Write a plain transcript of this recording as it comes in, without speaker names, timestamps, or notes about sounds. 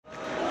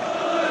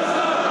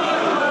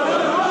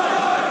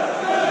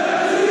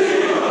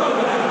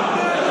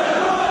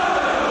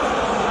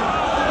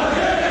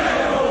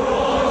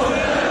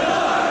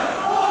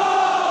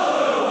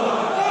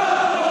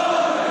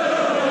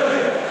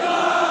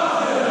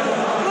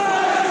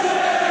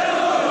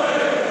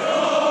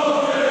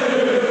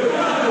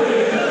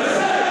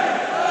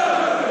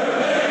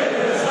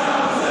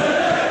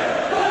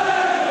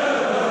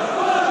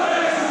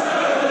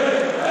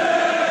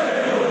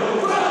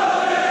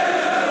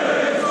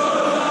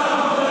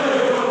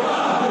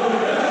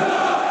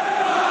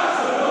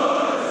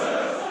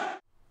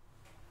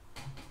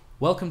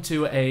Welcome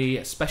to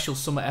a special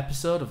summer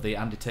episode of the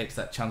Andy Takes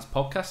That Chance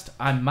podcast.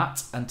 I'm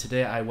Matt, and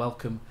today I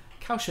welcome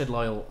Cowshed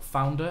Loyal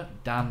founder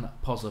Dan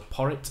Pozza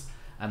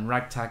and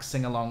ragtag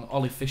sing-along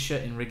Ollie Fisher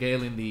in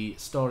regaling the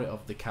story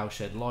of the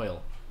Cowshed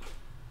Loyal.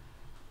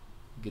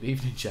 Good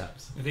evening,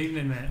 chaps. Good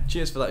evening, mate.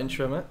 Cheers for that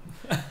intro, mate.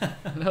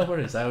 No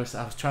worries. I was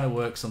trying to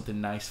work something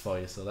nice for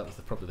you, so that was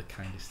probably the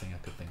kindest thing I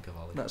could think of,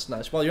 Ollie. That's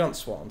nice. Well, you aren't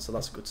Swan, so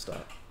that's a good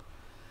start.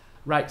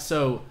 Right,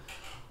 so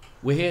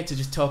we're here to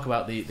just talk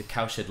about the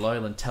Cowshed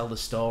Loyal and tell the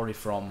story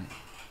from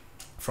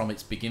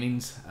its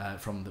beginnings,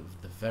 from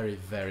the very,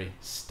 very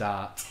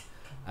start.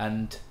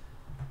 And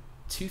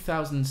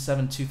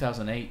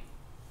 2007-2008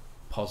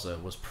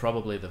 Pozza was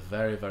probably the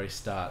very, very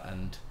start.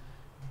 And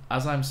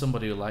as I'm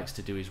somebody who likes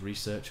to do his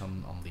research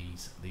on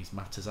these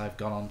matters, I've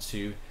gone on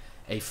to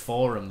a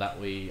forum that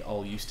we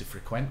all used to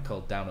frequent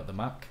called Down at the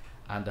Mac,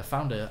 and I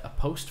found a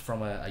post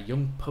from a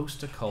young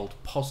poster called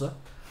Pozza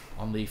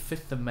on the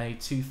 5th of May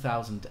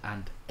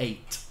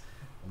 2008.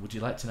 Would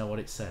you like to know what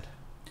it said?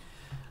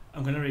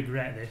 I'm going to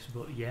regret this,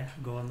 but yeah,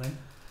 go on then.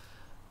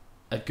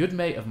 A good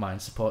mate of mine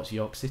supports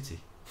York City,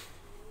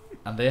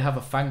 and they have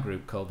a fan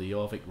group called the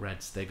Jorvik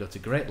Reds. They go to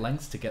great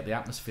lengths to get the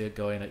atmosphere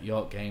going at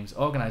York games,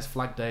 organise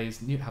flag days,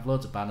 have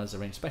loads of banners,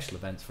 arrange special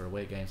events for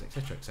away games,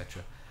 etc,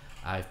 etc.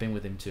 I've been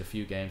with him to a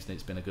few games and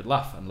it's been a good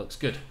laugh and looks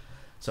good.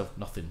 So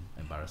nothing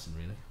embarrassing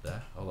really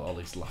there.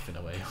 Ollie's laughing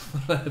away.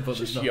 But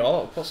just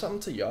York. What's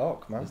happened to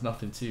York, man? There's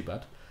nothing too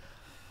bad.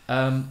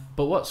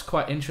 But what's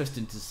quite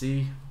interesting to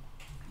see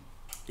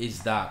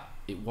is that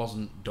it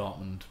wasn't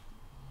Dortmund,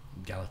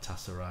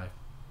 Galatasaray,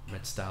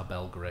 Red Star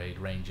Belgrade,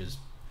 Rangers,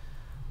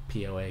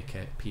 PAOK, I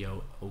can't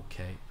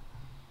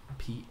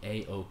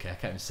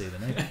even say the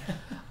name,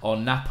 or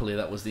Napoli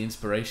that was the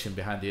inspiration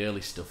behind the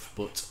early stuff,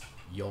 but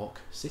York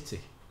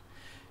City.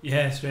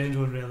 Yeah, strange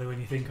one really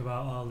when you think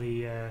about all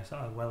the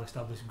sort of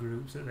well-established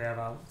groups that they have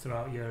out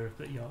throughout Europe,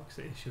 that York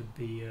City should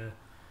be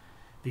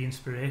the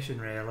inspiration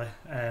really.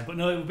 But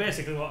no,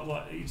 basically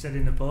what you said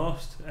in the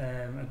post,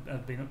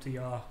 I've been up to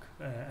York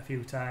a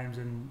few times,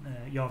 and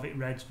Jorvik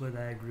Reds were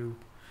their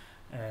group,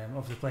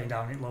 obviously playing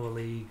down in lower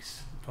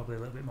leagues, probably a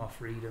little bit more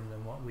freedom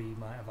than what we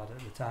might have had at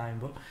the time,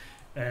 but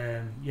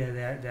yeah,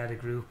 they had a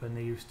group and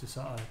they used to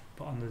sort of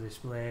put on the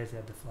displays, they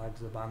had the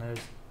flags, the banners,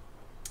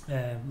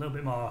 a little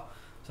bit more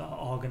sort of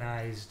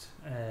organised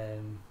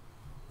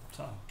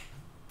sort of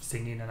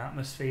singing and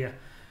atmosphere,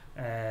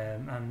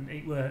 and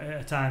it were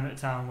at a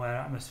time where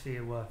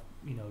atmosphere were,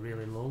 you know,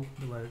 really low.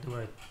 There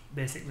were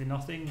basically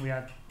nothing. We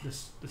had the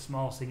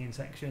small singing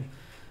section.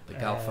 The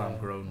Galfam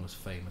groan was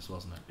famous,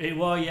 wasn't it? It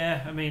was,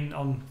 yeah. I mean,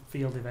 on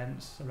field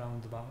events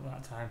around about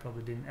that time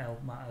probably didn't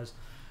help matters,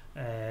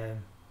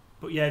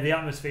 but yeah, the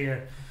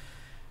atmosphere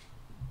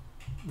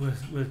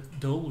was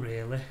dull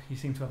really. You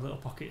seem to have little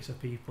pockets of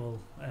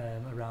people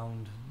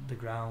around the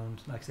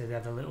ground. Like I said, they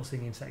had a little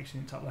singing section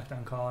in the top left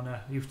hand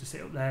corner. We used to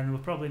sit up there and there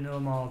were probably no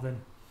more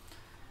than,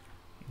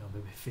 you know,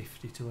 maybe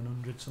 50 to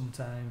 100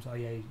 sometimes. Or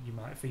yeah, you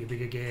might, for your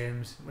bigger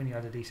games, when you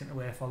had a decent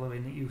away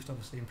following, it used to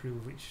obviously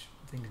improve, which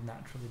things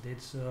naturally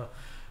did. So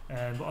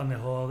but on the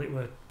whole it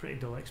was a pretty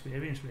dull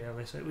experience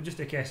really. So it was just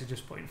a case of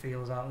just putting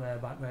feelers out there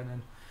back then,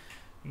 and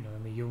you know,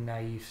 in my young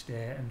naive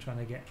state, and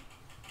trying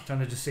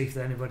to just see if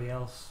there anybody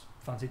else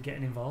fancied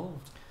getting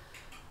involved.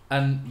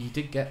 And you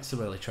did get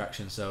some early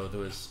traction, so there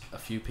was a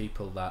few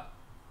people that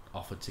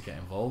offered to get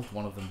involved,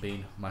 one of them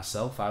being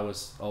myself. I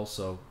was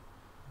also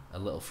a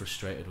little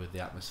frustrated with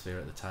the atmosphere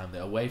at the time.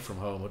 The away from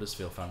home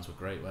Huddersfield fans were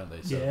great, weren't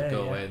they? So yeah, they'd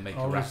go yeah. away and make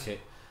Always. a racket,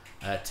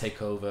 take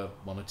over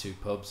one or two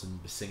pubs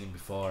and be singing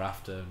before,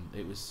 after, and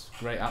it was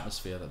great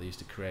atmosphere that they used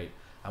to create.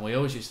 And we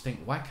always used to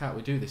think, why can't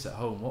we do this at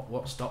home?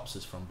 What stops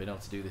us from being able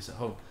to do this at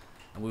home?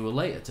 And we were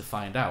later to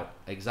find out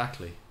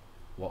exactly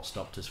what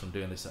stopped us from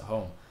doing this at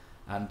home.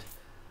 And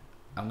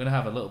I'm going to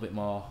have a little bit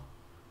more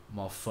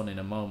fun in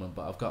a moment,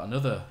 but I've got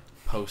another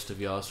post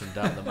of yours from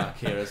down the Mac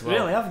here as well.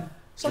 Really, I haven't.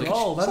 It's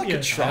like a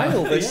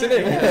trial, this,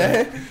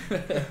 isn't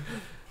it?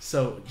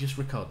 So just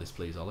record this,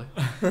 please, Ollie.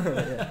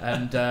 Yeah.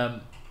 And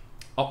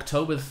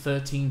October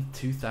 13th,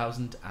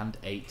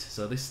 2008.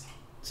 So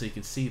you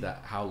can see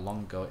that how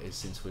long ago it is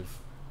since we've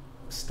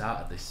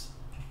started this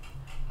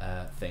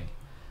thing.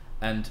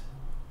 And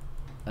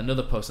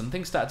another post, and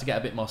things started to get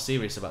a bit more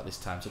serious about this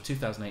time. So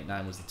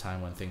 2008-9 was the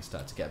time when things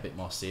started to get a bit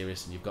more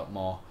serious, and you've got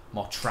more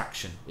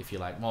traction, if you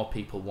like, more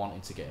people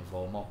wanting to get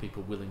involved, more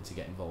people willing to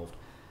get involved.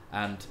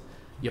 And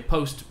your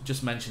post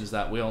just mentions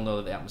that we all know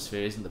that the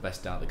atmosphere isn't the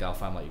best down at the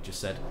Galfam, like you just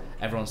said.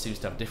 Everyone seems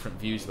to have different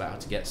views about how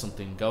to get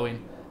something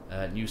going,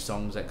 new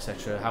songs,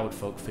 etc. How would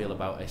folk feel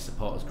about a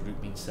supporters group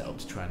being set up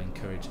to try and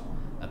encourage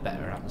a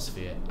better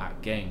atmosphere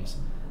at games?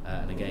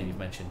 And again, you've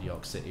mentioned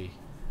York City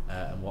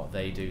and what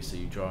they do, so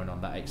you're drawing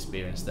on that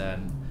experience there.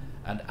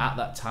 And at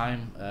that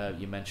time,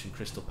 you mentioned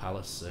Crystal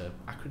Palace,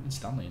 Accrington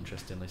Stanley,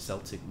 interestingly,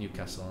 Celtic,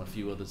 Newcastle, and a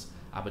few others.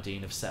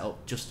 Aberdeen have set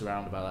up, just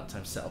around about that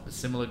time, set up a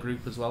similar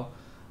group as well,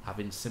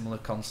 having similar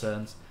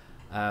concerns.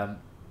 And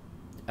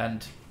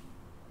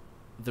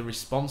the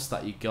response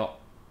that you got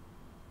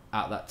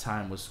at that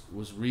time was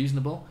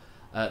reasonable.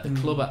 The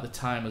club at the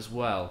time as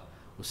well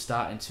was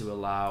starting to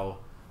allow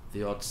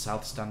the odd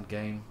South Stand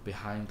game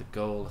behind the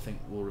goal. I think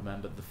we'll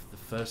remember the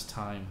first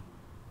time,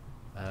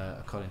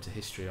 according to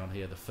history on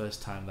here, the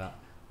first time that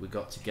we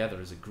got together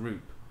as a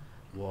group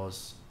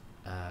was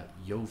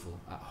Yeovil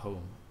at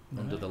home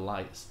under the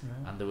lights,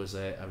 and there was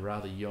a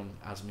rather young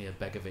Asmir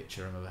Begovic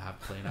I remember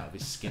playing out of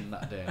his skin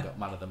that day and got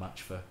man of the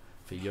match for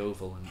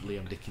Yeovil, and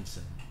Liam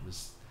Dickinson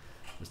was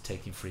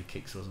taking free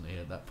kicks, wasn't he,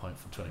 at that point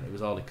from 20. It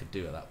was all he could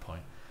do at that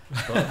point.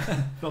 But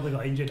probably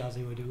got injured as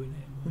he were doing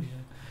it.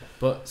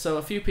 But, but so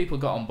a few people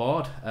got on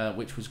board,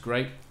 which was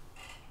great.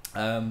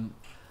 The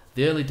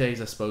early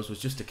days, I suppose, was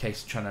just a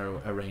case of trying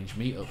to arrange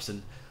meetups,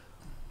 and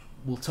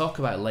we'll talk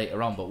about it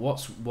later on. But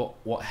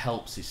what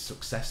helps is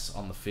success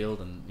on the field,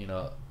 and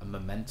a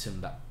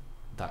momentum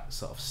that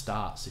sort of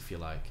starts, if you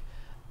like.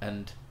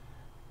 And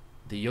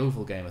the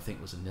Yeovil game, I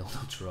think, was a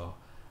 0-0 draw,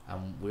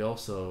 and we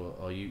also,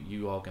 or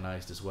you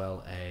organised as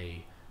well,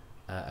 a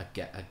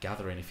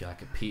gathering, if you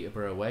like, at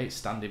Peterborough away,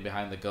 standing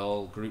behind the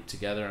goal, grouped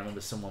together. I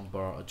remember someone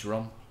brought a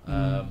drum.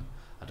 I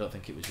don't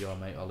think it was your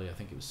mate Ollie. I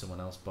think it was someone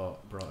else brought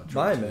a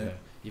drum. My mate.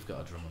 You've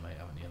got a drummer, mate,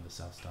 haven't you, in the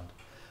South Stand?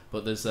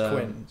 But there's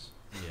Quins.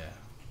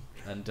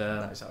 Yeah, and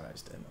That's alright,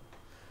 Steve.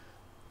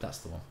 that's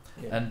the one.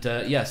 Yeah.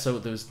 And so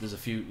there's a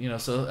few,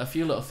 so a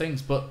few little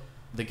things. But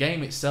the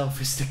game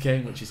itself is the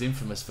game which is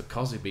infamous for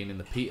Cozzy being in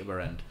the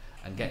Peterborough end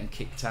and getting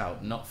kicked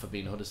out, not for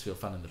being a Huddersfield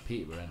fan in the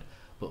Peterborough end,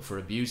 but for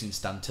abusing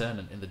Stan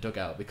Turnant in the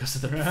dugout because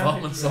of the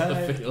performance on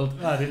the field.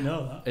 Oh, I didn't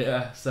know that.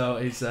 Yeah, so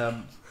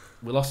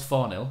we lost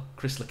 4-0.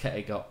 Chris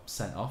Laquette got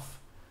sent off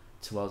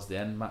towards the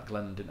end. Matt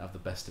Glennon didn't have the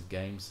best of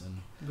games,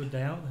 and good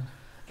day out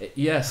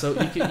then. so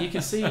you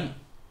can see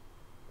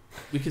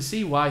we can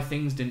see why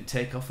things didn't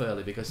take off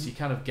early, because you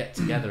kind of get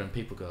together and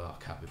people go, oh,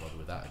 I can't be bothered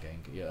with that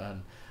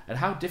again. And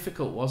how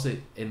difficult was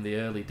it in the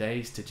early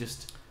days to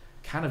just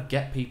kind of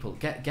get people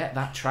get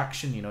that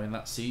traction, in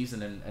that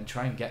season, and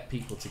try and get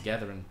people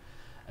together,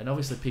 and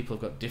obviously people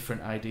have got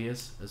different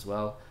ideas as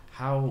well.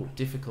 How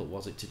difficult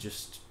was it to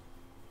just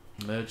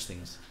merge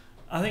things?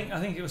 I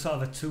think it was sort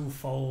of a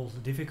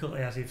twofold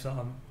difficulty, as you've sort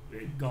of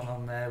gone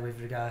on there,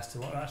 with regards to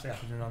what actually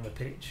happening on the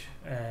pitch,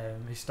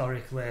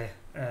 historically,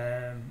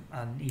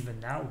 and even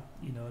now.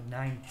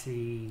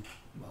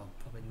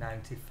 probably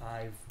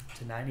 95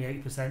 to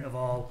 98% of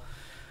all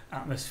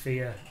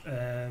atmosphere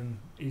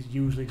is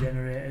usually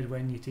generated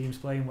when your team's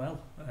playing well.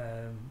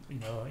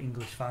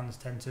 English fans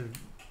tend to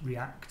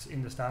react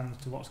in the stands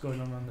to what's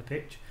going on the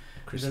pitch.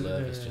 Chris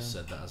Lervis just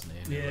said that, hasn't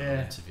he, in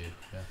an interview?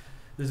 Yeah.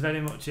 There's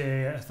very much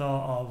a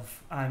thought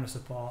of, I'm a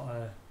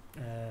supporter,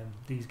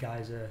 these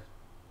guys are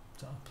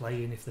sort of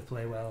playing. If they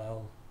play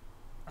well,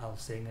 I'll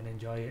sing and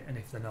enjoy it, and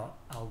if they're not,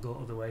 I'll go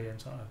to the way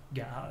and sort of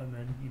get at them,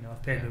 and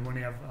I've paid my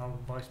money, I'll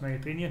voice my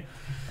opinion.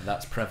 And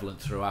that's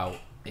prevalent throughout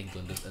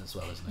England as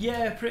well, isn't it?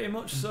 Yeah, pretty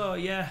much so,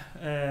 yeah.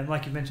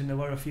 Like you mentioned, there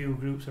were a few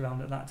groups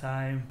around at that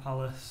time.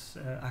 Palace,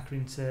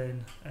 Accrington,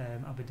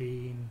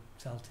 Aberdeen,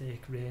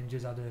 Celtic,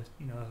 Rangers had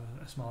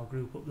a small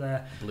group up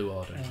there. Blue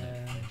Order, isn't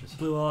it? Rangers.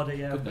 Blue Order,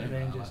 yeah. Good name,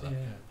 Rangers, I like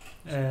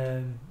that,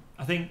 yeah.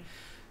 I think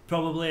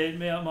probably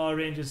more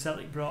Rangers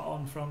Celtic brought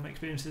on from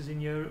experiences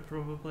in Europe,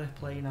 probably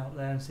playing out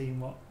there and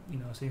seeing what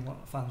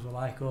fans were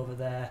like over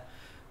there.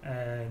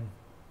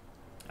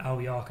 How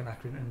York and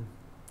Accrington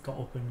got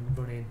up and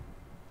running,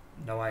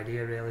 no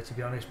idea really, to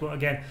be honest. But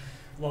again,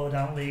 lower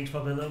down leagues,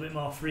 probably a little bit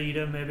more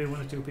freedom, maybe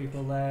one or two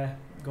people there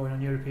going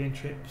on European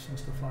trips and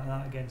stuff like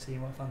that, again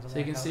seeing what fans are like. So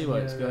you can see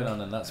what's going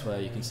on, and that's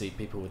where you can see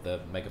people with their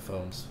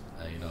megaphones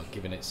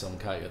giving it some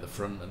kite at the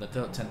front, and they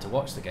don't tend to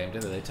watch the game, do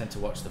they? They tend to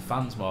watch the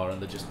fans more,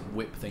 and they just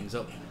whip things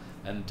up.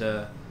 And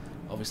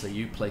obviously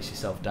you place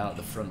yourself down at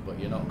the front, but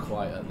you're not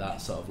quite at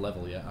that sort of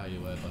level yet, are you,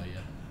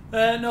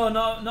 no,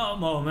 not at the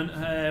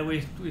moment.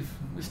 We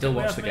still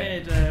watch the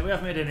game. We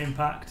have made an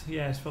impact.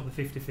 Yeah, it's probably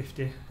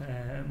 50-50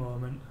 at the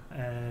moment.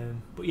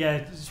 But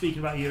yeah, speaking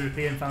about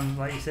European fans,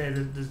 like you say,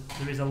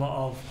 there is a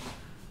lot of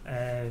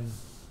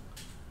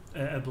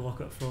a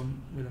bloke up front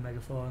with a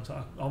megaphone, sort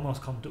of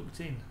almost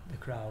conducting the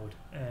crowd.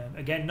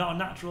 Again, not a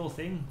natural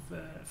thing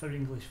for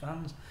English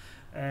fans.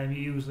 You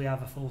usually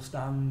have a full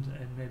stand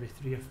and maybe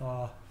 3 or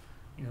 4,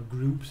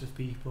 groups of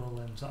people,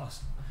 and sort of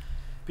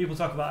people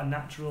talk about a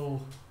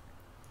natural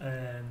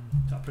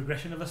sort of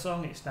progression of a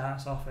song. It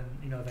starts off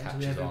and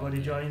eventually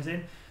everybody joins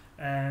in.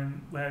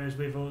 Whereas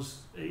with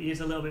us, it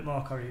is a little bit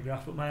more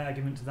choreographed. But my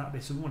argument to that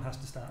be someone has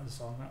to start the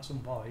song at some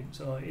point.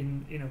 So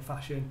in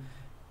fashion,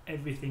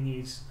 everything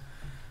is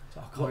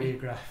sort of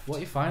choreographed. What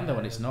you find though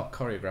when it's not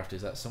choreographed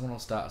is that someone will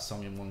start a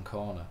song in one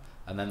corner,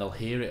 and then they'll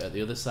hear it at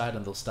the other side,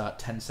 and they'll start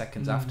 10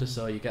 seconds after.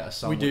 So you get a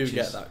song. We do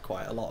get that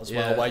quite a lot as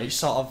well, where you're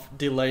sort of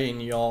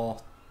delaying your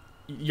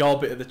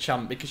bit of the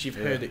chant because you've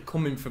heard it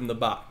coming from the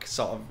back,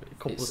 sort of a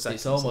couple of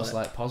seconds. It's almost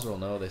like Pozza will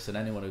know this, and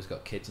anyone who's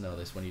got kids know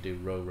this. When you do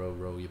row, row,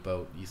 row your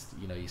boat,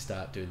 you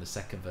start doing the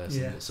second verse,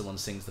 and someone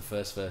sings the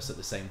first verse at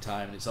the same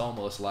time, and it's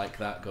almost like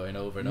that going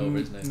over and over,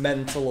 isn't it?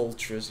 Mental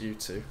ultras, you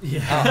two.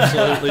 Yeah,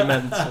 absolutely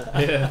mental.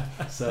 Yeah.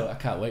 So I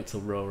can't wait till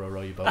row, row,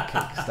 row your boat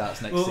kick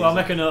starts next season. I'll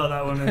make a note of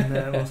that one,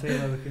 and we'll see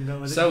where we can go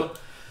with it. So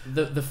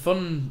the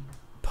fun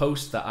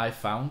post that I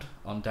found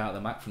on Down at the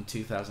Mac from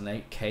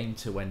 2008 came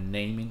to when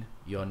naming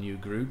your new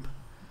group.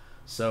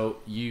 So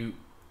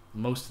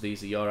most of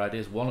these are your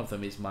ideas. One of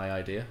them is my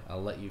idea.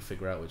 I'll let you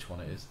figure out which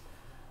one it is.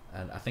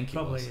 And I think it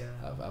Probably, was.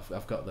 yeah.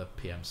 I've got the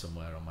PM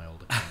somewhere on my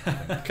old account, I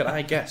think. Can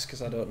I guess?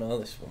 Because I don't know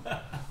this one.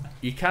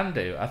 You can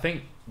do. I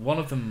think one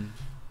of them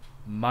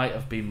might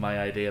have been my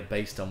idea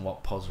based on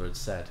what Pozza had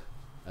said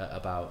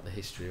about the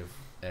history of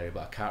area,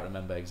 but I can't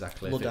remember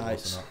exactly if it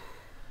was or not.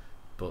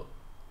 But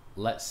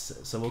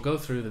so we'll go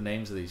through the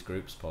names of these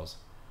groups, Poz.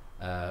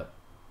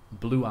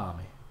 Blue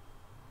Army.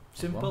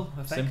 Simple,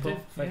 effective.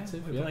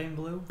 Yeah, we're playing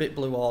blue. Bit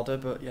blue order,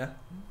 but yeah.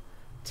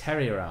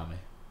 Terrier Army.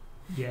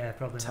 Yeah,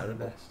 probably Terrible. not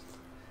the best.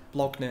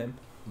 Blog name.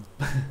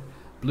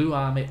 Blue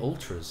Army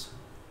Ultras.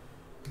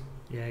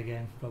 Yeah,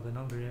 again, probably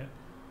not great.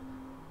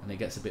 And it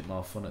gets a bit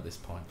more fun at this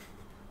point.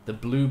 The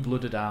Blue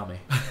Blooded Army.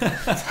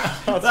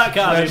 That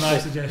can't be my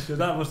suggestion.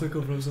 That must have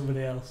come from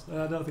somebody else.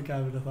 I don't think I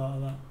would have thought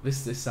of that.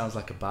 This sounds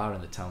like a bar in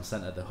the town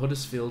centre. The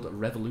Huddersfield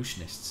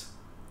Revolutionists.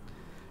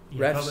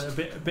 Yeah,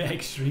 probably a bit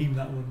extreme,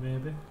 that one,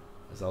 maybe.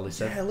 As Ollie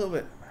said. Yeah, a little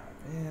bit.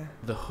 Yeah.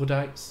 The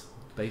Hoodites,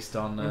 based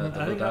on the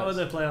I think that was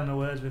Luddites. a play on the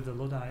words with the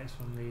Luddites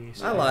from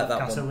the I like that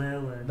Castle one.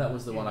 Hill. And, That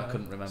was the one I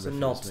couldn't remember. It's a If it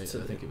nod was me.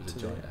 to I think it was a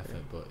the- joint yeah.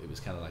 effort, but it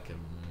was kind of like a.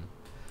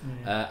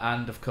 Yeah.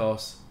 And of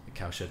course,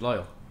 Cowshed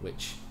Loyal,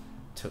 which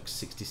took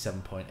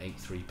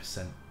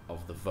 67.83%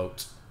 of the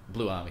vote.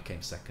 Blue Army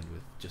came second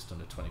with just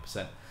under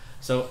 20%.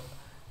 So,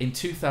 in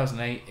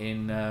 2008,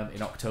 in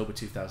October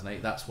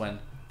 2008, that's when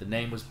the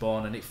name was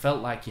born, and it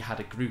felt like you had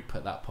a group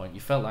at that point. You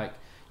felt like,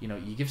 you know,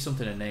 you give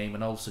something a name,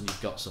 and all of a sudden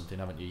you've got something,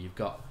 haven't you? You've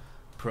got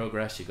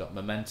progress, you've got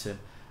momentum,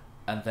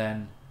 and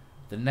then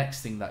the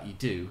next thing that you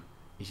do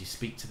is you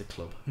speak to the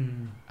club,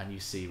 and you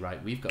see,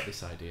 right, we've got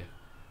this idea,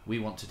 we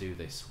want to do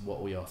this.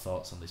 What were your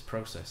thoughts on this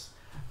process?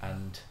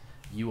 And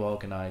you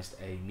organised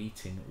a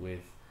meeting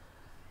with.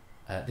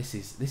 This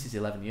is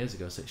 11 years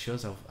ago, so it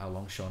shows how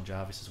long Sean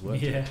Jarvis has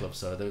worked at the club.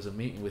 So there was a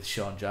meeting with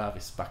Sean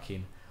Jarvis back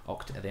in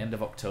at the end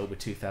of October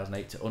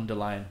 2008 to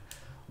underline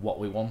what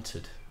we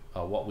wanted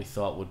or what we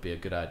thought would be a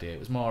good idea. It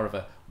was more of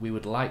a, we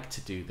would like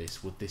to do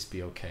this, would this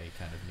be okay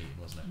kind of meeting,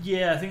 wasn't it?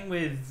 Yeah, I think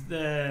with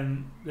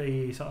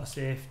the sort of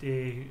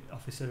safety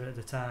officer at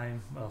the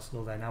time, well,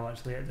 still there now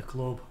actually at the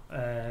club,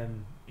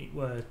 it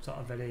were sort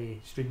of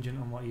very stringent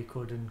on what you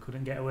could and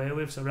couldn't get away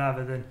with. So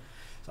rather than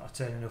sort of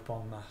turning up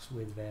en masse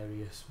with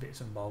various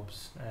bits and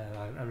bobs,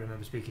 I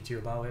remember speaking to you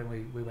about it.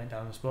 We went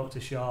down and spoke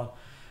to Sean.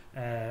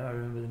 I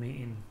remember the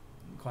meeting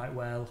quite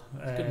well. It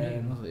was a good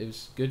meeting, wasn't it? It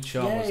was good.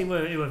 Sean yeah, was he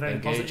were very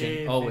engaging.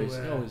 positive.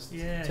 Always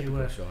yeah,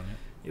 typical Sean. Yeah.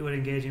 He were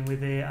engaging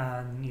with it,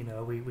 and you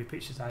know, we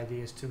pitched his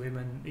ideas to him,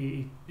 and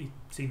he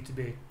seemed to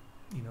be,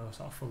 you know,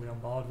 sort of fully on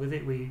board with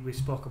it. We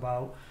spoke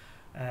about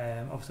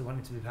obviously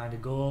wanting to be behind a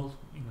goal.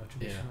 You know,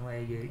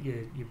 traditionally,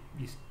 your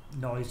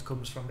noise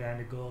comes from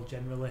behind a goal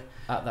generally.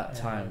 At that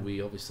time,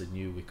 we obviously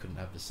knew we couldn't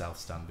have the south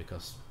stand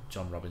because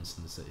John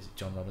Robinson, is it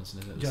John Robinson,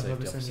 isn't it? The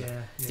safety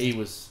officer. Yeah. He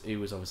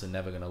was obviously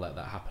never going to let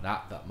that happen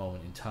at that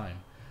moment in time.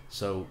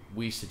 So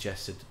we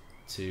suggested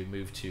to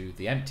move to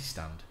the empty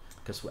stand,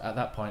 because at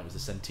that point it was the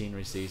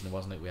centenary season,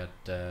 wasn't it? We had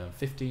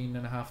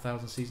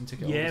 15,500 season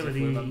ticket holders. Yeah, with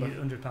the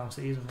 £100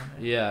 season, wasn't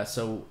it? Yeah,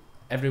 so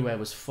everywhere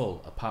was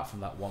full apart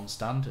from that one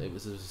stand. There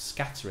was a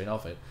scattering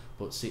of it,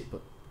 but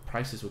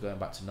prices were going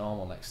back to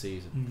normal next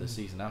season, the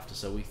season after.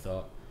 So we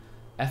thought,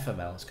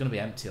 FML, it's going to be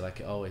empty like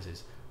it always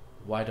is.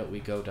 Why don't we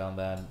go down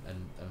there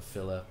and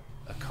fill a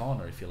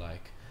corner, if you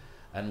like?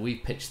 And we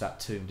pitched that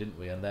to him, didn't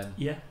we? And then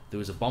there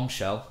was a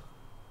bombshell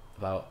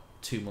about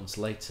 2 months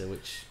later,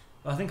 which...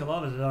 I think a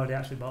lot of us had already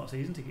actually bought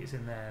season tickets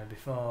in there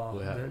before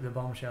the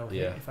bombshell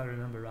hit, if I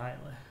remember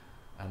rightly.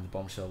 And the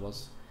bombshell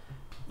was?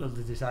 Well,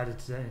 they decided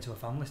to turn it into a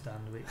family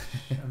stand, which,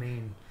 I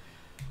mean...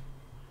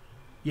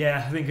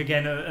 Yeah, I think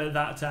again at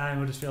that time,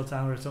 Huddersfield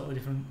Town were a totally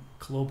different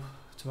club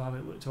to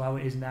how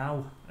it is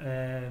now.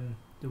 There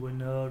were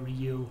no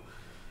real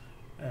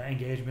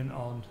engagement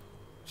on,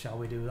 shall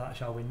we do that,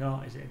 shall we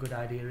not? Is it a good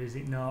idea? Is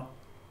it not?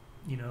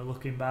 You know,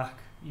 looking back,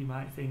 you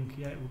might think,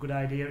 yeah, it was a good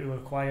idea. It was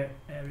a quiet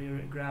area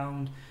at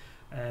ground.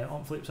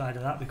 On the flip side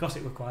of that, because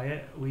it were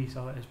quiet, we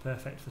saw it as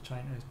perfect for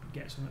trying to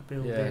get something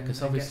built and get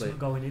something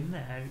going in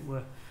there.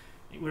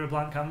 It were a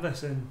blank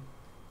canvas, and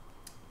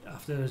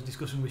after a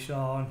discussion with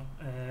Sean,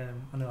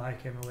 I know I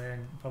came away,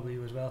 and probably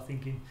you as well,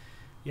 thinking,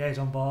 yeah, he's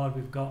on board.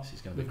 We've got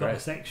a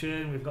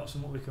section, we've got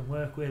something we can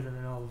work with, and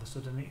then all of a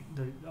sudden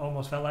it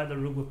almost felt like the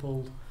rug were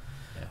pulled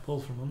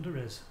from under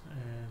us,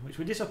 which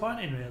were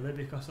disappointing really,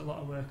 because a lot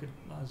of work had,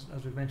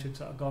 as we've mentioned,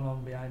 sort of gone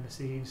on behind the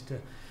scenes to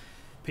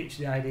pitch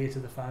the idea to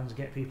the fans,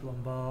 get people on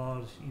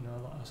board. You know,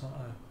 a lot of sort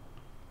of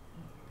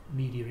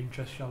media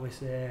interest, shall we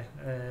say.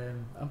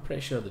 I'm pretty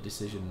sure the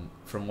decision,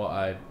 from what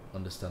I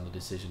understand, the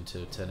decision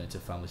to turn it into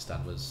family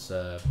stand was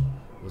a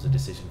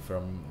decision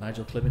from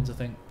Nigel Clibbins, I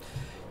think.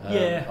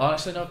 Oh,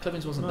 actually, no,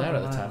 Clibbins wasn't there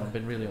at the time. I've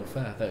been really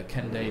unfair. That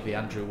Ken Davey,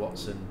 Andrew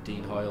Watson,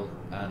 Dean Hoyle,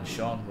 and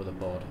Sean were the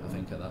board, I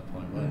think, at that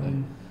point,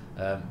 weren't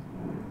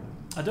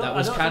they? That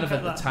was kind of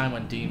at the time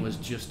when Dean was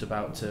just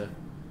about to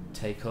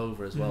take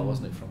over as well,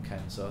 wasn't it, from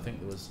Ken? So I think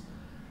there was.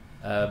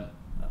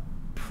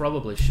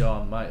 probably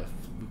Sean might have.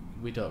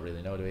 We don't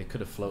really know. Do we? He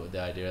could have floated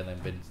the idea and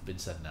then been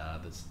said, nah,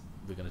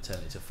 we're going to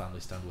turn it into a family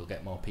stand. We'll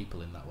get more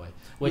people in that way.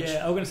 Which,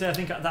 yeah, I was going to say, I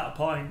think at that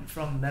point,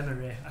 from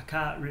memory, I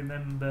can't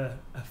remember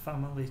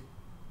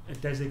a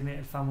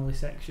designated family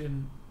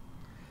section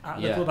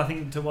at the club. I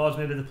think towards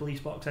maybe the police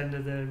box end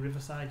of the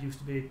Riverside used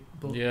to be,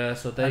 but yeah,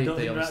 so I don't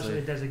think we're actually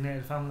a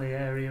designated family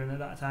area. And at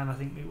that time, I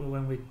think it was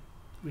when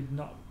we'd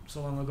not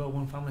so long ago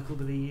won family club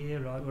of the year,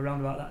 right? We're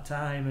around about that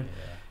time, and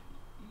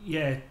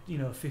yeah,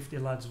 50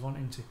 lads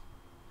wanting to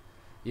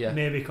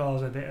maybe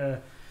cause a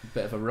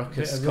bit of a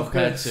ruckus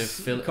compared to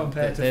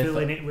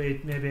filling it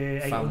with maybe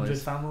 800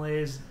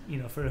 families.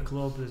 For a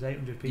club, there's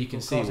 800 people. You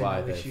can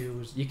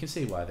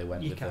see why they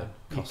went with the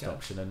cost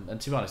option.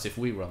 And to be honest, if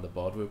we were on the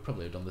board, we would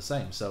probably have done the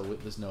same. So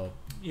there's no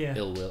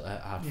ill will,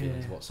 hard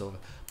feelings whatsoever.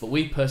 But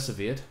we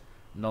persevered,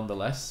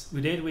 nonetheless.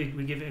 We did. We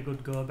give it a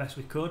good go, best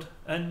we could,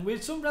 and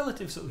with some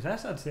relative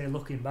success, I'd say,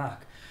 looking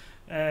back.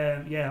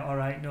 All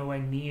right, nowhere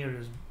near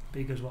as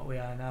big as what we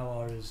are now,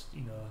 or as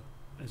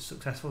as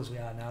successful as we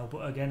are now, but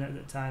again at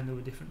the time there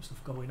were different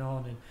stuff going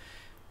on, and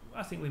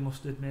I think we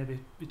mustered maybe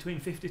between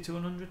 50 to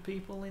 100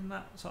 people in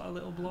that sort of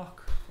little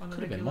block on a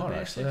regular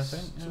basis. Actually, I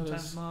think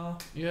sometimes more.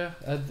 Yeah,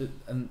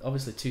 and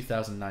obviously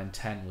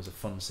 2009-10 was a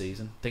fun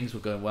season. Things were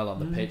going well on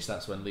the pitch.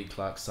 That's when Lee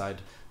Clark's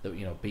side,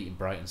 beating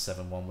Brighton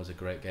 7-1 was a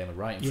great game. And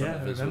right in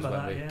front of us was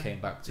when we came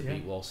back to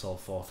beat Walsall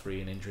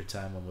 4-3 in injury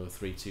time when we were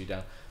 3-2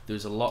 down. There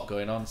was a lot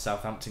going on.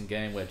 Southampton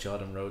game where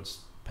Jordan Rhodes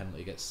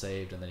penalty gets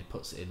saved and then he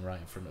puts it in right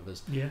in front of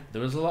us. Yeah,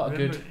 there was a lot of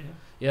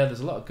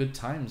there's a lot of good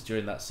times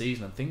during that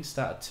season, and things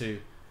started to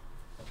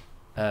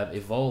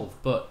evolve.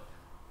 But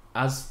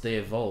as they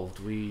evolved,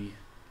 we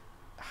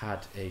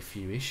had a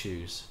few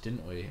issues,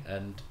 didn't we?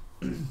 And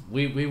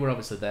we were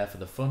obviously there for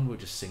the fun. We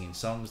were just singing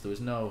songs. There was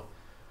no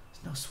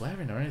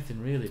swearing or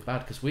anything really bad,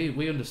 because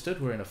we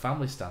understood we're in a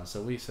family stand,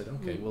 so we said,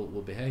 okay,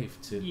 we'll behave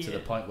to the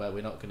point where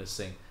we're not going to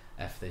sing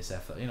F this,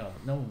 F that.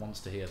 No one wants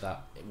to hear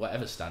that,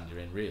 whatever stand you're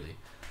in, really.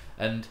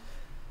 And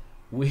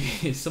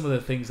some of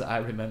the things that I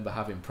remember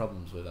having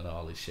problems with, and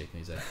Oli's shaking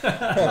his head.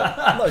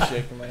 I'm not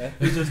shaking my head.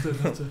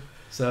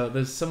 So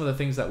there's some of the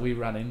things that we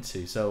ran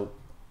into. So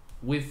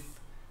with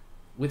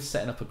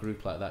setting up a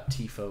group like that,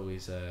 TIFO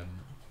is a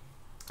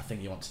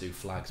thing you want to do,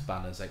 flags,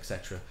 banners,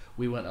 etc.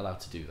 We weren't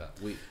allowed to do that.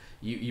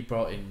 You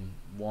brought in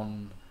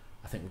one.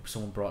 I think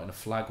someone brought in a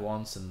flag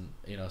once, and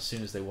as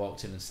soon as they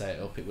walked in and set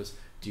it up, it was,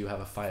 do you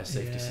have a fire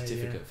safety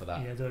certificate for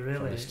that? Yeah, really.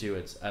 From the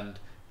stewards. And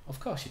of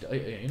course you're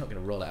not going to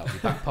roll it out of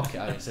your back pocket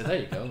and say,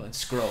 there you go, and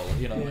scroll.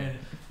 You're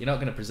not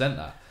going to present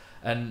that.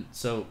 And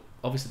so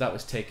obviously that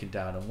was taken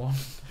down. And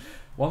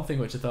one thing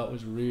which I thought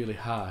was really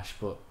harsh,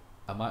 but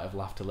I might have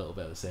laughed a little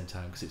bit at the same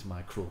time because it's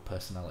my cruel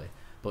personality,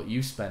 but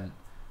you spent,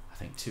 I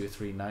think, 2 or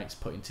 3 nights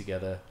putting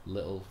together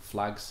little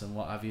flags and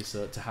what have you,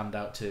 so to hand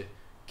out to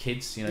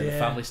kids, the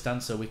family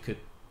stand, so we could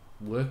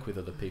work with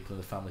other people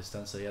in the family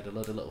stand. So you had a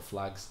load of little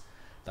flags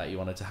that you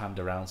wanted to hand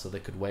around so they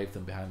could wave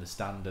them behind the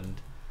stand,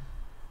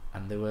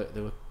 and they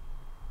were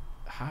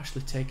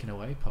harshly taken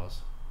away,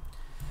 Poz.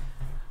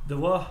 There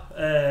were.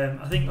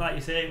 I think, like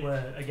you say, it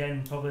were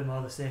again probably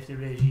more the safety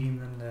regime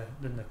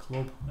than the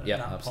club at that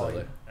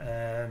absolutely.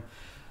 Point.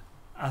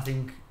 I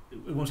think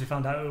once we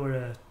found out we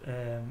were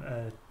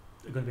going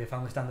to be a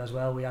family stand as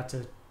well, we had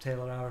to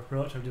tailor our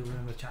approach. I do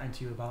remember chatting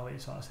to you about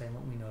it, sort of saying,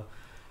 look,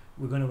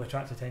 we're going to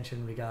attract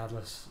attention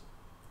regardless.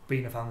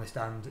 Being a family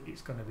stand,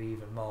 it's going to be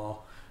even more.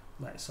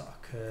 Let's sort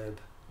of curb,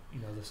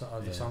 the sort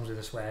of the songs with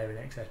the swearing,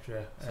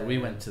 etc. So we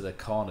went to the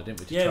corner, didn't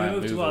we, to try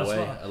and move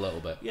away a little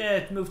bit?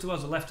 Yeah, move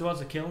towards the left, towards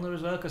the Kilner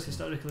as well, because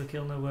historically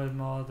Kilner were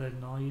more the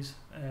noise,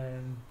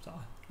 sort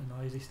of the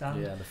noisy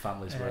stand. Yeah, and the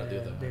families were at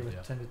the other. They were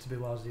tended to be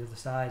towards the other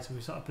side, so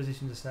we sort of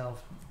positioned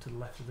ourselves to the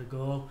left of the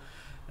goal.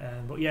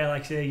 But yeah,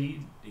 like I say,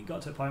 it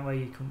got to a point where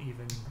you couldn't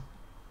even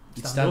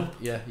stand up.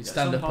 Yeah, you'd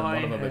stand up and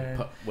one of them would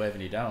be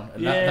waving you down,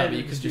 and that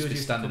you could just be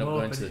standing up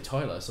going to the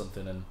toilet or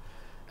something,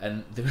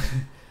 and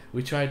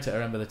we tried to. I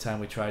remember the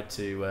time we tried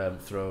to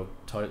throw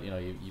toilet. You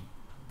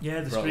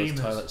the brought those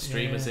toilet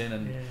streamers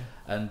in,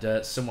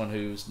 and someone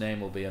whose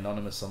name will be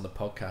anonymous on the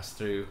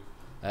podcast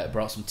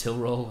brought some till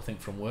roll, I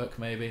think from work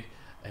maybe,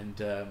 and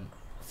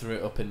threw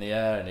it up in the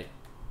air, and it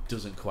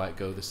doesn't quite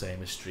go the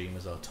same as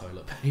streamers or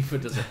toilet paper,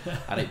 does it?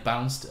 And it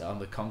bounced on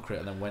the concrete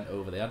and then went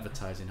over the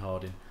advertising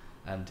hoarding.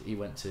 And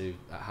he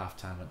at half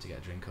time went to get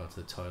a drink or to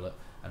the toilet,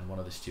 and one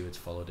of the stewards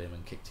followed him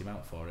and kicked him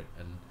out for it.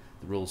 And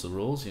the rules are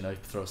rules, if you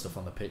throw stuff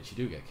on the pitch, you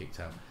do get kicked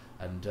out.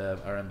 And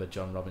I remember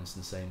John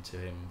Robinson saying to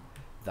him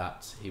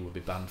that he would be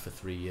banned for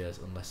 3 years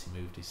unless he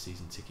moved his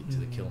season ticket to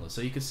the Kilner.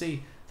 So you could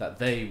see that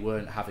they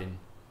weren't having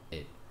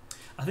it.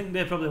 I think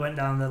they probably went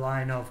down the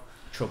line of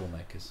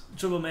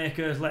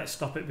Troublemakers, let's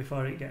stop it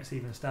before it gets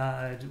even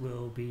started.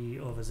 We'll be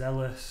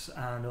overzealous,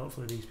 and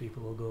hopefully these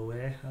people will go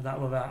away. And that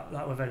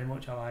were very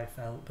much how I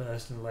felt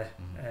personally.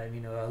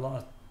 A lot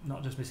of,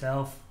 not just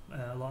myself,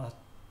 a lot of,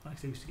 like I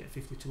said, we used to get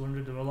 50 to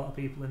 100. There were a lot of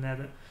people in there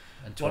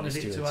that wanted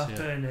it to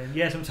happen.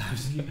 And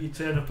sometimes you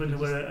turn up and there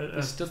were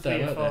a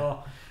 3 or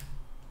 4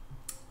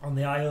 on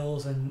the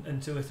aisles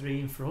and 2 or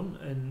 3 in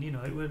front, and you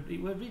know it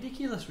were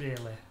ridiculous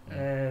really.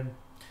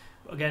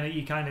 But again,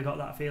 you kind of got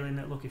that feeling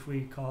that look, if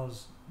we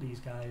cause these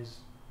guys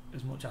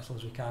as much hassle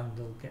as we can,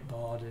 they'll get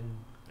bored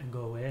and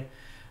go away.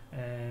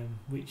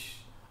 Which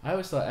I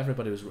always thought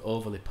everybody was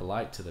overly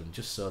polite to them,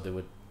 just so they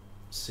would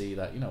see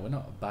that, you know, we're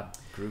not a bad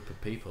group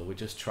of people. We're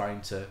just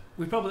trying to.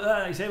 We probably,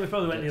 like you say, we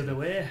probably went the other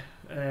way,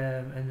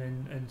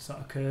 and sort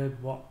of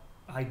curbed what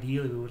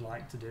ideally we would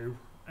like to do,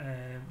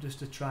 just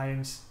to try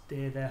and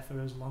stay there for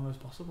as long as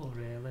possible,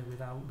 really,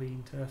 without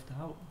being turfed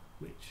out.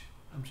 Which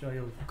I'm sure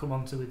you'll come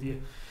on to with your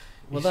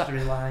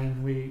history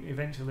line. We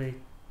eventually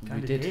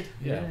kind of did.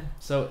 Yeah.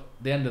 So at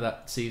the end of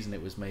that season,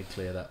 it was made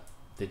clear that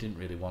they didn't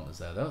really want us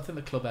there. I don't think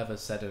the club ever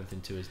said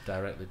anything to us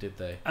directly, did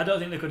they? I don't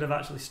think they could have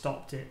actually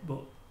stopped it,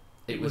 but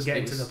it was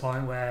getting to the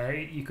point where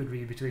you could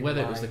read between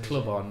whether the it was the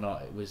club lines or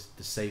not. It was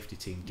the safety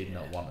team did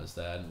not want us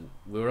there, and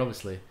we were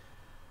obviously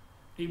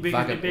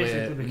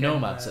basically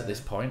nomads at this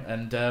point.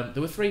 And there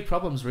were 3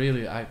 problems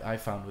really I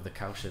found with the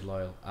Cowshed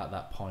Loyal at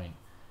that point,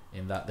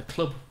 in that the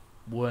club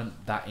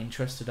weren't that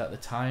interested at the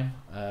time.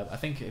 I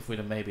think if we'd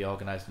have maybe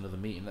organised another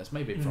meeting, that's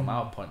maybe from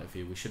our point of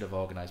view, we should have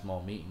organised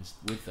more meetings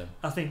with them.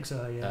 I think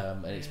so, yeah.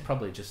 And it's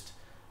probably just,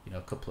 you know,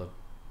 a couple of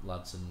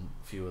lads and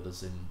a few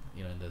others in,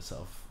 you know, in the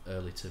sort of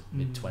early to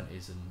mid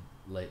 20s and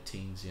late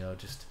teens, you know,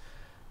 just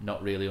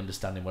not really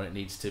understanding what it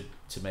needs to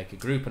make a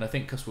group. And I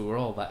think because we were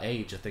all that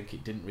age, I think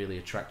it didn't really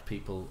attract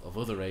people of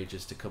other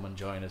ages to come and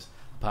join us,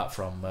 apart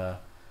from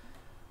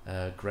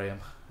Graham,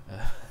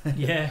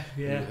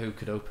 who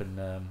could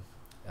open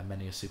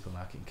many a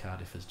supermarket in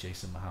Cardiff as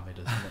Jason Mohammed.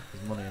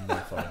 There's money in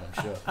there for him,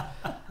 I'm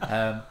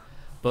sure.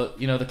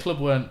 But you know, the club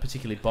weren't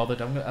particularly bothered.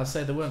 I'd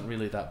say they weren't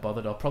really that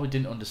bothered, or probably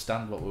didn't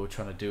understand what we were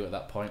trying to do at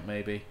that point.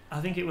 Maybe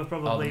I think it was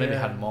probably maybe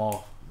had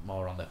more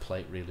on their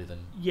plate really than.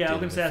 Yeah, I was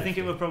gonna say I think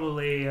it was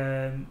probably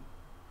a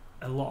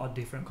lot of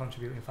different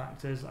contributing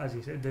factors. As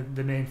you said,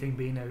 the main thing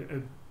being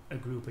a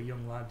group of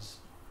young lads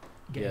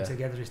getting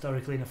together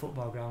historically in a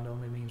football ground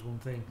only means one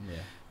thing.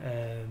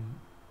 Yeah.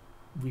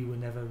 We were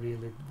never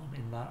really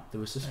wanting that. They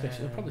were suspicious.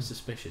 They were probably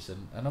suspicious,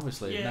 and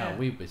obviously now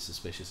we'd be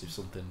suspicious if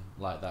something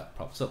like that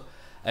pops up.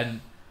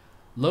 And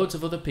loads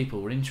of other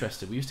people were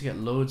interested. We used to get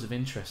loads of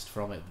interest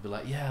from it. They'd be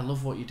like, "Yeah, I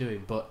love what you're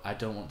doing, but I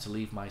don't want to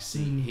leave my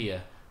seat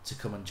here to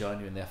come and join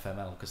you in the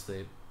FML because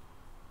the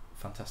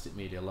Fantastic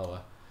Media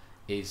Lower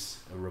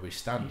is a rubbish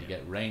stand. You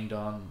get rained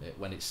on.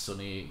 When it's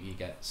sunny, you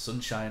get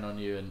sunshine on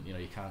you, and you know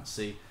you can't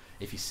see.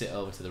 If you sit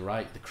over to the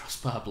right, the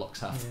crossbar blocks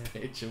half the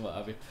pitch and what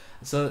have you."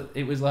 So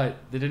it was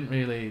like they didn't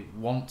really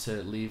want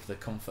to leave the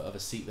comfort of a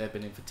seat they've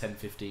been in for 10,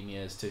 15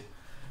 years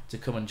to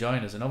come and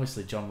join us. And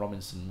obviously John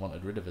Robinson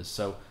wanted rid of us.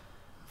 So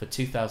for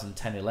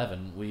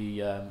 2010-11,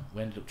 we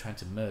ended up trying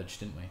to merge,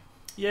 didn't we?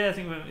 Yeah, I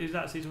think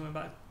that season we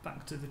went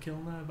back to the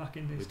Kilner back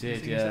in this. We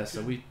did, yeah.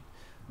 So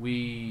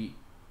we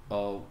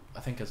I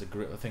think as a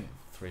group, I think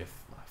 3 or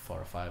 4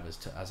 or 5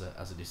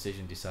 as a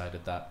decision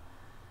decided that,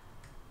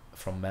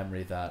 from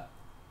memory, that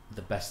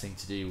the best thing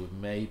to do would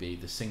maybe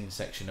the singing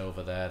section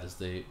over there.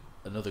 There's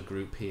another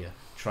group here.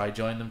 Try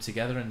join them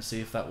together and see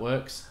if that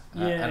works.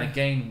 And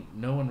again,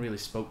 no one really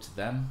spoke to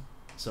them,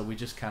 so we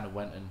just kind of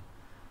went and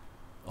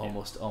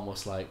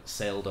almost like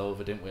sailed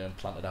over, didn't we, and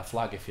planted our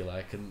flag, if you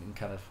like, and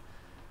kind of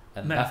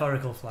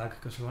metaphorical flag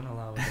because we weren't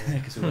allowed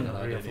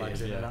real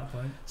flags in at that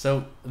point.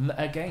 So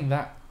again,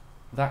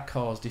 that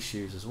caused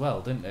issues as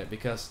well, didn't it?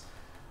 Because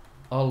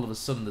all of a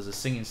sudden there's a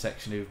singing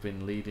section who've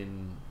been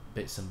leading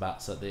bits and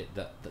bats at the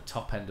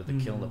top end of the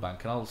Kilner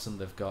bank, and all of a sudden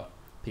they've got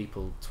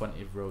people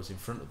 20 rows in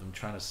front of them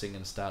trying to sing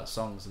and start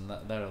songs, and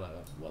they're like,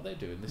 "What are they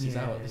doing? This is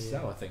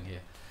our thing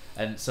here."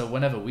 And so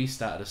whenever we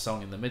started a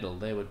song in the middle,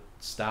 they would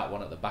start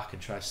one at the back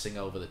and try to sing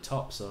over the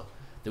top. So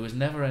there was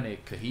never any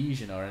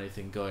cohesion or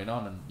anything going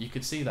on, and you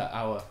could see that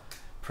our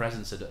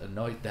presence had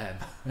annoyed them.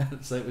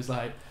 So it was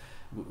like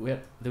there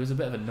was a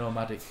bit of a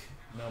nomadic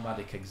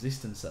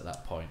existence at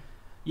that point.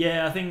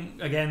 Yeah, I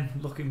think again,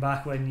 looking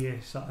back when you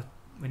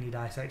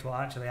dissect what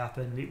actually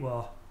happened, it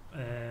was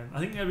I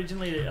think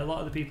originally a lot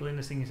of the people in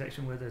the singing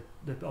section were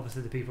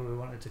obviously the people we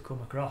wanted to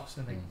come across,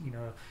 and you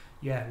know,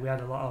 we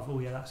had a lot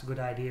of that's a good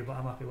idea, but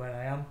I'm happy where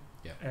I am.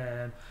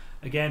 Yeah.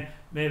 Again,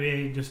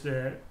 maybe just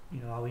you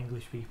know how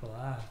English people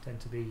tend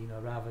to be, you know,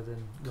 rather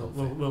than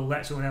we'll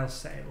let someone else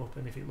set it up,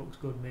 and if it looks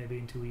good, maybe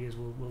in 2 years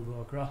we'll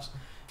go across.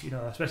 You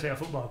know, especially at a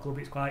football club,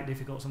 it's quite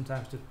difficult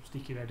sometimes to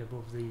stick your head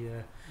above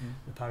the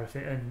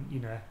parapet, and you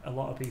know, a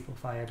lot of people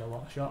fired a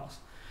lot of shots.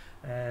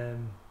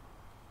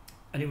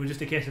 And it was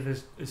just a case of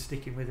us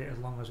sticking with it as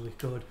long as we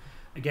could.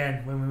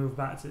 Again, when we moved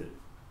back to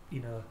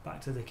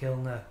the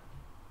Kilner,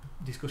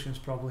 discussions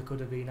probably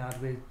could have been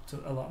had with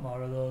a lot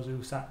more of those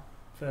who sat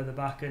further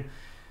back, and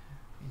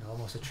you know,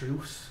 almost a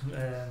truce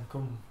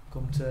come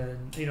to,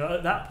 you know,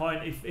 at that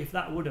point, if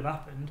that would have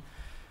happened,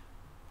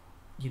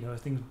 you know,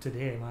 things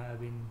today might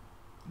have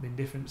been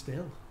different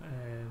still.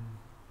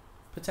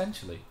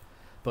 Potentially,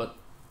 but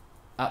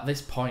at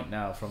this point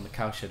now, from the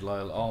Cowshed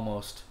Loyal,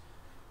 almost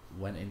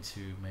went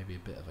into maybe a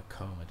bit of a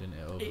coma, didn't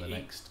it, over the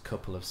next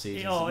couple of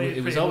seasons?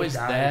 It was always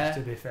there.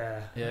 To be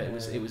fair,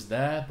 it was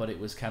there, but it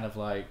was kind of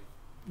like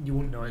you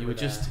wouldn't know. You were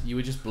just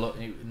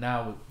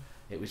now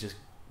it was just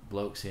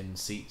blokes in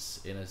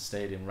seats in a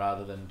stadium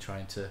rather than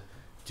trying to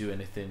do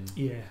anything.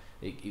 Yeah.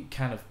 It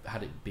kind of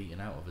had it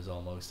beaten out of us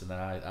almost, and then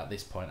at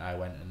this point I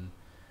went and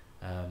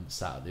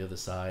sat at the other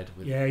side.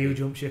 You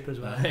jumped ship as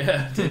well.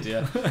 Yeah, I did,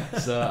 yeah.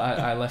 So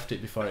I left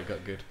it before it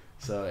got good.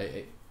 So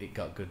it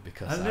got good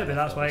because maybe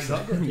that's why it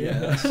got good. Yeah,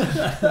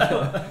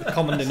 the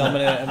common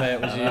denominator,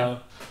 mate, was you.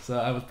 So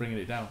I was bringing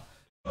it down.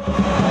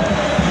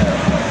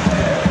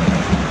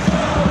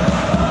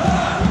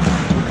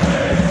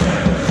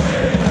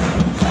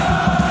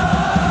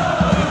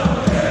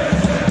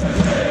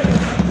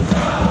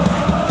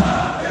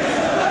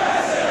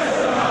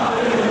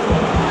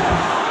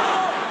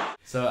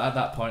 So at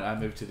that point, I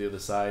moved to the other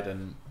side,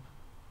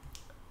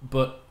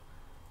 but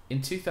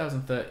in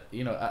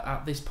 2013,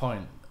 at this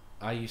point,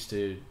 I used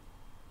to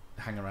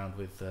hang around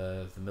with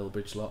the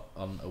Millbridge lot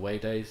on away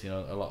days. A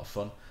lot of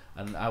fun,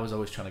 and I was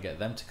always trying to get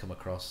them to come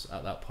across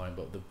at that point.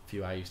 But the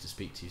few I used to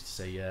speak to used to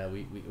say, "Yeah,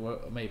 we well,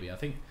 maybe." I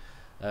think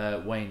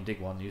Wayne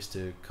Digwan used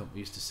to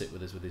sit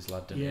with us with his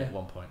lad, didn't he, at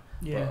one point.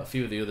 Yeah. But a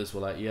few of the others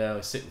were like, "Yeah,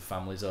 I sit with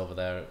families over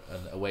there,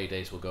 and away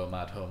days will go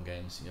mad, home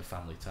games,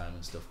 family time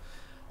and stuff."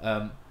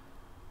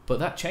 But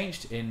that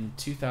changed in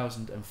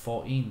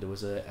 2014. There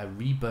was a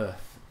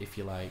rebirth, if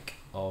you like,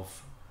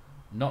 of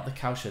not the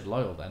Cowshed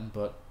Loyal then,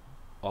 but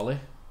Oli.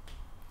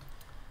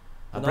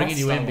 I'm bringing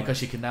you in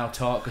because you can now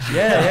talk.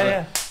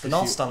 Yeah. The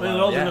North Stand.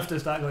 We're old enough to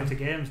start going to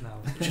games now.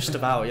 Just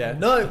about, yeah.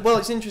 No, well,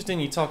 it's interesting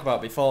you talk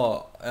about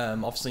before.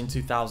 Obviously, in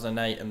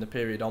 2008 and the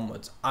period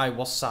onwards, I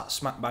was sat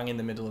smack bang in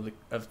the middle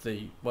of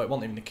the well, it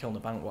wasn't even the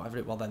Kilner Bank, whatever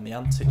it was then, the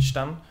Antage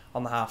stand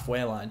on the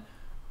halfway line.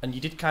 And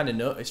you did kind of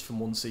notice from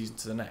one season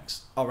to the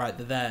next, all right,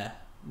 they're there.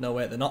 No,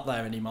 wait, they're not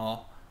there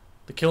anymore.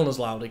 The Kilner's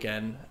loud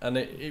again. And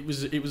it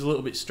was a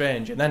little bit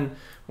strange. And then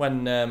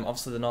when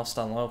obviously the North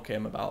Stand Loyal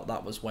came about,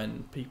 that was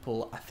when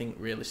people, I think,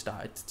 really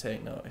started to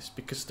take notice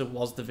because there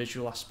was the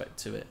visual aspect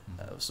to it,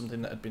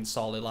 something that had been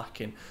sorely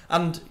lacking.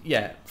 And,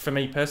 yeah, for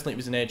me personally, it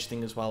was an age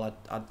thing as well.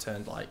 I'd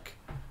turned like...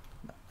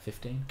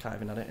 15? Can't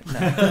even had it.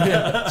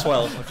 No.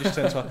 12. I've just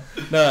turned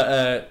 12.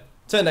 No,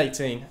 turned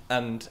 18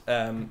 and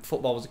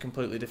football was a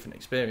completely different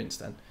experience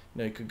then.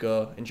 You could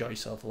go enjoy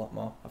yourself a lot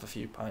more, have a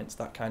few pints,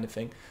 that kind of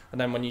thing. And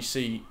then when you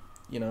see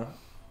an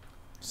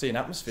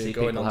atmosphere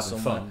going on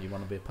somewhere, fun, you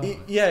want to be a part of it.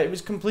 Yeah, it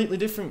was completely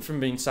different from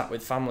being sat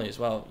with family as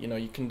well.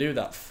 You can do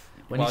that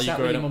when while you sat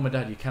you're with growing your up. mum and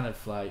dad, you kind of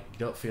you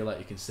don't feel like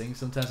you can sing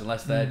sometimes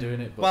unless they're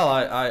doing it. But well,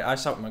 I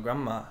sat with my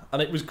grandma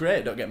and it was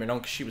great, don't get me wrong,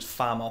 because she was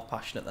far more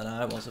passionate than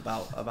I was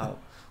about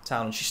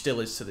town, and she still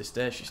is to this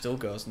day. She still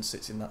goes and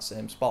sits in that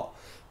same spot.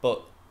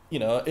 But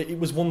it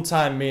was one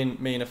time me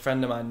and a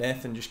friend of mine,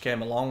 Nathan, just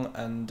came along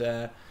and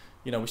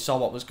we saw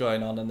what was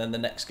going on, and then the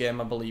next game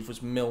I believe was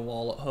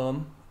Millwall at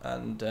home,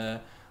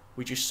 and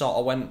we just sort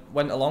of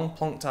went along,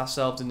 plonked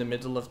ourselves in the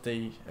middle of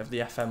the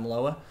FM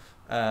lower.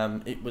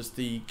 It was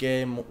the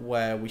game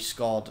where we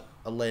scored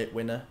a late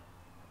winner.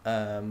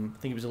 I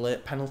think it was a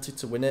late penalty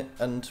to win it,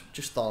 and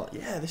just thought,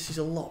 yeah, this is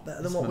a lot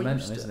better than what we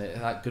used to. Isn't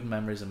it? Like good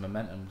memories and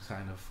momentum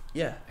kind of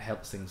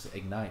helps things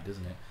ignite,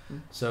 doesn't it?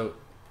 So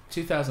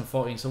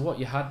 2014. So what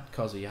you had,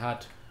 Pozza? You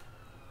had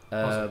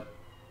Pozza.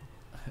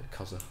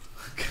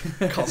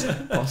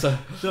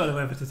 Don't know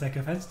whether to take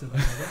offence to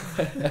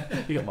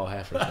that. You got more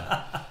hair for it.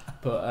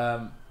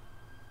 But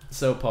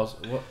so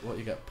what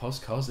you got? Cos.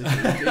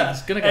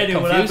 It's going to get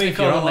confusing if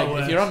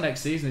you're on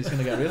next season. It's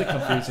going to get really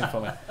confusing for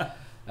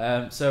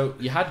me. So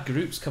you had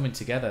groups coming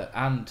together,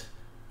 and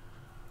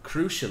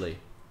crucially,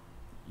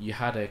 you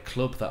had a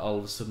club that all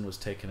of a sudden was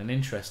taking an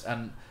interest.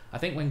 And I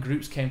think when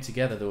groups came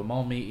together, there were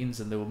more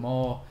meetings and there were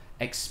more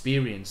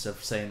experience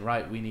of saying,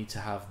 right, we need to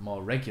have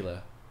more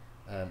regular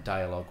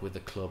dialogue with the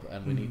club,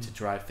 and we need to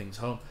drive things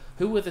home.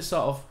 Who were the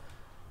sort of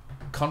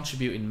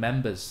contributing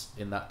members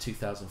in that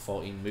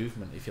 2014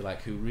 movement, if you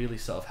like, who really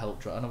sort of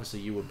helped drive? And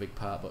obviously you were a big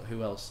part, but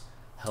who else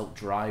helped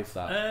drive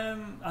that?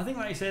 I think,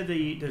 like you said,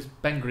 there's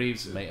Ben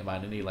Greaves, a mate of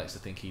mine, and he likes to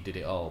think he did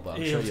it all, but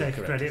I'm he'll sure you're take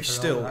correct. credit for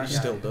Still, all that. he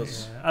still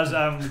does. Yeah. As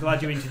I'm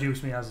glad you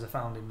introduced me as the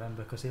founding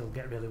member, because he'll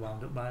get really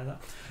wound up by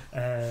that.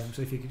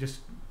 So if you could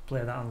just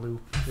play that on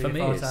loop For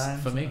me,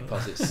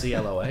 Poz, it's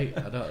CL08.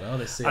 I don't know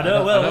this. I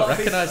don't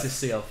recognise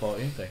this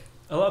CL14 thing.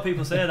 A lot of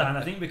people say that, and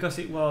I think because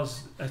it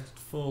was a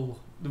full,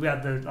 we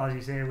had as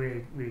you say,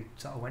 we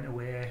sort of went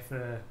away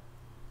for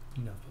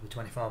probably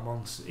 24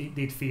 months. It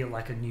did feel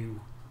like a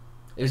new.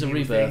 It was a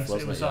rebirth,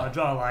 wasn't it? It was sort of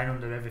draw a line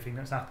under everything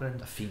that's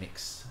happened. A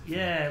phoenix.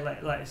 Yeah,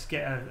 let's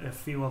get a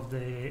few of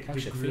the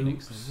groups.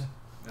 Phoenix.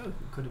 Oh, it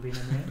could have been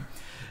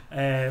a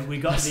name. We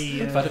got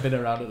the. If I'd have been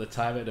around at the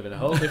time, it'd have been a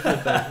whole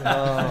different thing.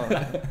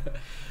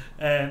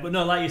 But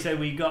no, like you said,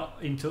 we got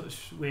in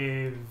touch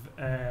with.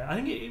 I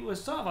think it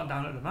was sort of on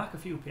down at the Mac. A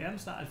few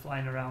PMs started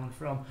flying around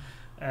from,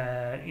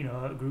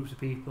 groups of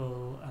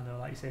people. I know,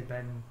 like you say,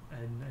 Ben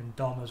and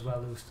Dom as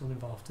well, who's still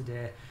involved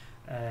today.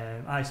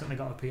 I certainly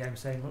got a PM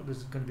saying, look,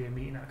 there's going to be a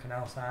meeting at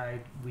Canal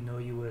Side. We know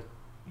you were,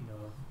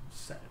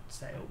 set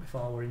up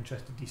before. We're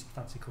interested. Do you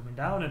fancy coming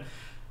down? And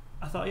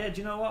I thought, yeah,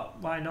 do you know what?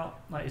 Why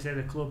not? Like you say,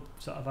 the club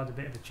sort of had a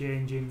bit of a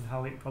change in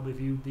how it probably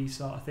viewed these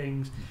sort of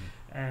things.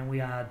 And we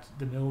had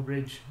the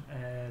Millbridge,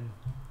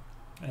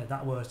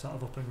 that was sort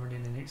of up and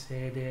running in its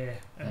heyday.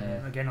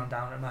 Again on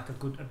Down at Mac,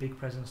 a big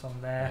presence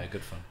on there. Yeah,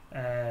 good fun.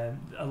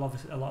 A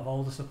lot of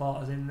older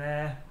supporters in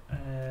there.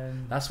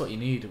 That's what you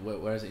need.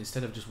 Whereas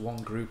instead of just one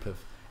group of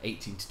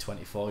 18 to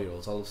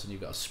 24-year-olds, all of a sudden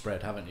you've got a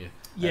spread, haven't you?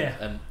 Yeah.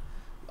 And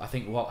I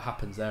think what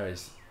happens there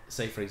is,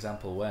 say for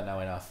example, we're now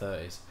in our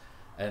 30s,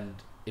 and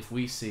if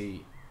we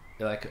see,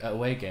 like at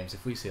away games,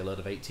 if we see a load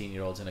of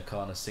 18-year-olds in a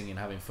corner singing,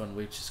 having fun,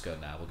 we just go,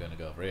 nah, we're going to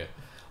go over here.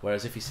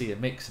 Whereas if you see a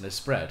mix and a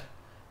spread,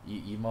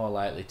 you're more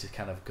likely to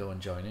kind of go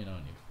and join in,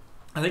 aren't you?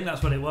 I think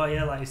that's what it was,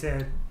 yeah, like you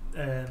said,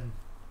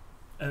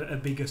 a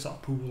bigger sort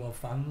of pool of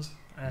fans.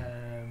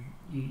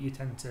 You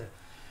tend to,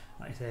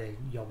 like you say,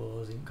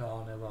 yobbos in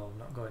corner, well,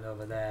 not going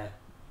over there.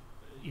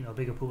 You know,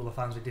 bigger pool of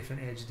fans with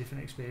different ages,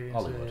 different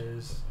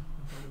experiences.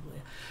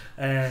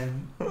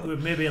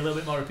 Would maybe a little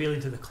bit more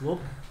appealing to the club.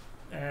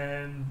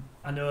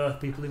 I know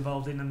people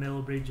involved in the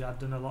Millbridge had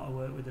done a lot of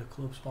work with the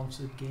club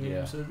sponsored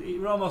games, so it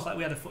was almost like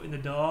we had a foot in the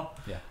door.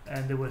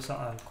 And they were sort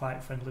of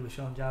quite friendly with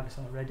Sean Jarvis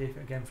already,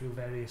 again through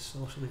various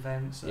social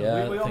events.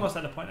 So we almost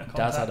had a point of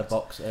contact. Daz had a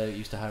box,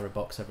 used to hire a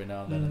box every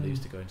now and then, and they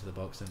used to go into the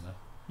box, didn't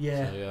they?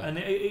 And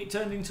it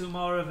turned into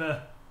more of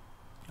a,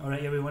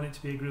 alright, we want it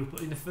to be a group,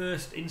 but in the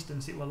first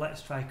instance it was,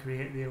 let's try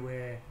create the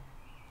away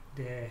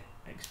day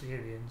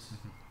experience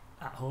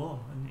at home,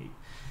 and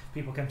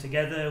people came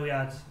together. We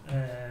had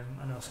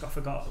I know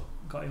Scoffer got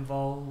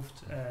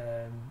involved.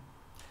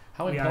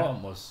 How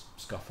important was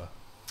Scoffer?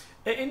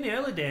 In the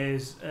early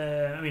days,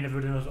 I mean,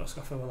 everybody knows what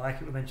Scoffer was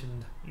like. It was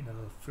mentioned, you know,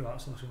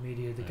 throughout social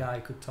media. The guy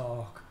could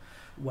talk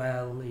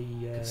well. He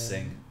could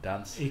sing,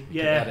 dance. He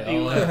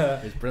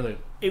was brilliant.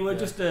 He was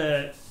just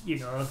a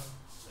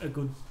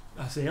good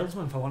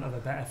salesman, for want of a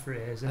better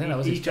phrase. I think that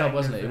was his job,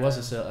 wasn't it? He was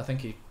a sales. I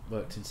think he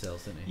worked in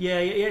sales, didn't he?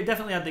 Yeah, he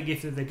definitely had the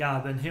gift of the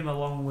gab, and him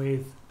along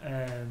with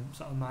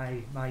sort of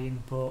my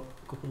input,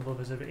 a couple of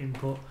others of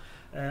input,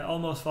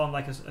 almost formed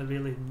like a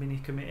really mini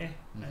committee.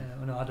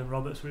 I know Adam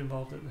Roberts were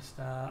involved at the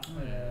start,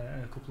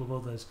 and a couple of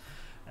others,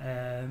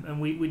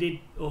 and we did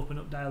open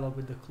up dialogue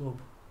with the club.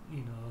 You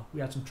know, we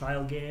had some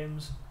trial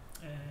games,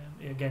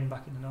 again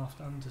back in the North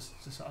Stand,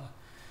 to sort of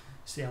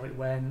see how it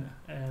went.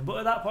 But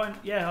at that point,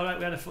 yeah, alright,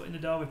 we had a foot in the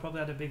door. We probably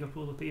had a bigger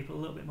pool of people, a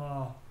little bit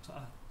more sort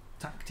of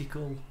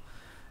tactical.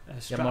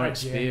 You had more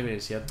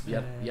experience. You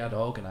had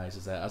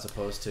organisers there, as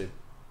opposed to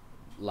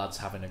lads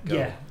having a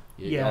go.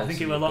 I think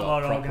it was a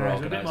lot more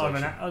organised, a bit more of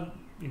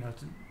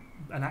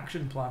an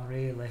action plan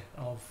really.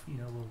 Of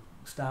we'll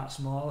start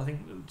small. I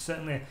think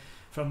certainly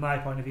from my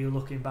point of view,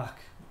 looking back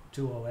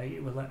 2008,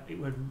 it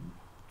was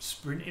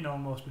sprinting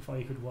almost before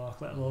you could walk,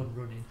 let alone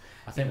running.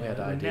 I think we had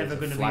ideas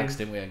of flags,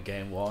 didn't we, in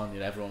game one?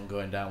 Everyone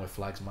going down with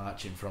flags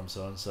marching from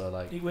so and so.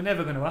 Like it was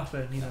never going to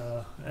happen,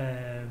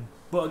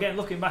 But again,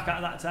 looking back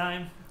at that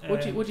time,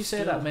 would you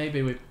say that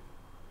maybe we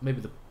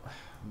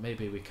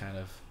kind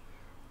of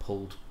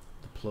pulled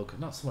the plug?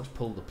 Not so much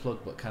pulled the plug,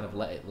 but kind of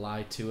let it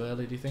lie too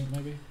early. Do you think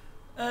maybe?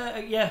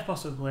 Yeah,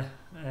 possibly.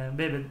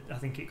 Maybe I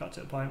think it got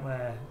to a point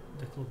where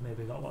the club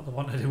maybe got what they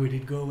wanted, and we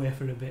did go away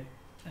for a bit.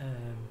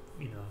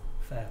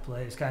 Fair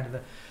play. It's kind of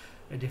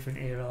a different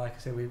era. Like I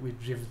say,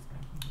 we've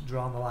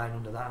drawn the line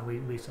under that,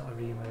 and we sort of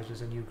re-emerged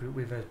as a new group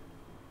with a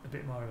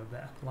bit more of a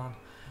better plan.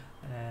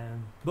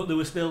 But there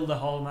were still the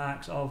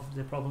hallmarks of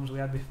the problems we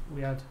had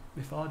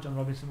before. John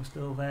Robinson was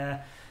still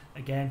there.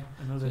 Again,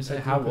 another. So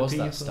how was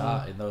that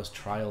start in those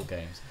trial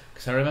games?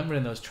 Because I remember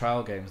in those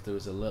trial games there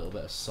was a little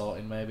bit of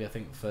sorting. Maybe I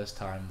think the first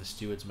time the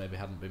stewards maybe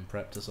hadn't been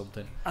prepped or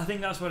something. I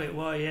think that's what it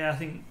was. Yeah, I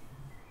think.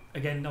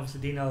 Again,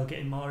 obviously Dino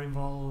getting more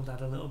involved, had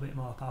a little bit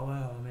more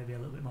power, or maybe a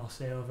little bit more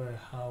say over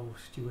how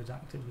stewards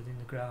acted within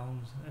the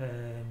ground.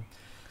 I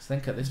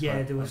think at this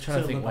point, I'm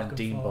trying to think when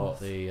Dean bought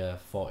the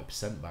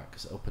 40% back,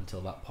 because up until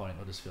that point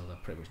Huddersfield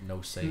had pretty much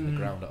no say in the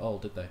ground at all,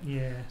 did they?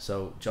 Yeah.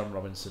 So John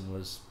Robinson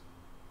was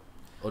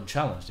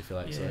unchallenged, if you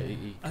like. Yeah. So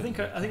I think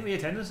the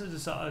attendances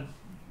have sort of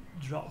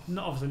dropped.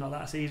 Obviously not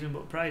that season,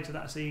 but prior to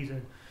that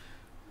season,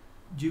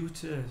 due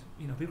to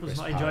people just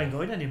not enjoying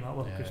going anymore.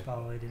 Well, Chris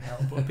Powell didn't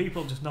help, but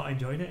people just not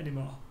enjoying it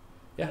anymore.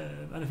 Yeah.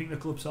 And I think the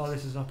club saw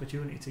this as an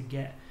opportunity to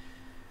get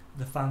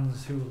the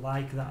fans who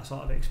like that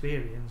sort of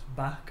experience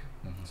back.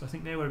 So I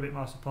think they were a bit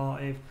more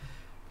supportive.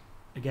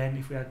 Again,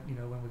 if we had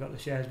when we got the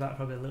shares back,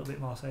 probably a little bit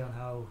more say on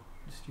how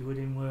the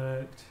stewarding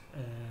worked.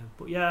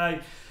 But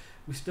yeah,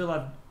 we still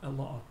had a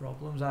lot of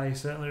problems. I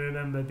certainly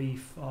remember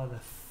before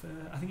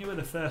I think it was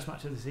the first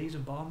match of the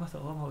season, Bournemouth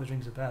at home, always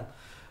rings a bell.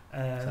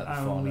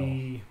 And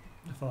the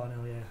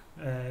 4-0,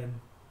 yeah.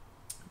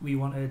 We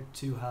wanted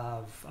to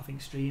have, I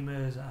think,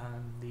 streamers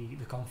and the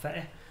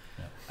confetti,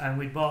 and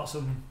we'd bought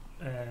some.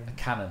 A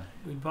cannon.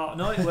 We bought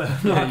it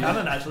was not a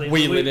cannon actually.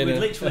 We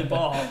literally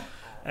bought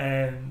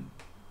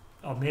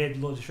or made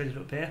loads of shredded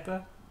up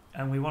paper,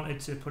 and we wanted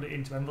to put it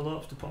into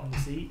envelopes to put on the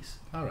seats.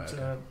 All right.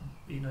 So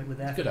it were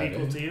there for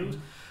people to use,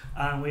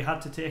 and we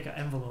had to take an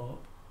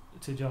envelope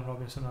to John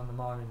Robinson on the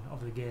morning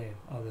of the game,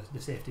 or the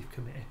safety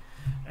committee,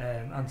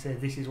 and say,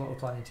 this is what we're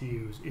planning to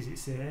use, is it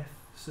safe?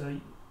 So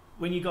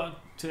when you got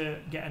to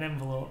get an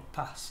envelope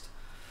passed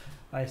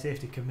by a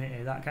safety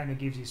committee, that kind of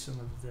gives you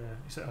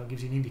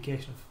gives you an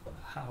indication of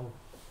how,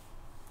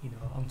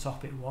 on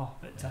top it was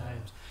at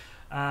times.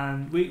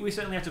 And we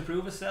certainly had to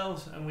prove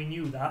ourselves, and we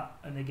knew that.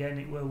 And again,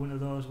 it were one of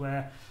those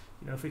where,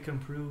 if we can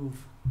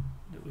prove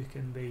that we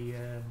can be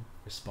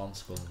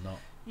responsible, not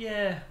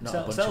a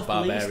bunch of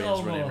barbarians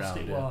running around.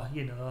 It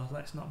was,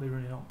 let's not be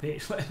running on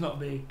pitch, let's not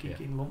be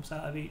kicking lumps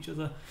out of each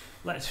other.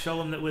 Let's show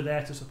them that we're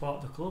there to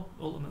support the club.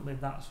 Ultimately,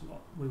 that's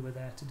what we were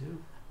there to do.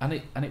 And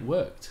it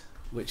worked,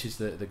 which is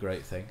the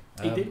great thing.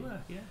 It did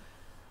work, yeah.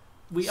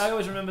 I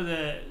always remember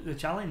the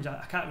challenge.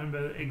 I can't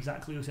remember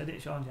exactly who said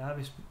it. Sean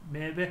Jarvis,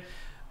 maybe.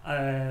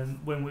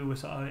 When we were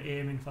sort of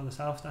aiming for the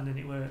south stand, and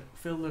it were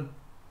fill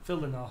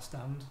the north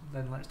stand,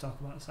 then let's talk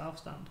about the south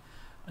stand.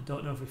 I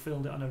don't know if we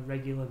filled it on a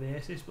regular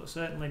basis, but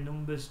certainly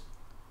numbers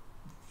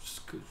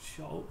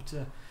shot up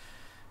to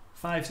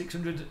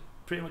 500-600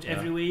 pretty much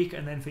every week.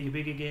 And then for your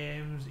bigger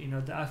games, I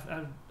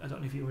don't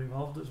know if you were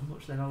involved as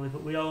much then, Oli,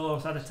 but we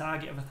always had a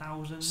target of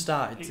 1,000.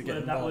 Started to get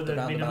involved that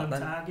was the minimum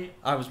then. target.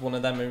 I was one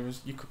of them who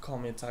was, you could call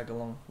me a tag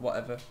along,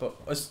 whatever,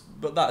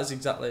 but that is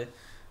exactly.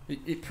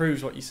 It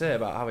proves what you say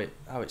about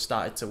how it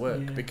started to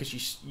work, because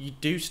you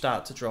do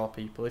start to draw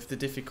people. If the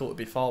difficulty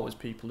before was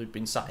people who'd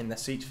been sat in their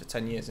seats for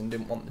 10 years and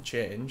didn't want the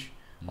change,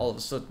 all of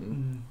a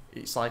sudden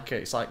it's like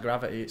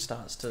gravity. It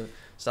starts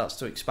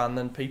to expand,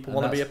 and people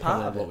want to be a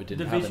part of it. What we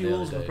didn't the have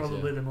visuals in the were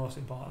probably the most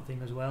important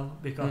thing as well,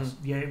 because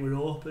we're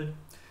open.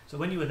 So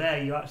when you were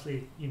there, you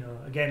actually,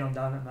 again on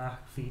Down at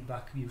Mark,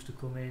 feedback used to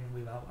come in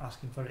without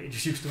asking for it. It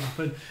just used to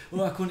happen.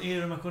 I couldn't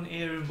hear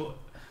him. But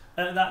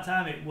at that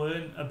time, it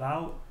weren't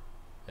about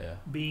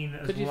being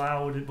as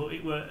loud, but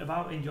it were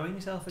about enjoying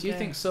yourself again. Do you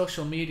think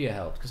social media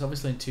helped? Because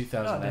obviously in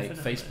 2008,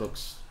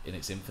 Facebook's in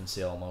its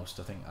infancy almost.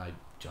 I think I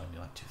joined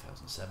in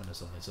 2007 or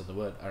something. So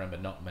I remember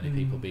not many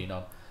people being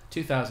on.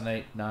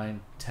 2008,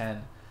 9,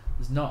 10.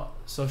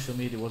 Social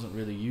media wasn't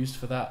really used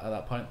for that at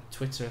that point.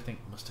 Twitter, I think,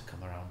 must have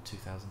come around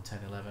 2010,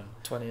 11.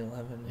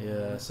 2011.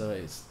 Yeah, so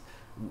it's,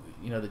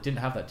 they didn't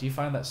have that. Do you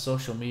find that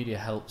social media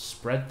helped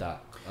spread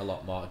that a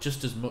lot more,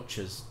 just as much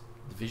as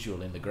the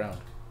visual in the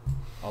ground?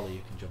 Ollie,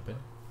 you can jump in.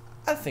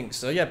 I think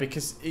so, yeah,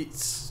 because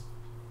it's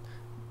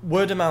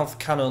word of mouth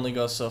can only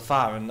go so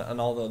far, and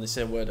although they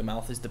say word of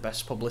mouth is the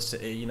best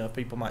publicity,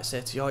 people might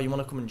say to you, you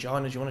want to come and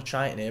join us, you want to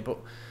try it in here, but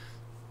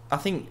I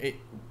think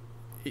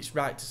it's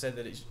right to say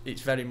that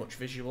it's very much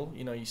visual.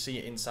 You see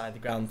it inside the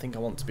ground and think I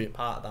want to be a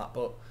part of that,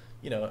 but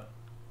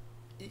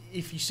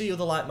if you see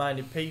other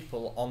like-minded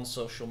people on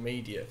social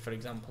media, for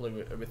example,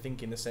 who are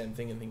thinking the same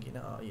thing and thinking,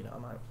 I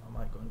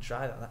might go and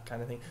try that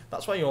kind of thing.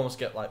 That's why you almost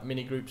get like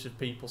mini groups of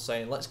people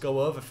saying, let's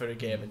go over for a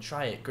game and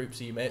try it. Groups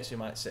of your mates who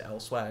might sit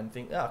elsewhere and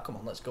think, come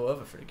on, let's go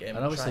over for a game.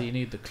 And obviously you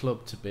need the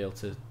club to be able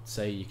to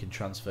say you can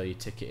transfer your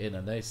ticket in,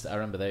 and I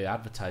remember they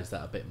advertised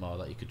that a bit more,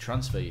 that you could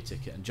transfer your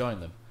ticket and join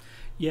them.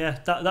 Yeah,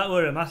 that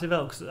were a massive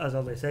help, because as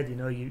Ollie said,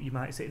 you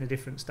might sit in a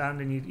different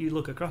stand and you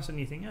look across and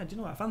you think, do you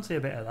know what, I fancy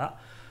a bit of that.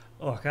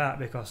 I can't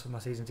because of my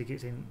season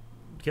tickets in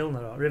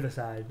Kilner or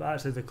Riverside, but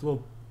actually the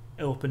club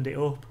opened it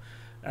up,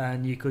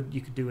 and you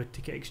could do a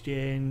ticket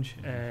exchange.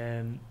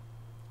 At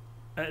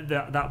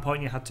that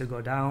point you had to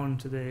go down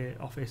to the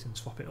office and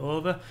swap it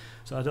over,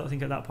 so I don't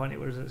think at that point it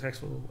was as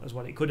successful as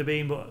what it could have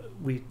been, but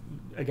we,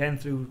 again,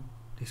 through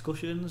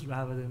discussions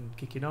rather than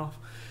kicking off,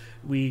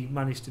 we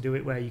managed to do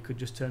it where you could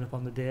just turn up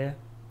on the day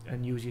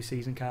and use your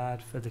season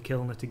card for the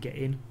Kilner to get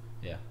in.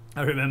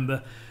 I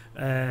remember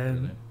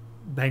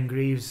Ben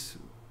Greaves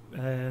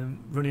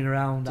running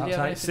around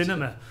outside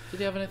cinema. Did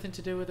he have anything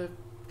to do with the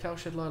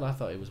Cowshed Loyal? I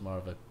thought he was more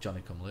of a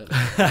Johnny Come Lately.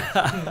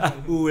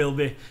 He'll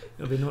be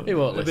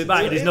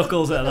biting his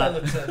knuckles at that.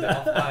 He'll turn it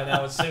off by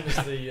now as soon as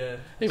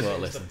he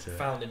won't listen to it.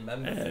 Founding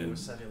member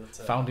said he'll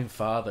turn. Founding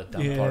father,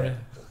 Dan Porritt.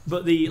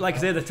 But I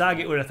say, the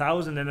target were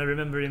 1,000, and I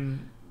remember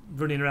him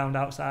running around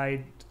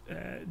outside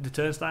the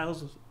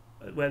turnstiles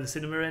where the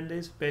cinema end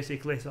is,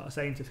 basically sort of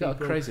saying to people. He's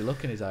got a crazy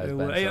look in his eyes,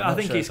 Ben, I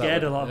think he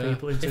scared a lot of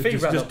people into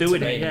just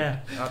doing it.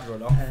 I'd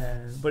run off.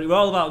 But it were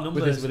all about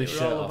numbers. With his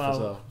shirt off as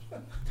well.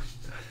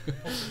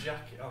 What's the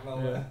jacket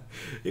on?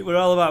 It were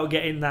all about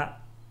getting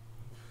that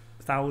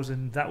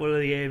 1,000. That were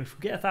the aim. If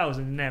we get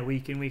 1,000 in there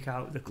week in, week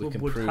out, the club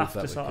would have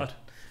to sort of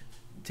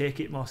take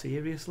it more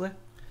seriously,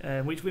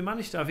 which we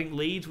managed to. I think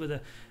Leeds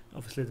were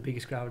obviously the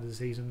biggest crowd of the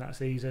season that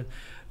season,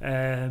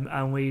 and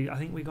I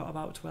think we got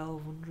about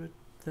 1,200,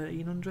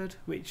 1,300,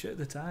 which at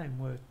the time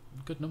were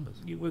good numbers.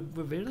 Were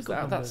really good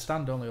numbers. That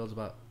stand only holds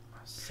about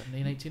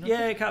 1,700, 1,800.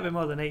 Yeah, it can't be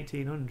more than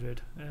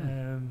 1,800.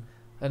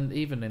 And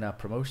even in our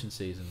promotion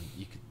season,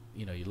 you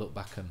look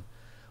back, and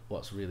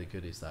what's really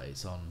good is that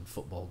it's on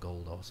Football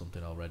Gold or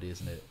something already,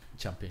 isn't it?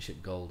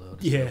 Championship Gold or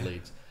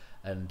Leeds.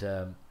 And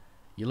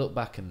you look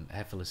back and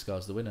Heffler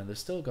scores the winner, and they've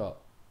still got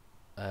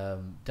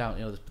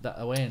down, that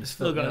away end,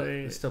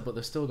 but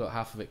they've still got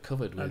half of it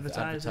covered with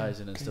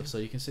advertising and stuff, so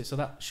you can see. So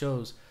that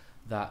shows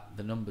that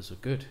the numbers are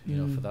good,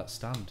 for that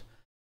stand.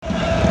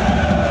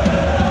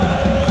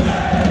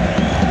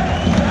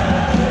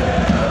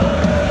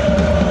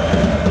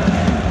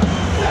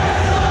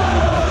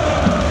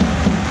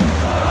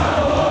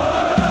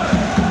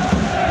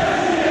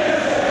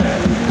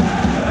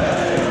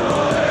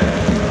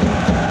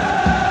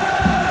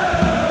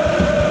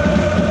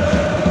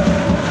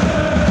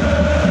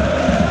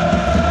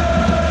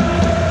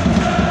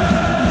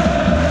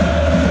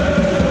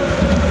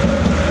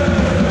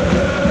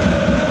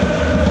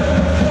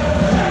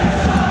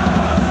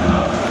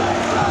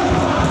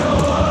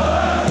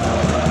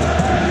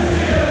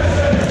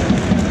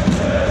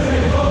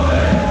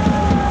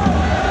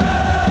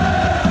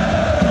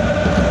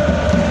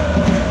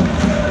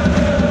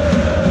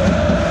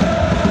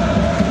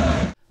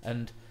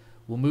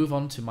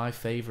 to my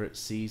favourite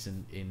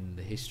season in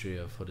the history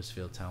of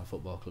Huddersfield Town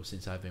Football Club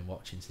since I've been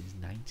watching since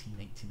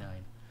 1989.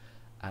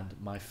 And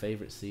my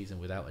favourite season,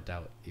 without a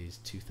doubt, is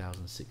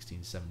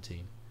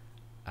 2016-17.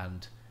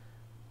 And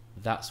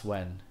that's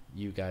when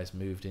you guys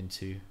moved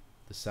into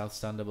the South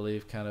Stand, I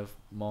believe, kind of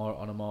more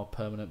on a more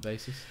permanent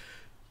basis.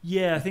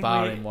 Yeah, I think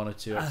barring one or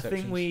two exceptions. I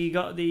think we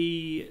got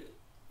the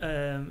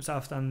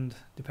South Stand,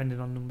 depending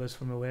on numbers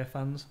from away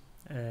fans.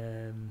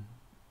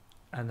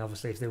 And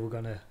obviously, if they were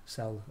going to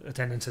sell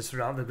attendances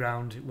throughout the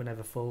ground, it were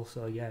never full.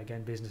 So yeah,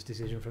 again, business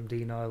decision from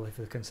Dean Oil. If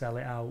they can sell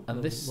it out,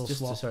 and this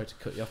sorry to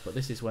cut you off, but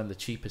this is when the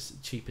cheaper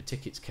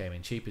tickets came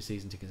in, cheaper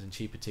season tickets and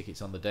cheaper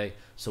tickets on the day.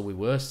 So we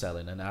were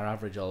selling, and our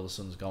average all of a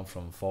sudden has gone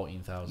from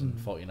 14,000,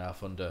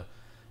 14.5 under,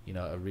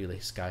 a really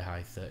sky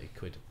high 30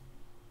 quid,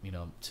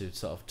 to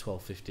sort of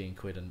 12, 15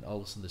 quid, and all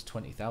of a sudden there's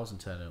 20,000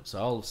 turning up. So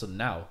all of a sudden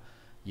now,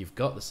 you've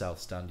got the South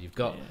Stand, you've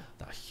got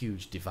that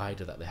huge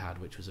divider that they had,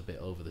 which was a bit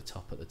over the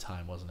top at the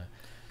time, wasn't it?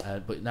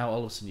 But now all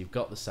of a sudden you've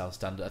got the South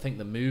Stand. I think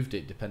they moved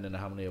it depending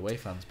on how many away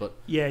fans. But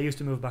yeah, it used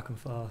to move back and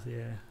forth.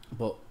 Yeah.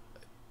 But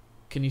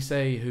can you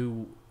say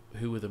who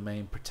were the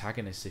main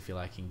protagonists, if you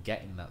like, in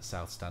getting that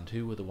South Stand?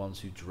 Who were the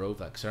ones who drove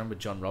that? Because I remember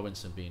John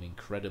Robinson being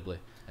incredibly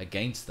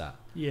against that.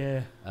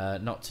 Yeah.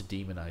 Not to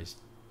demonise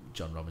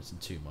John Robinson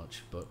too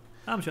much, but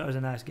I'm sure he was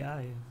a nice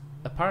guy.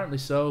 Apparently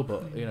so,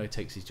 but he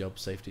takes his job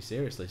safety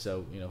seriously,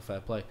 so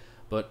fair play.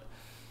 But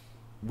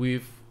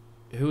who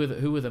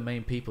are the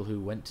main people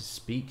who went to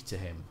speak to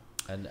him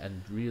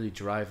and really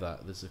drive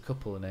that? There's a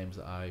couple of names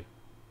that I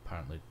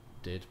apparently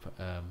did.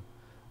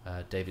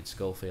 David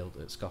Schofield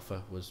at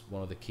Scoffer was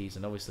one of the keys,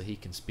 and obviously he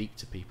can speak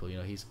to people.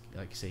 He's,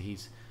 like you say,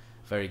 he's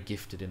very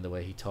gifted in the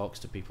way he talks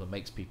to people and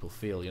makes people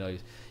feel.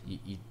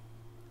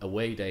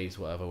 Away days,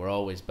 whatever, were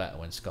always better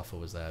when Scoffer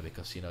was there,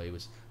 because he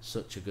was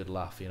such a good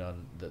laugh,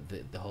 and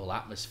the whole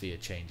atmosphere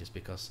changes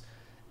because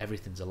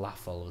everything's a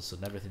laugh all of a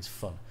sudden, everything's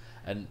fun.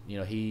 And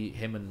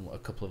him and a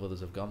couple of others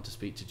have gone to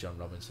speak to John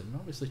Robinson and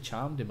obviously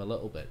charmed him a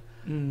little bit.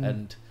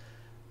 And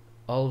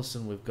all of a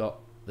sudden we've got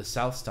the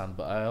South Stand,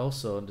 but I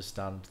also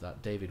understand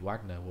that David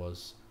Wagner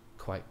was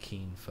quite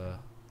keen for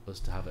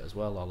us to have it as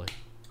well, Ollie.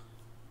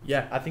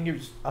 Yeah, I think it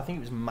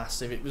was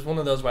massive. It was one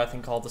of those where I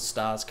think all the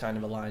stars kind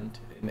of aligned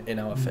in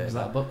our favour. Is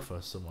that a book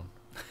for someone?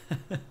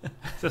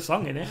 It's a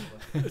song, innit?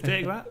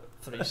 Take that.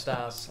 3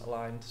 stars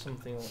aligned,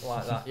 something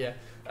like that.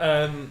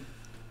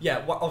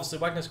 Yeah. Obviously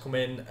Wagner's come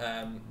in.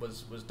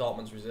 Was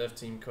Dortmund's reserve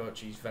team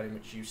coach. He's very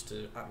much used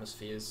to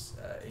atmospheres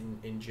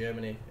in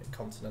Germany,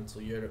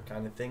 continental Europe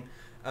kind of thing,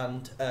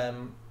 and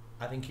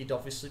I think he'd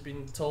obviously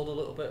been told a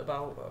little bit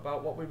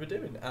about what we were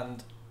doing,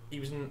 and he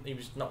was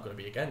not going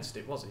to be against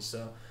it, was he?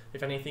 So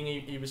if anything,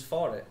 he was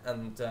for it,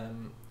 and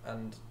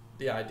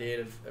the idea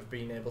of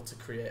being able to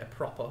create a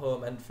proper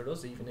home end for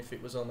us, even if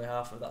it was only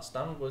half of that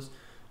stand, was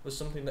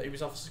something that he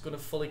was obviously going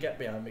to fully get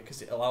behind,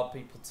 because it allowed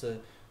people to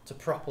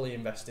properly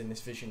invest in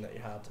this vision that he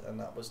had, and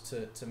that was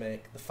to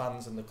make the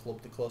fans and the club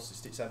the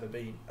closest it's ever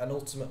been, and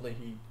ultimately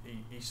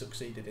he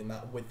succeeded in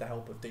that with the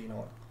help of Dean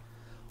Oil.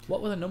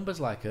 What were the numbers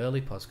like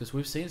early, Poz? Because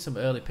we've seen some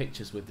early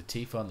pictures with the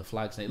tifo and the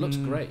flags, and it looks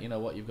great.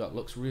 What you've got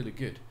looks really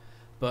good.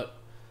 But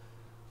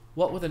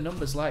what were the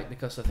numbers like?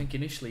 Because I think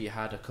initially you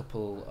had a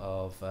couple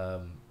of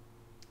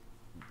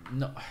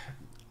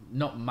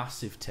not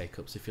massive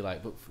take-ups, if you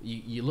like, but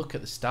you look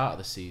at the start of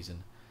the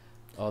season,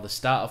 or the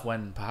start of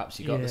when perhaps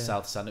you got the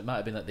South Stand. It might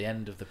have been at the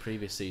end of the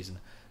previous season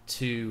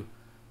to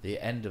the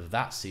end of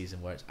that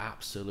season, where it's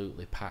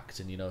absolutely packed,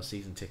 and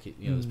season ticket.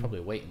 There's probably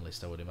a waiting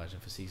list, I would imagine,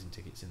 for season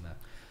tickets in there.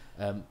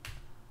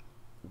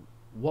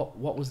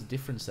 What was the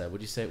difference there?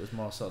 Would you say it was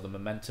more sort of the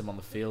momentum on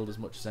the field as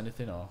much as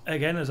anything, or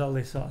again, as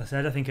Ollie sort of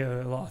said, I think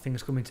a lot of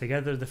things coming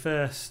together. The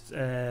first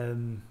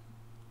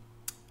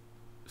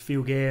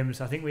few games,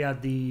 I think we had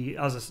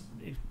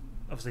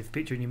obviously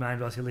picture in your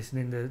mind whilst you're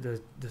listening,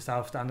 the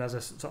South Stand as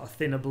a sort of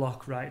thinner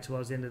block right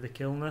towards the end of the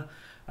Kilner,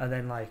 and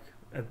then like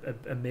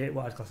a main,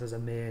 what I'd class as a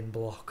main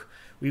block.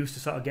 We used to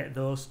sort of get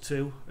those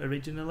two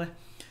originally.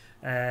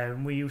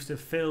 We used to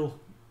fill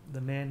the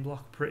main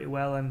block pretty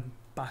well and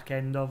back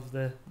end of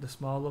the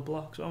smaller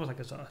blocks, almost like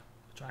a sort of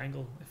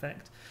triangle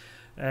effect.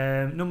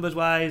 Numbers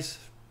wise,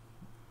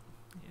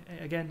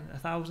 again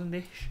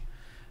 1,000-ish.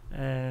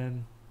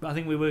 But I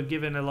think we were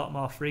given a lot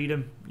more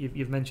freedom.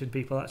 You've mentioned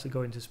people actually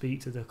going to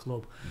speak to the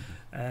club.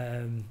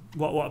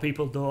 What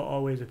people don't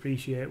always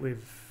appreciate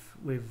with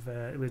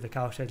the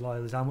Cowshed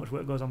Loyal is how much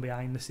work goes on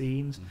behind the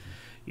scenes.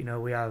 We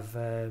have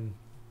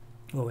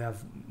we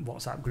have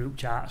WhatsApp group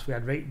chats.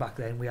 Back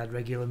then we had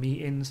regular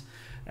meetings,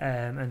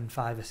 and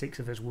 5 or 6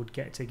 of us would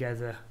get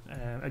together.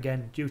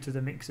 Again, due to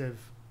the mix of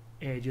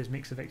ages,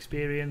 mix of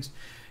experience,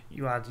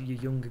 you had your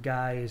younger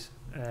guys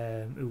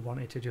who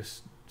wanted to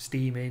just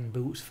steam in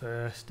boots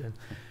first, and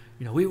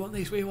we want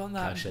this, we want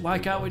that. Why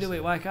can't we do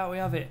it? Why can't we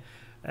have it?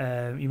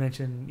 You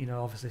mentioned,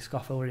 obviously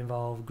Scoffer were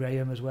involved,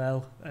 Graham as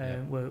well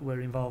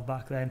were involved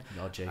back then,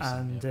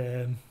 Jason,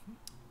 and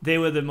they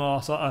were the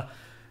more sort of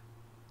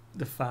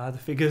the father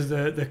figures,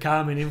 the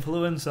calming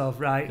influence of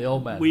the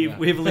old men.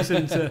 We've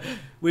listened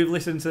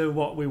to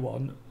what we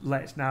want.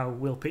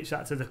 We'll pitch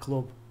that to the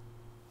club.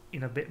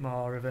 in a bit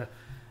more of a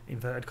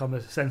inverted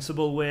commas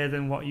sensible way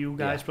than what you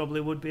guys probably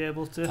would be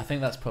able to. I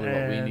think that's probably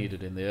what we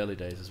needed in the early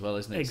days as well,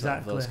 isn't it?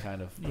 Exactly. Sort of those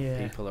kind of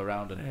people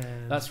around,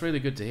 and that's really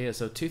good to hear.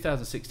 So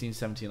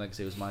 2016-17, like I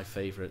say, was my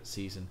favourite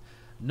season,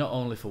 not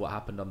only for what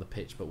happened on the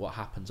pitch, but what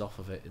happens off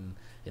of it,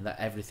 in that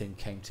everything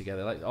came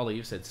together. Like Ollie,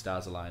 you said,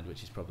 stars aligned,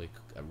 which is probably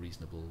a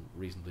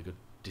reasonably good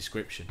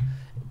description.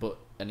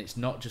 And it's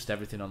not just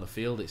everything on the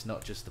field. It's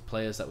not just the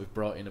players that we've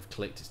brought in have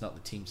clicked. It's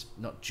not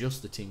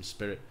just the team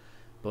spirit,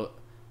 but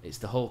it's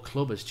the whole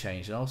club has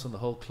changed, and also the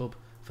whole club,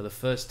 for the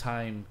first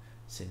time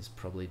since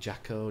probably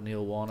Jacko,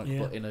 Neil Warnock,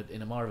 but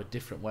in a more of a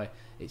different way.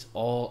 It's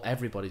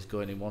everybody's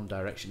going in one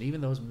direction. Even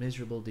those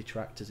miserable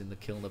detractors in the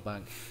Kilner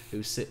Bank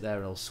who sit there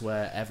and will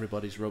swear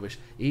everybody's rubbish,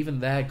 even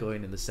they're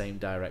going in the same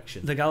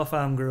direction. The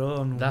Gallfarm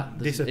grown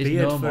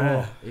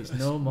disappeared It's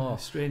no more.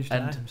 Strange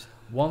times. And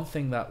one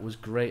thing that was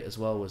great as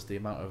well was the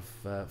amount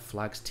of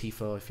flags,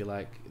 tifo, if you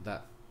like,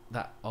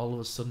 that all of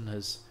a sudden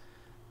has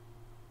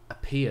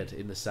appeared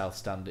in the South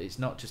Stand. It's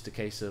not just a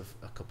case of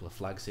a couple of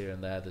flags here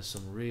and there. There's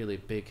some really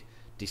big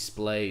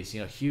displays,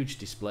 huge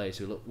displays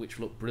which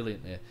look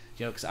brilliant here.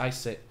 Because I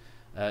sit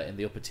in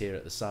the upper tier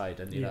at the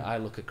side, and I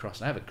look across,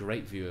 and I have a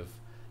great view of,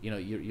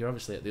 you're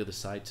obviously at the other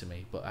side to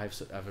me, but I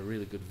have a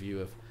really good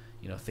view of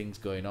things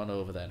going on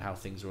over there and how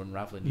things are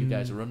unraveling. You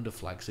guys are under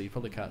flag, so you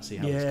probably can't see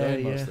how it's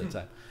going most of the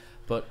time.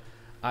 But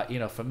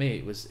for me,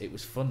 it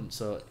was fun.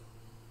 So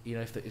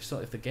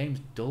if the game's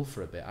dull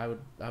for a bit, I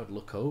would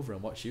look over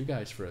and watch you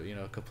guys for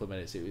a couple of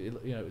minutes.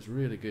 It was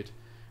really good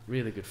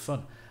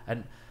fun.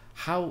 And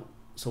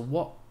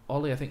what,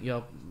 Ollie, I think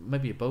you're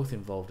both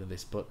involved in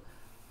this, but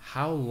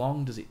how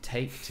long does it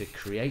take to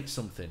create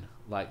something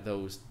like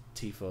those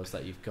tifos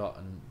that you've got?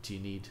 And do you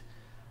need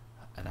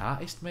an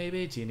artist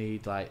maybe? Do you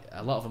need, like,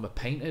 a lot of them are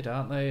painted,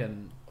 aren't they?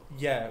 And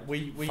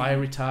we fire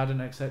retardant,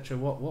 etc.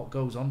 What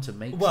goes on to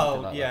make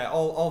something like that?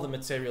 all the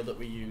material that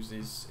we use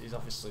is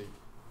obviously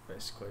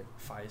basically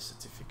fire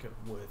certificate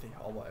worthy,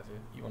 or whatever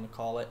you want to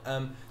call it.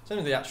 In terms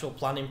of the actual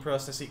planning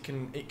process, it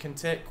can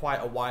take quite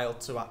a while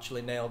to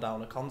actually nail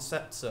down a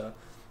concept. So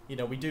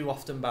we do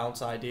often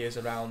bounce ideas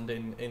around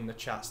in the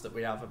chats that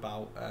we have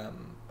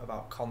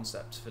about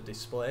concepts for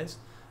displays,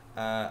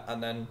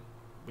 and then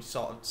we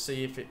sort of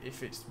see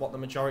if it's what the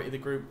majority of the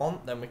group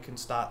want. Then we can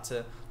start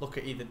to look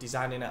at either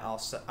designing it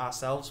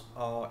ourselves,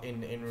 or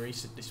in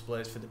recent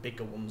displays for the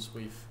bigger ones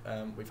we've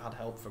had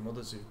help from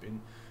others who've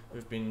been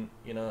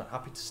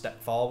happy to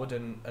step forward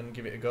and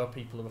give it a go.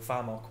 People who are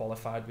far more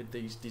qualified with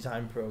these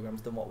design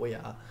programs than what we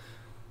are,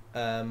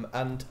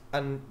 and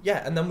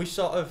then we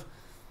sort of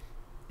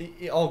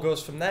it all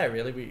goes from there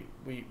really.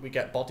 We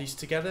get bodies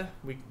together,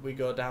 we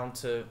go down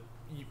to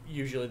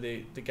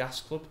usually the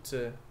gas club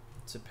to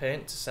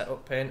set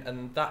up paint,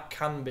 and that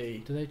can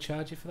be... Do they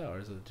charge you for that, or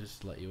is it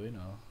just let you in,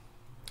 or...?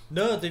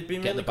 No, they've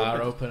been get really the bar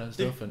good open and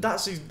stuff. And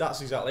that's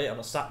exactly it. On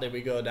a Saturday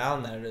we go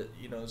down there,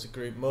 as a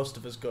group. Most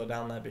of us go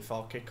down there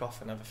before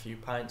kick-off and have a few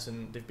pints,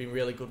 and they've been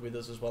really good with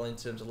us as well in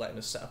terms of letting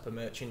us set up a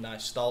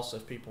merchandise stall. So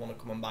if people want to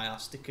come and buy our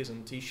stickers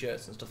and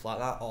t-shirts and stuff like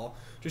that, or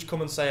just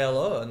come and say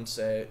hello and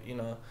say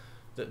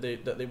that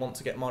they want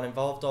to get more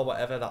involved or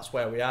whatever, that's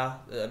where we are.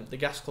 The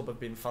Gas Club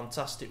have been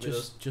fantastic with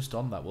us. Just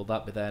on that, will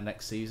that be there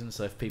next season?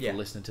 So if people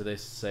listening to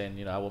this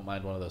saying, I won't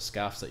mind one of those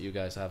scarves that you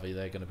guys have, are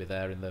they going to be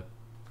there in the...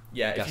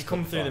 Yeah, if you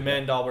come through the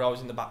main door, we're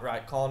always in the back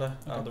right corner,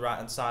 on the right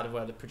hand side of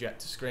where the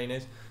projector screen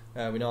is.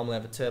 We normally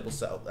have a table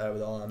set up there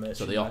with all our merchandise.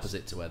 So the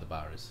opposite to where the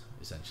bar is,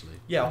 essentially.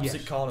 Yeah,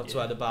 opposite corner to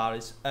where the bar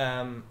is,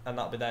 and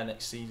that'll be there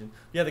next season.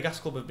 Yeah, the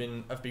Gas Club have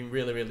been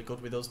really, really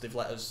good with us. They've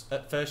let us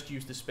at first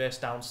use the space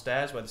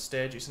downstairs where the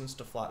stage is and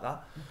stuff like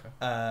that.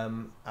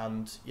 Okay.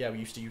 And we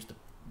used to use the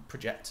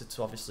projector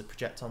to obviously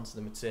project onto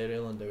the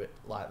material and do it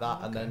like that.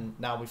 Okay. And then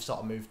now we've sort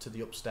of moved to the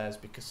upstairs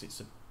because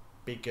it's a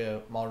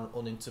bigger, more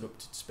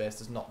uninterrupted space.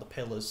 There's not the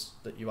pillars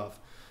that you have,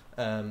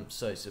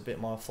 so it's a bit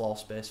more floor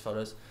space for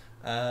us.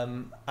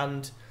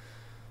 And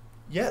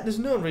there's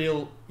no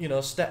real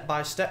step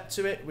by step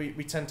to it.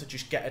 We tend to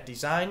just get a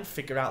design,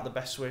 figure out the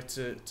best way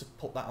to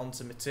put that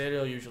onto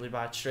material, usually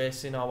by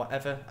tracing or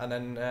whatever, and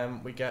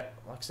then we get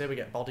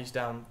bodies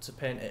down to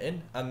paint it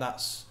in, and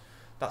that's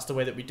the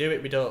way that we do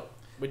it. We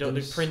don't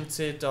do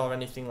printed or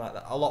anything like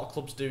that. A lot of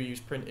clubs do use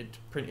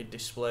printed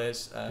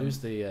displays. Who's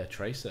the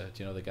tracer?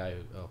 Do you know the guy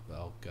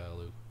or girl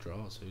who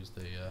draws? Who's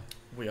the...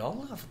 We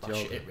all have a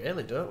bash at it,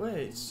 really, don't we?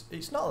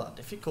 It's not that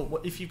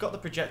difficult. If you've got the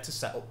projector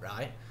set up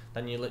right,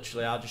 then you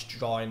literally are just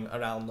drawing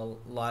around the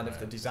line of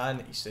the design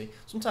that you see.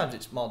 Sometimes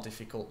it's more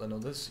difficult than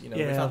others. We've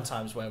had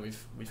times where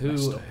we've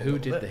messed up. Who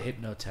did the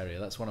Hypno Terrier?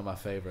 That's one of my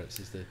favourites.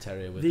 Is the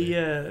terrier with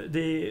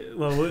the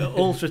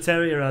Ultra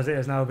Terrier, as it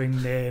has now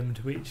been named.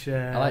 Which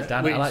I like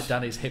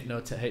Danny's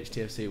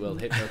HTFC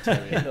World Hypno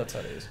Terrier. Hypno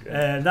Terrier is great.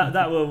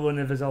 That were one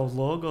of his old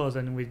logos,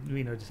 and we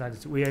decided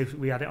to,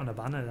 we had it on a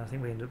banner, and I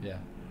think we ended up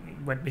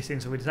went missing,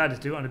 so we decided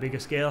to do it on a bigger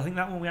scale. I think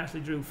that one we actually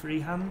drew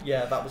freehand.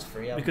 Yeah, that was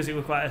freehand. Because it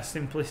was quite a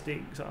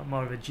simplistic, sort of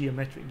more of a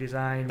geometric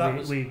design.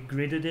 We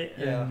gridded it.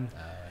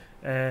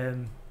 Yeah.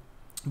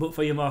 But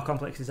for your more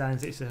complex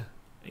designs, it's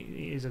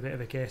it is a bit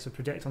of a case of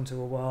project onto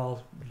a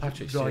wall,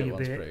 Patrick draw Stewart your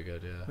one's bit, pretty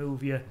good, yeah.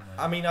 move you.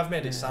 I mean, I've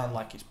made it sound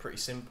like it's pretty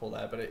simple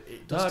there, but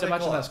it does No, I'd take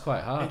imagine a lot. that's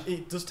quite hard.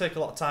 It does take a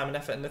lot of time and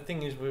effort, and the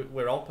thing is,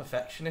 we're all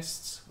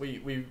perfectionists.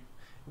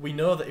 We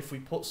know that if we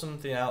put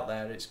something out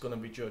there, it's going to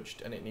be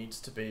judged, and it needs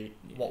to be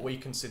what we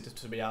consider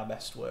to be our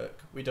best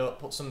work. We don't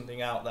put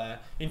something out there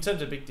in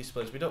terms of big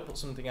displays. We don't put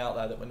something out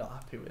there that we're not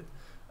happy with,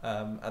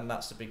 and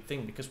that's the big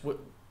thing, because we're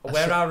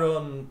our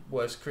own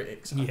worst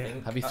critics. I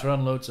think. Have you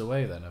thrown loads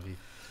away then? Have you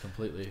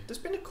completely? There's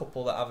been a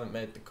couple that haven't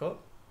made the cut.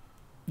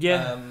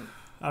 Yeah,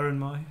 Aaron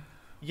Moy.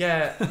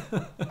 Yeah,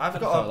 I've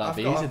got.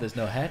 That'd be easy. There's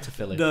no hair to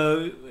fill in.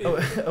 No,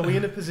 are we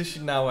in a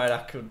position now where I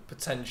could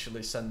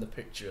potentially send the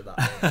picture of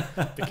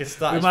that? Because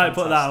that we is might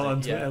put that fantastic,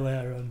 on Twitter yeah.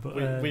 later on.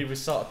 But we were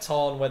sort of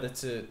torn whether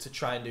to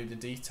try and do the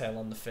detail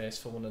on the face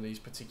for one of these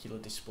particular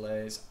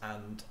displays,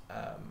 and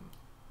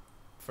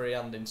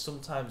freehanding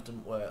sometimes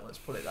doesn't work. Let's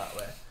put it that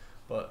way.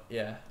 But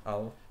yeah,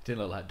 Didn't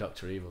look like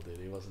Dr. Evil, did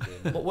he? Wasn't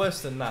he? But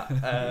worse than that,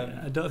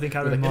 I don't think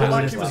with Aaron a Moy. cat.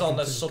 like Like he was on a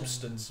into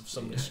substance of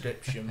some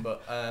description.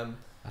 But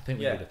I think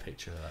we yeah. need a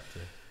picture of that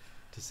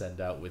to send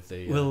out with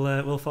the.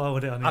 We'll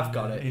forward it on. I've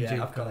got it. in Yeah,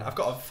 due I've got it. course. I've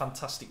got a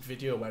fantastic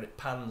video where it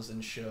pans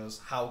and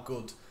shows how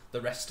good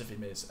the rest of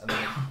him is, and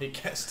then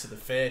it gets to the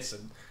face,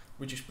 and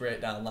we just break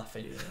down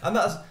laughing. Yeah. And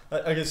that's,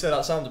 like I say,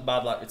 that sounds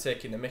bad, like we're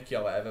taking the mickey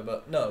or whatever.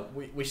 But no,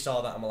 we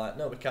saw that and we're like,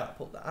 no, we can't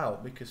put that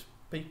out because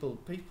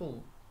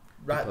people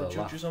rightly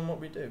judge us on what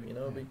we do. You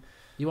know, Yeah.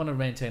 You want to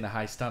maintain a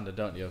high standard,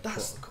 don't you? Of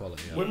That's-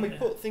 quality. Yeah. when we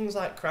put things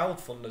like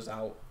crowdfunders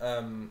out,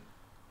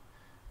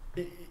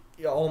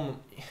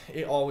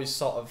 it always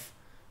sort of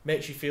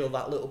makes you feel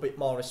that little bit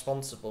more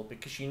responsible,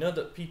 because you know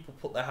that people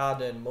put their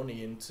hard-earned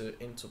money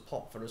into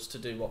pot for us to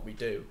do what we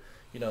do.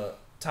 You know,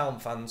 town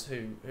fans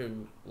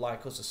who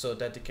like us are so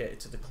dedicated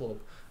to the club,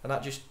 and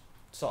that just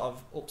sort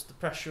of ups the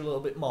pressure a little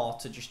bit more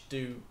to just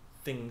do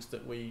things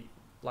that we,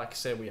 like I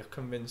say, we are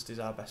convinced is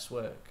our best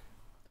work.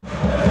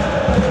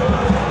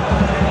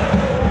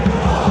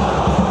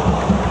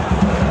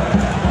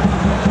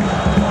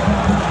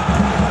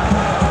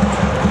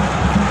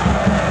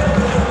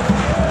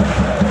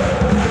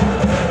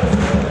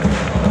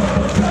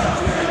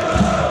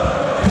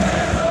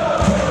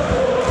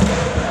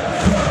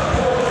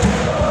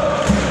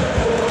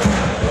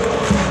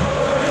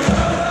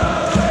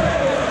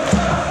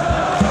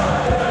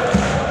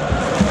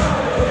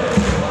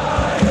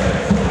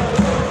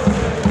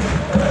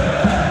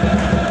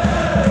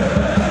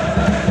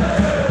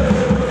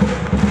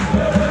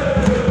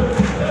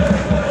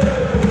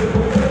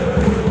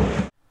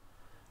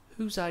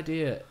 Whose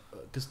idea?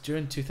 Because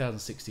during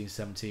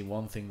 2016-17,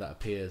 one thing that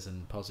appears,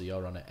 and Pozza,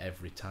 you're on it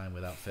every time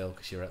without fail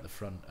because you're at the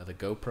front, are the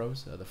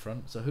GoPros at the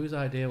front. So whose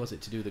idea was it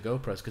to do the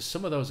GoPros? Because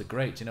some of those are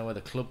great, you know, where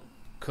the club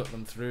cut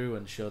them through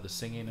and show the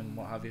singing and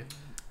what have you.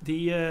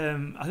 The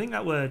I think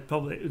that were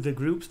probably the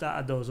group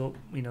started those up.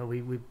 You know,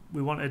 we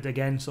wanted,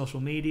 again,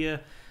 social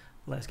media.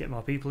 Let's get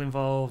more people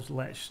involved.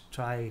 Let's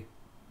try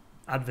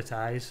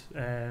advertise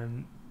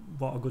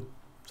what a good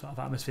sort of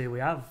atmosphere we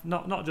have.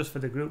 Not just for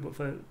the group, but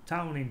for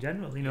town in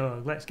general. You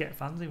know, let's get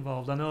fans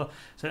involved. I know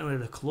certainly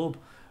the club,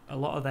 a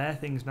lot of their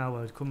things now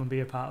are come and be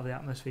a part of the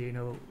atmosphere. You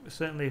know,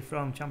 certainly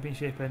from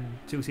Championship and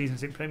 2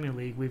 seasons in Premier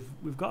League,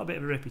 we've got a bit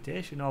of a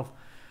reputation of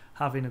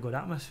having a good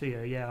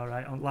atmosphere. Yeah, all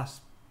right. On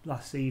last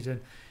season,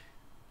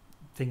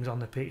 things on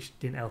the pitch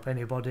didn't help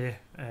anybody.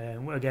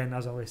 Again,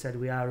 as Oli said,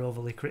 we are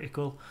overly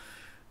critical.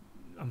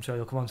 I'm sure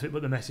you'll come on to it,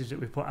 but the message that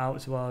we put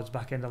out towards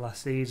back end of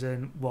last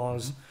season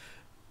was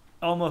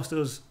almost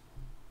us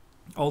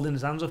holding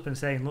his hands up and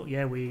saying, look,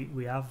 yeah,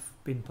 we have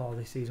been poor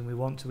this season, we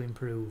want to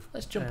improve.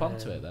 Let's jump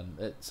onto it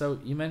then. So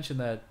you mentioned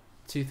there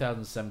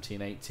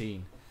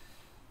 2017-18,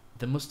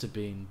 there must have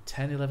been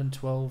 10, 11,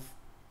 12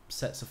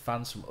 sets of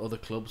fans from other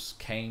clubs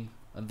came,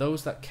 and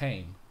those that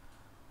came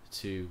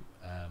to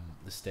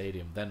the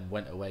stadium then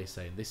went away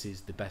saying this is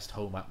the best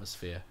home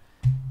atmosphere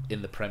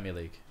in the Premier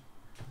League.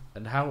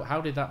 And how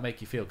did that make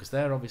you feel? Because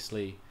they're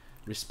obviously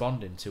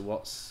responding to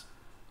what's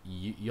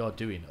you're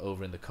doing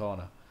over in the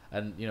corner.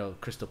 And you know,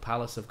 Crystal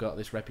Palace have got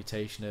this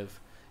reputation of,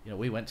 you know,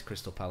 we went to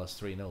Crystal Palace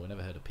 3-0, we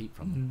never heard a peep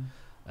from them.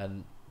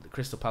 And the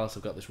Crystal Palace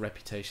have got this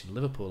reputation,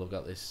 Liverpool have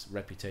got this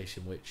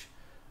reputation which,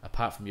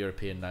 apart from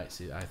European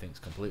nights, I think is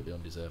completely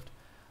undeserved.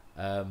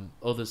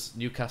 Others,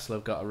 Newcastle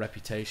have got a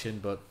reputation,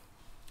 but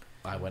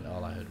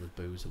all I heard was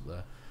boos up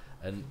there.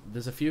 And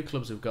there's a few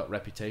clubs who've got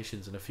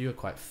reputations, and a few are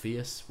quite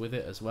fierce with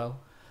it as well.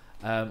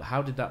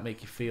 How did that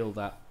make you feel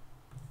that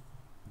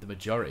the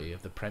majority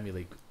of the Premier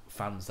League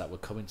fans that were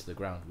coming to the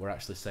ground were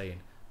actually saying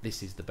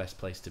this is the best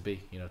place to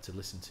be, you know, to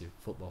listen to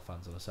football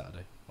fans on a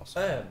Saturday or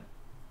Sunday?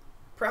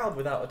 Proud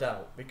without a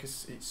doubt,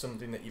 because it's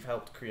something that you've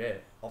helped create,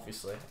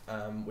 obviously,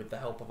 with the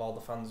help of all the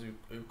fans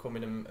who come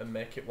in and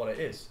make it what it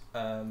is.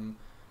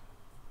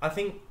 I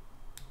think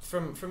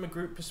from a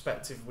group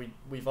perspective,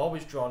 we've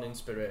always drawn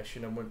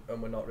inspiration, and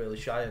we're not really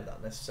shy of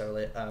that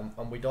necessarily.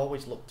 And we'd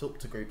always looked up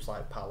to groups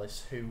like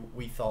Palace, who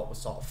we thought were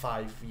sort of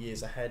 5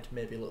 years ahead,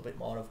 maybe a little bit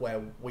more of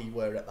where we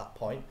were at that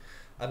point.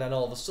 And then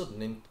all of a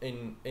sudden,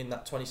 in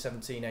that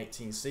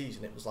 2017-18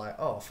 season, it was like,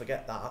 oh,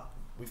 forget that.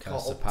 we've kind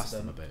of caught up to surpassed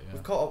them. them a bit. Yeah.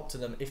 We've caught up to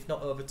them, if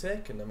not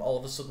overtaken them. All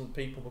of a sudden,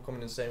 people were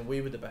coming and saying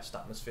we were the best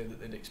atmosphere that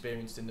they'd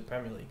experienced in the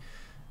Premier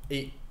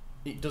League.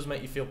 It does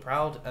make you feel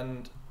proud,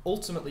 and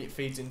ultimately it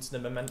feeds into the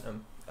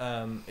momentum.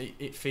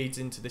 It feeds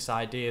into this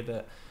idea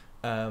that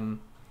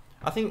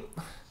I think,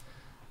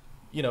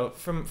 you know,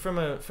 from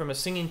a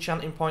singing,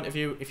 chanting point of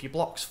view, if your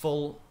block's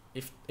full,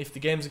 if the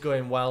games are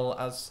going well,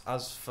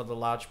 as for the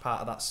large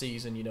part of that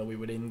season, you know, we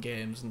were in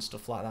games and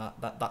stuff like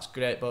that's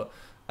great. But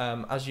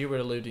as you were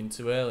alluding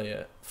to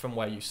earlier, from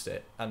where you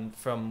sit and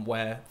from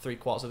where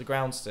 3/4 of the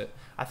ground sit,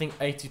 I think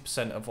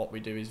 80% of what we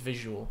do is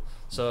visual.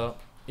 So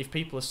if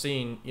people are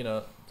seeing, you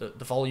know,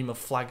 the volume of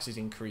flags is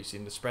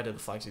increasing, the spread of the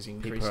flags is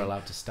increasing. People are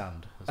allowed to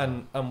stand.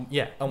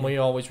 We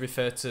always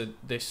refer to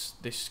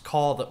this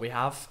core that we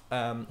have,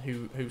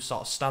 who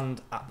sort of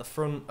stand at the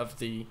front of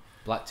the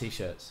black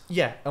t-shirts.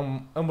 Yeah,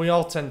 and we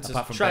all tend to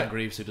apart from Ben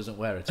Greaves, who doesn't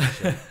wear a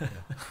t-shirt.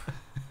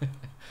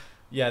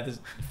 Yeah, there's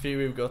a few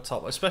who go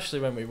top, especially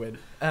when we win.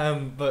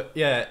 But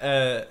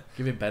yeah,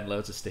 giving Ben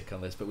loads of stick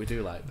on this, but we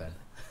do like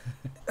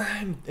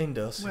Ben.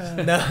 Indoors.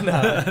 Well,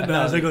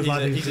 no, he's a good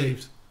lad.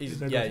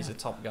 He's a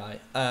top guy.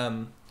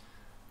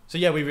 So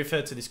yeah, we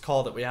refer to this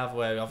core that we have,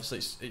 where obviously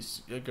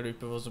it's a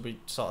group of us, and we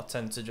sort of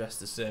tend to dress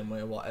the same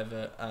way or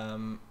whatever.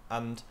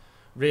 And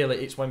really,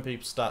 it's when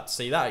people start to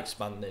see that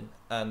expanding,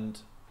 and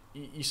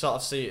you sort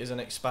of see it as an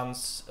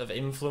expanse of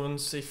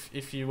influence,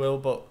 if you will.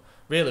 But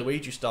really, we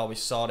just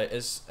always saw it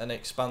as an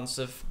expanse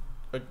of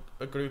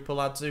a group of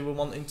lads who were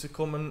wanting to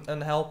come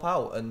and help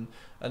out and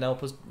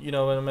help us. You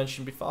know, when I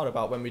mentioned before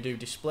about when we do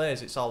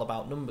displays, it's all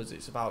about numbers.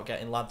 It's about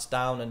getting lads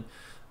down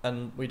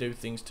and we do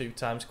things 2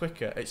 times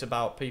quicker. It's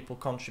about people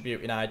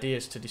contributing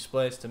ideas to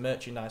displays, to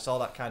merchandise, all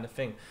that kind of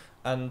thing.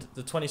 And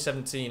the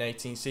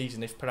 2017-18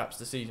 season, if perhaps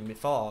the season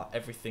before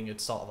everything had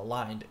sort of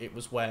aligned, it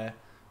was where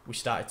we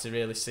started to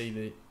really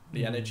see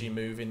the energy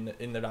move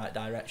in the right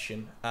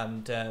direction.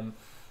 And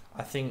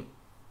I think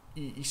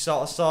you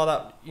sort of saw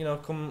that, you know,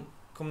 come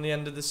the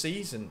end of the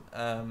season.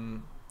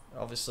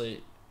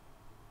 Obviously,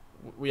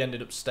 we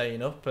ended up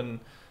staying up,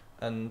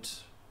 and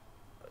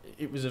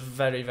it was a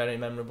very, very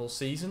memorable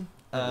season.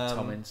 The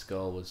Tom Ince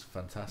goal was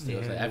fantastic.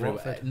 Yeah,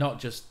 wasn't it? Not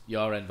just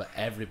your end, but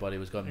everybody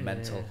was going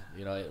mental.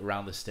 You know,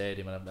 around the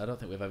stadium, and I don't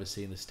think we've ever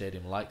seen the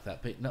stadium like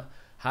that. But no,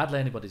 hardly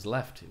anybody's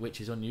left,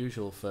 which is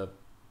unusual for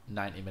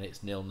 90 minutes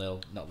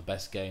 0-0. Not the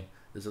best game.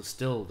 There's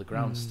still the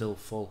ground's still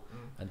full,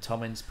 and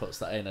Tom Ince puts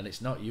that in, and it's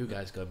not you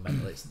guys going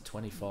mental. It's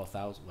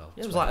 24,000. Well,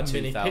 it was like a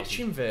mini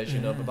pitching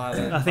version of it by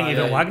then. I think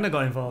even Wagner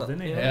got involved,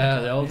 didn't he?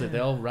 Yeah, they all did. They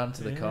all ran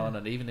to the corner,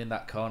 and even in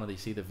that corner, they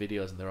see the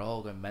videos, and they're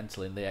all going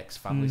mental in the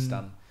ex-family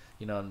stand.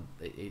 You know, and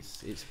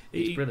it's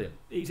brilliant.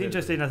 It's really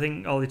interesting. Brilliant. I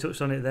think Ollie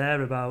touched on it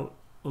there about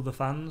other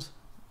fans,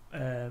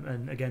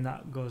 and again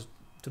that goes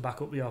to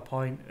back up your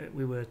point.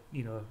 We were,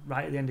 you know,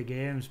 right at the end of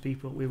games, we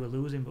were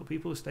losing, but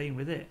people were staying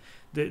with it.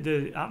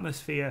 The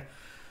atmosphere.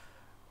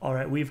 All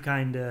right, we've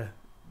kind of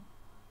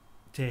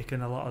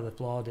taken a lot of the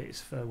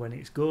plaudits for when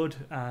it's good,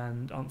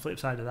 and on the flip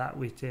side of that,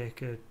 we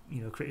take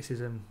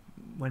criticism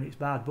when it's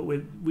bad. But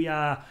we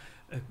are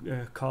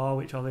a core,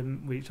 which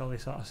Ollie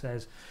sort of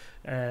says,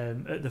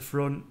 at the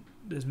front.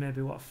 There's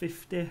maybe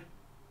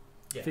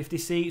 50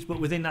 seats, but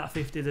within that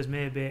 50 there's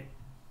maybe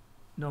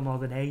no more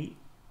than 8,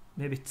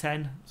 maybe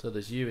 10. So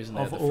there's you, isn't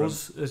there, of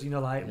us, as you know,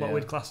 like what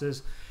we'd class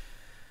as,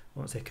 I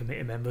won't say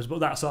committee members, but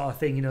that sort of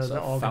thing, you know, sort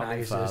the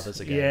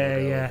organisers.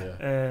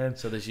 Yeah.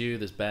 So there's you,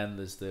 there's Ben,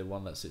 there's the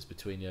one that sits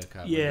between you.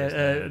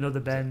 Another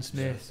Ben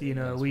Smith. You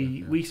know,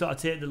 we sort of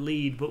take the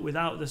lead, but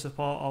without the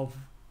support of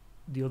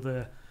the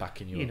other,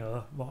 backing you, you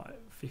know,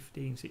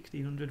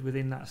 1,500-1,600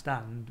 within that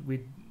stand,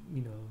 we'd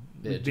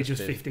be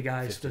just 50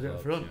 guys stood at the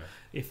front,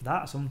 if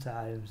that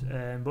sometimes.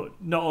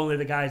 But not only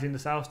the guys in the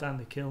south stand,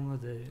 the Kilner,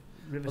 the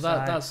Riverside.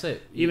 Well, that's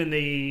it. Even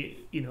the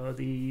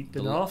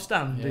north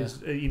stand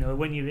is, you know,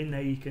 when you're in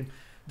there, you can.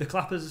 The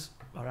clappers,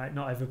 all right,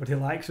 not everybody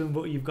likes them,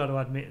 but you've got to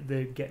admit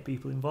they get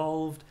people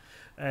involved,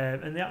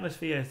 and the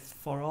atmosphere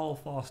for all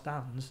 4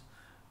 stands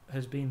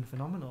has been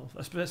phenomenal.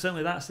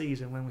 Certainly that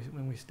season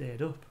when we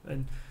stayed up,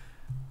 and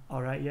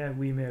all right, yeah,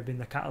 we may have been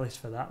the catalyst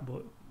for that,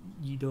 but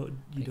you don't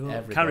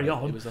carry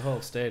on. It was the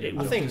whole stadium.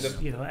 I think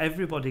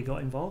everybody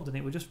got involved, and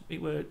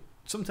it were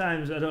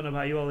sometimes, I don't know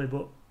about you, Ollie,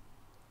 but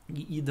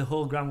the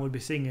whole ground would be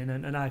singing,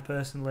 and I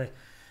personally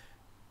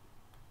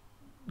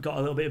got a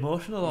little bit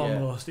emotional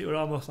almost. It were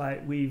almost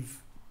like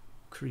we've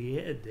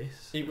created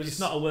this. It's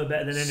not a word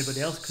better than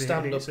anybody else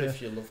created. Stand Up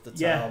If You Love the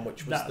Town,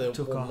 which was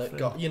the one that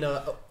got, you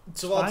know,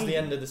 towards the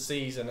end of the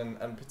season,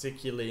 and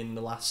particularly in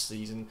the last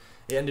season,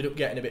 it ended up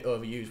getting a bit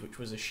overused, which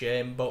was a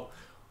shame. But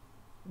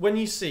when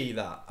you see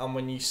that, and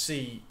when you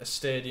see a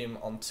stadium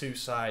on 2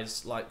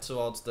 sides, like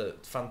towards the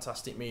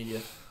fantastic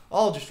media,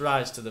 all just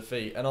rise to the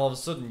feet, and all of a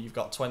sudden you've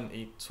got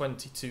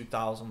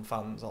 22,000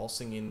 fans all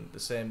singing the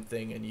same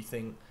thing, and you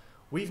think,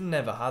 we've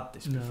never had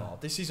this before.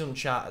 This is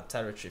uncharted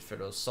territory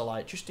for us. So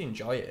like, just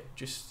enjoy it.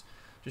 Just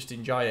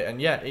enjoy it.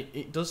 And yeah,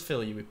 it does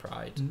fill you with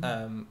pride.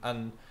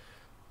 And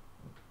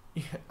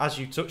as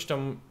you touched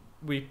on,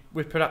 we're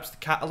perhaps the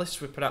catalysts,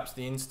 we're perhaps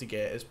the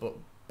instigators, but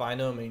by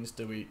no means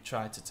do we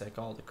try to take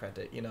all the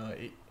credit. You know,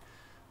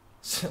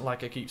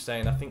 like I keep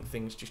saying, I think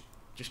things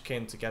just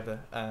came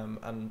together,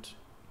 and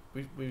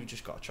we've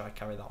just got to try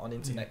carry that on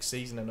into next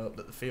season and hope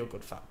that the feel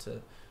good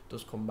factor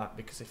does come back,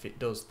 because if it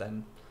does,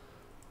 then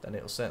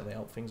it'll certainly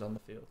help things on the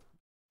field.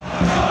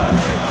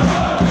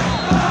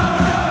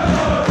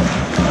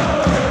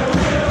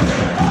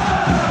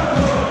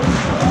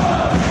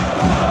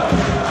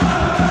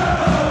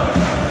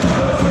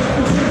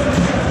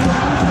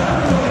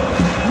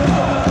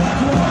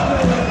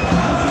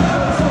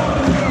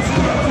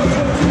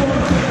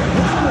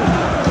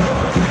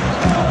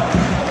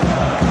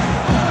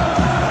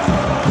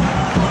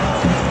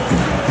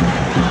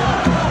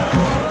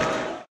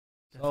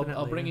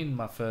 I'll bring in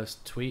my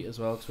first tweet as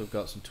well, because we've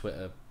got some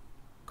Twitter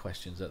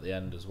questions at the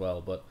end as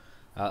well, but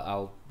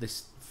I'll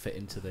this fit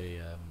into the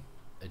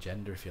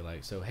agenda, if you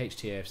like. So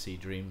HTAFC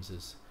Dreams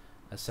has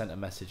sent a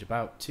message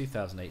about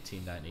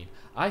 2018-19.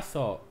 I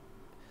thought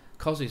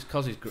Cozzy's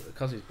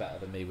better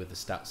than me with the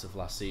stats of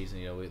last season,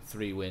 you know, with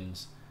 3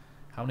 wins.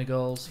 How many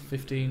goals?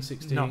 15,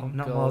 16 not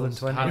goals? more than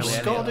 20. You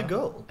scored a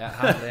goal?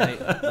 Hardly any.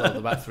 Well,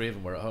 about 3 of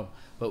them were at home,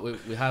 but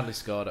we hardly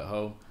scored at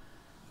home.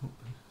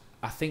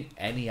 I think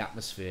any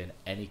atmosphere in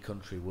any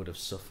country would have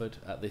suffered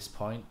at this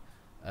point.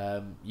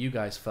 You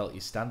guys felt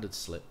your standards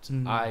slipped.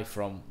 I,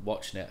 from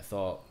watching it,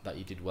 thought that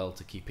you did well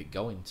to keep it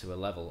going to a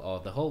level, or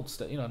the whole,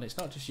 you know, and it's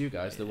not just you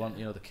guys. The one,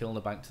 you know, the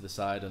Kilnabank to the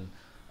side, and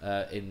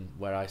in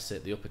where I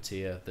sit, the upper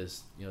tier,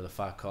 there's, you know, the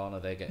far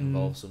corner. They get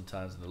involved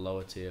sometimes, in the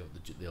lower tier,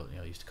 you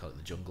know, used to call it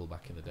the jungle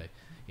back in the day.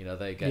 You know,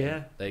 they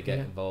get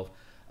involved,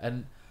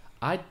 and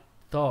I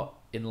thought,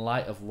 in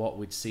light of what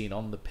we'd seen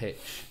on the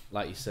pitch,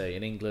 like you say,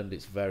 in England,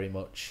 it's very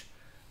much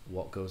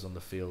what goes on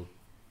the field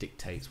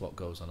dictates what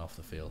goes on off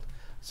the field.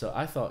 So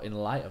I thought, in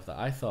light of that,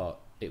 I thought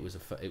it was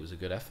a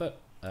good effort.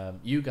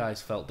 You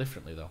guys felt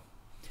differently, though.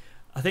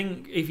 I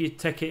think if you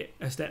take it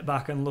a step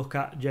back and look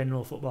at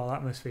general football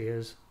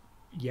atmospheres,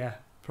 yeah,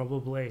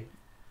 probably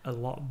a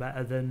lot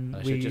better than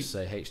I should just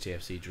say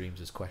HTFC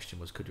Dreams' question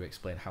was, could you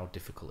explain how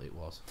difficult it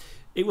was?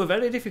 It was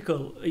very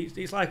difficult.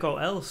 It's like all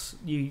else.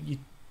 You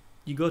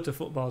go to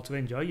football to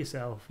enjoy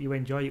yourself. You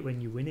enjoy it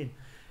when you're winning.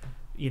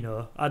 You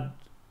know, I'd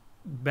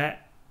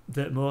bet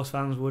that most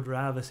fans would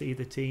rather see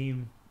the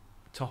team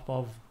top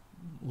of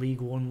League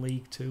 1,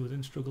 League 2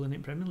 than struggling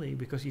in Premier League,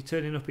 because you're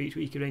turning up each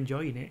week, you're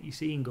enjoying it, you're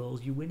seeing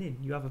goals, you're winning,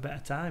 you have a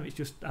better time. It's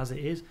just as it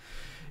is.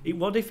 It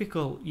was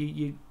difficult.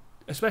 You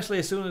especially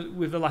as soon as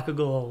with the lack of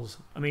goals.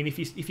 I mean,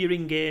 if you're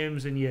in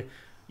games and you're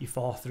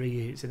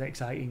 4-3, it's an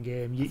exciting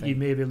game. You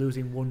may be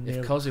losing 1-0.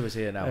 If Cozzy was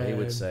here now, he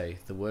would say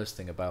the worst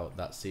thing about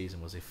that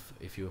season was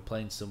if you were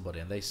playing somebody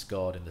and they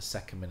scored in the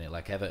second minute,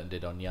 like Everton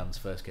did on Jan's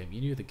first game,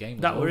 you knew the game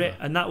was over. That were it,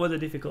 and that was the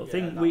difficult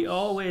thing. We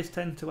always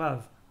tend to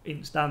have,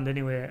 in stand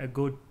anyway, a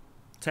good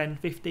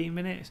 10-15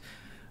 minutes,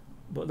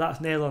 but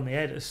that's nail on the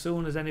head. As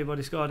soon as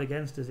anybody scored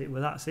against us,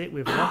 that's it.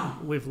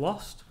 We've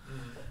lost.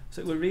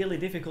 So it was really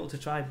difficult to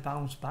try and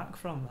bounce back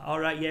from that. All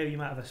right, yeah, you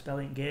might have a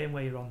spelling game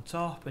where you're on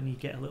top and you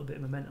get a little bit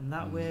of momentum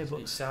that way,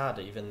 but it's hard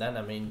even then.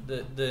 I mean,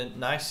 the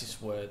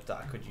nicest word that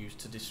I could use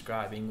to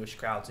describe English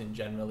crowds in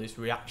general is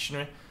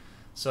reactionary.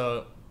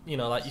 So, you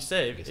know, like you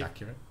say, it's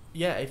accurate.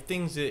 Yeah, if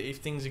things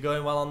are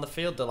going well on the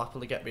field, they'll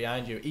happily get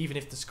behind you. Even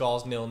if the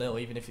score's 0-0,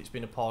 even if it's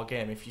been a poor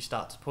game, if you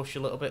start to push a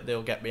little bit,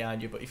 they'll get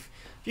behind you. But if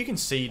you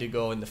concede a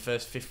goal in the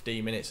first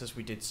 15 minutes, as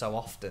we did so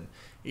often,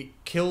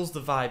 it kills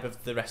the vibe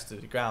of the rest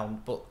of the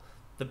ground. But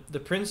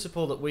the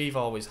principle that we've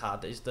always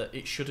had is that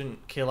it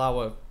shouldn't kill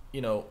our,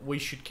 you know, we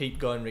should keep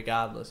going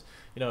regardless.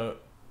 You know,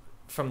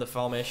 from the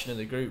formation of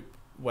the group,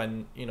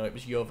 when, you know, it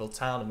was Yeovil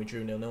Town and we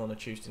drew 0-0 on a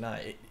Tuesday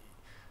night,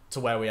 to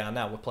where we are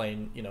now, we're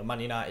playing, you know, Man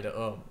United at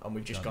home, and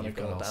we've just got to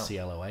go down.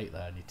 CL08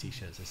 there on your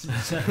t-shirts.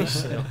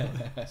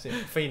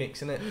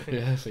 Phoenix, isn't it?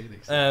 Yeah,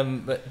 Phoenix.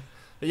 But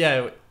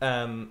yeah,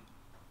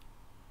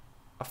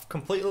 I've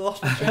completely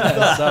lost my train of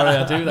thought. Sorry,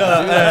 I do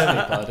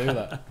that. I do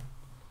that.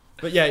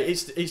 But yeah,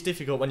 it's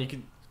difficult when you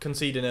can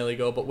concede an early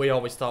goal, but we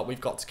always thought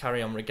we've got to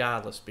carry on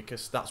regardless,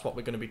 because that's what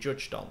we're going to be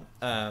judged on.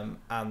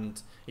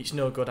 And it's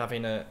no good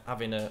having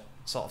a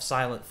sort of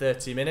silent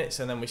 30 minutes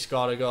and then we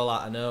score a goal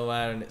out of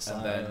nowhere, and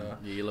then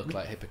you look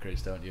like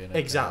hypocrites, don't you?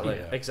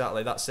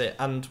 Exactly, that's it.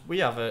 And we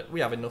have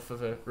enough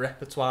of a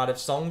repertoire of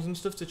songs and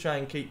stuff to try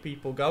and keep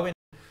people going.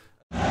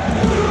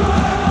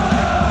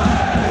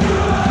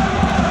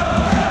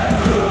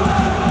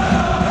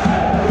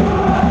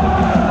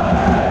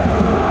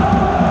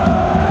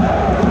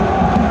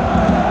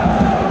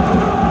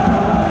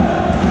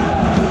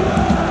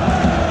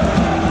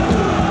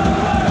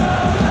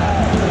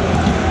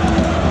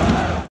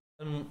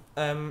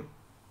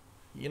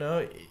 You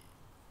know,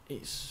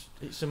 it's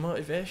a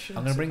motivation.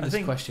 I'm going to bring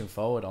this question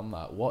forward on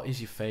that. What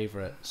is your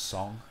favourite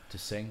song to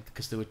sing?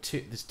 Because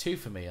there's two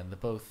for me, and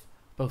they're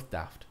both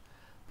daft.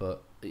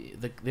 But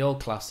the old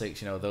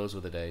classics, you know, those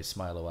were the days.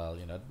 Smile a While,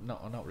 you know,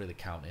 not really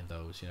counting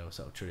those, you know,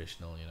 sort of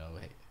traditional, you know.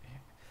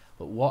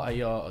 But what are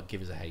your,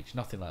 give us a H,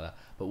 nothing like that.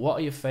 But what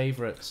are your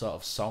favourite sort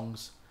of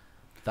songs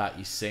that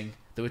you sing?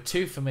 There were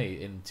two for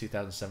me in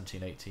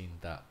 2017-18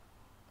 that,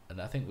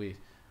 and I think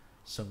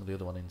sung the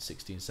other one in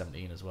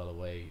 16-17 as well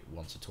away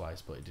once or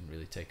twice, but it didn't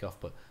really take off.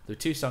 But there were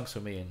two songs for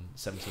me in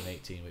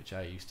 17-18 which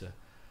I used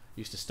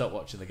to stop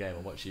watching the game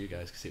and watch you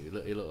guys because it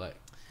looked like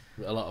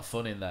a lot of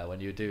fun in there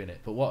when you were doing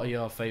it. But what are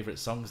your favourite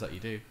songs that you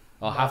do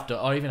or have done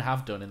or even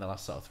have done in the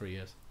last sort of 3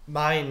 years?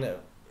 Mine,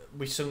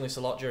 we sung this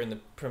a lot during the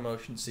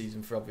promotion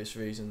season for obvious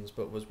reasons,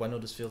 but was When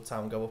Huddersfield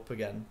Town Go Up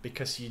Again,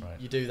 because you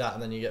do that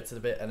and then you get to the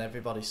bit and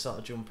everybody's sort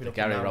of jumping up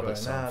Gary and down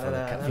Roberts going, song for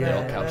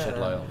the Cowshed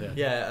Loyal.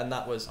 Yeah, and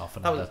that was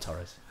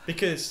Torres.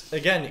 Because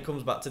again it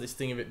comes back to this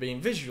thing of it being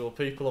visual.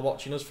 People are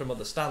watching us from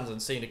other stands and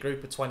seeing a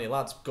group of 20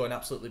 lads going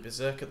absolutely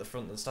berserk at the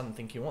front of the stand and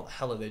thinking, what the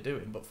hell are they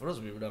doing? But for us,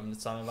 we were having the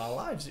time of our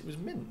lives. It was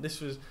mint.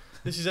 This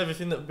is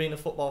everything that being a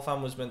football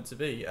fan was meant to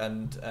be.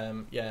 And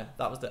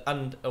that was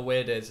and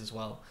away days as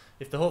well.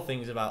 If the whole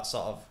thing's about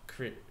sort of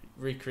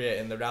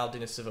recreating the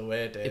rowdiness of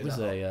away days. It was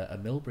a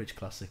Millbridge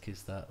classic,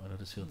 is that, when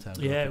Huddersfield Town?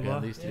 Yeah, it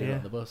was. These two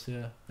on the bus,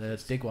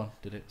 Dig One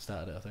did it,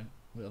 started it, I think.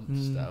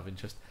 Just out of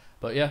interest.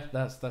 But yeah,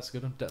 that's a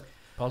good one.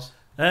 Pause.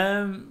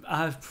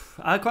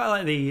 I quite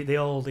like the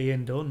old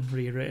Ian Dunn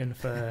rewritten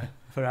for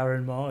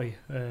Aaron Moy.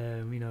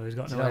 He's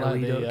got no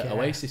like the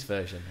Oasis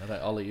version. I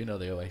think, Ollie, you know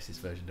the Oasis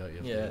version, don't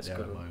you? Yeah, it's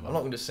good. I'm not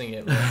going to sing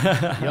it.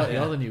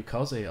 You're the new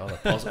Cozzy or the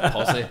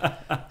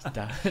Pozzy.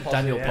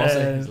 Daniel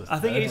Pozzy. I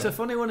think it's a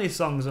funny one of his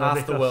songs.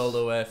 Half the world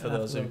away for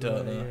those who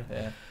don't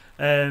know.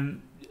 Yeah.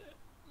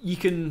 You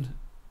can,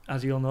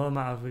 as you all know,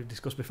 Matt, we've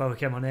discussed before we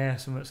came on air,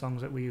 some of the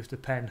songs that we used to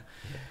pen.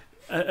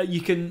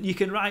 You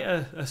can write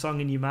a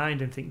song in your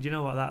mind and think, do you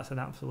know what, that's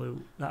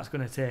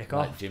going to take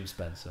off. Like Jim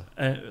Spencer.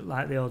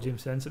 Like the old Jim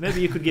Spencer.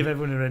 Maybe you could give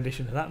everyone a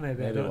rendition of that,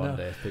 maybe I don't one know.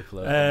 Day if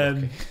people are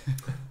looking.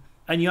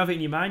 And you have it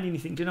in your mind and you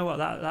think, do you know what,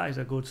 that is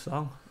a good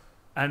song.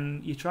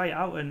 And you try it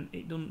out and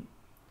it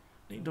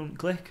don't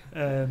click.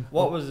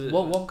 What was it?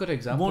 Well, one good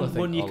example, I think,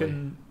 one you Ollie,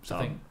 can...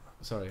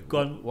 Go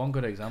on. One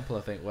good example,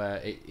 I think, where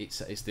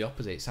it's the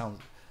opposite. It sounds...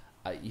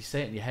 you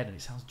say it in your head and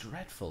it sounds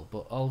dreadful,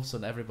 but all of a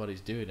sudden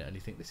everybody's doing it and you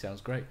think this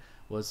sounds great.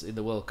 Was in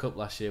the World Cup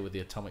last year with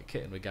the Atomic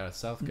Kitten with Gareth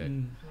Southgate.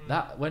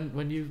 That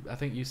when I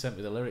think you sent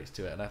me the lyrics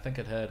to it and I think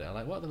I'd heard it. I'm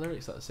like, what are the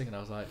lyrics that they're singing? I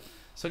was like,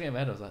 sung it in my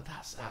head. I was like,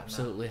 that's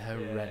absolutely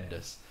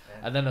horrendous.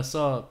 Yeah. And then I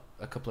saw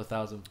a couple of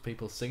thousand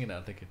people singing it.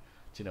 I'm thinking,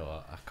 do you know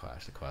what? I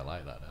actually quite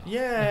like that now.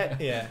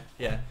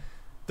 Yeah.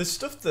 The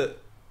stuff that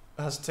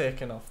has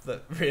taken off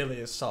that really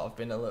has sort of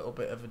been a little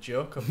bit of a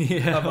joke.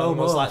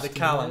 Almost like the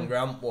Callan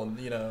Grant one.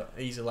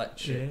 He's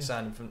electric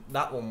signing from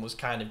that one was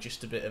kind of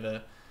just a bit of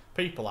a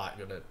people aren't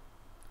gonna.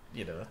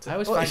 I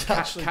always find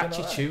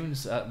catchy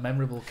tunes,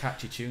 memorable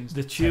catchy tunes.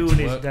 The tune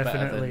is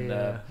definitely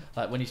than,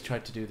 like when he's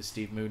tried to do the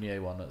Steve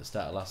Mounier one at the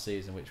start of last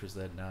season, which was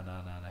the nah,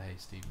 hey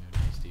Steve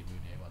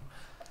Mounier one.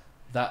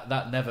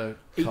 That never.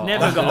 It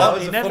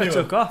never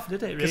took off,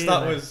 did it? Because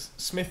that was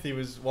Smithy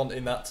was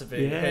wanting that to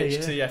be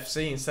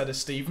HTFC instead of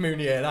Steve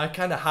Mounier, and I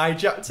kind of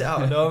hijacked it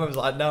out of nowhere. I was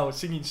like, no,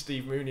 singing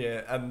Steve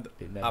Mounier, and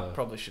I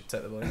probably should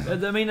take the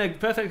blame. I mean, a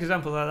perfect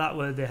example of that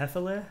were the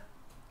Hefele.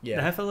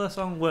 Yeah. The Hefele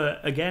song were,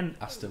 again,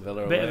 Aston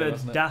Villa a bit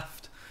of a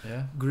daft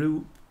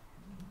group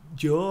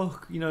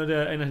joke, in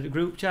a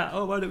group chat.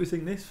 Oh, why don't we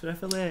sing this for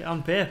Hefele?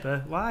 On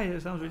paper, why?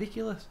 It sounds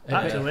ridiculous.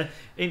 Actually,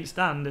 in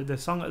stand, the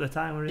song at the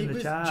time were in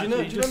the charts. Do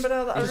you remember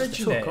how that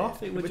originated? Took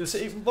off. It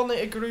wasn't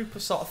it a group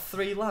of sort of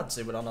 3 lads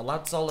who were on a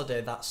lads'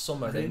 holiday that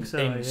summer in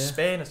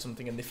Spain or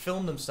something, and they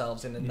filmed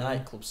themselves in a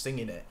nightclub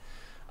singing it.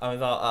 And I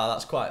thought,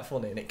 that's quite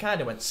funny. And it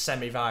kind of went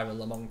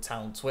semi-viral among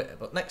town Twitter.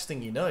 But next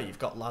thing you know, you've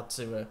got lads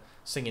who are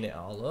singing it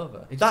all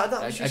over.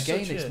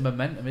 It's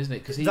momentum, isn't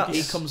it? Because he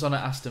comes on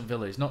at Aston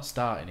Villa. He's not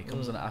starting. He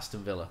comes on at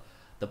Aston Villa.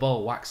 The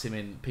ball whacks him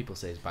in, people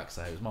say his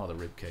backside, it was more the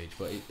rib cage,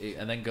 but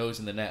and then goes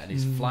in the net and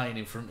he's flying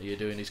in front of you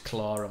doing his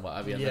claw and what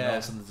have you, and then all of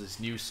a sudden there's this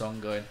new song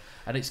going,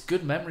 and it's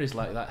good memories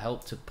like that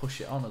help to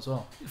push it on as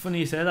well. Funny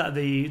you say that,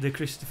 the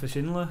Christopher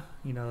Schindler,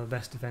 the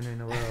best defender in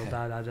the world,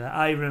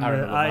 I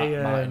remember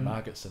Martin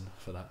Margetson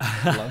for that.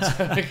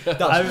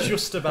 That's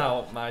just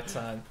about my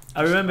time.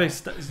 I remember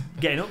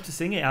getting up to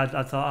sing it.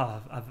 I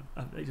thought,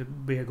 it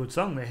would be a good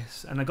song,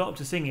 this, and I got up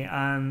to sing it,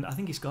 and I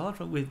think he scored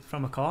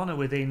from a corner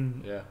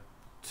within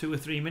 2 or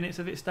 3 minutes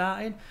of it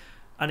starting,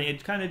 and it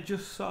had kind of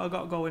just sort of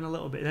got going a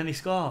little bit. Then he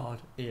scored,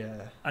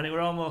 and it were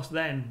almost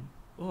then,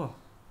 the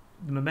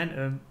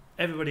momentum.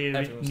 Everybody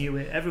knew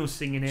it. Everyone's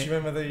singing it. Do you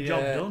remember the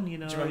job done? Do you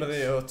remember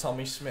the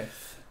Tommy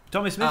Smith?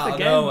 Tommy Smith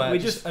again. We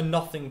just a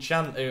nothing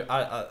chant.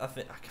 I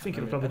think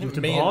it was probably just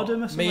a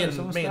boredom or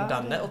something. Me and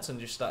Dan Nettleton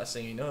just started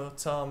singing,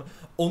 Tom,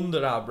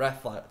 under our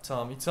breath, like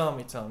Tommy,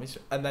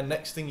 and then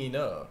next thing you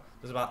know,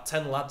 there's about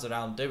 10 lads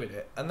around doing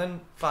it, and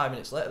then 5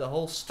 minutes later the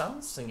whole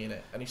stand's singing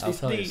it. And I'll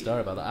tell you a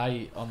story about that.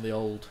 I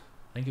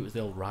think it was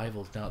the old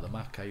Rivals down at the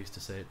Mac, I used to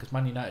say it, because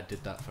Man United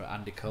did that for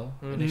Andy Cole.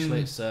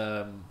 Initially it's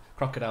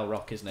Crocodile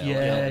Rock, isn't it?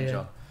 Elton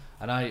John.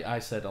 And I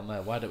said on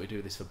there, why don't we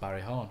do this for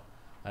Barry Horn?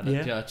 And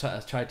I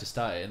tried to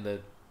start it in the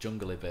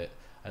jungly bit,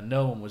 and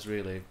no one was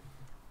really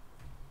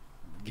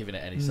giving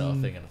it any sort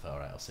of thing, and I thought,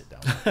 alright, I'll sit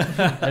down.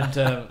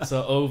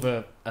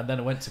 And then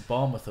I went to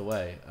Bournemouth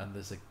away, and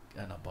there's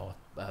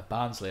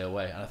Barnsley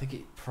away, and I think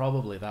it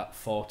probably that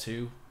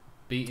 4-2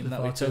 beating The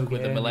that we 4-2 took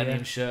with the game, Millennium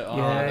yeah. shirt on,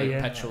 Yeah, the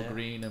yeah. petrol Oh, yeah.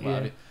 green and Yeah.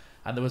 whatever.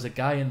 And there was a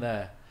guy in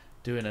there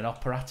doing an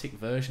operatic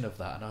version of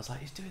that, and I was like,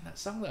 he's doing that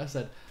song that I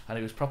said, and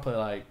it was proper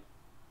like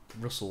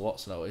Russell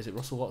Watson. Or is it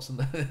Russell Watson,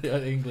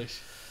 the English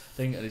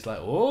thing? And he's like,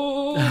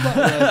 oh,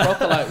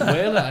 proper like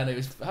wailer, and it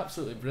was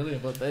absolutely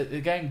brilliant. But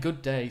again,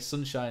 good day,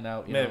 sunshine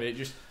out. Maybe it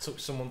just took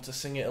someone to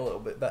sing it a little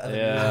bit better.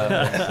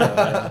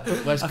 Yeah.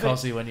 Where's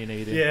Cosy when you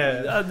need him?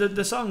 Yeah.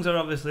 The songs are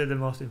obviously the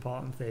most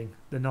important thing.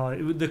 The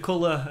noise, the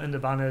colour, and the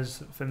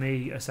banners for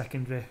me are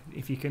secondary.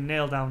 If you can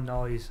nail down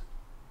noise,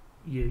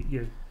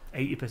 you're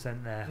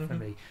 80% there for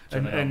me.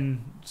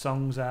 And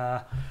songs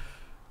are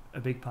a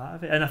big part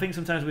of it. And I think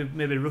sometimes we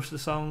maybe rush the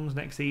songs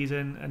next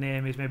season, and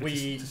aim is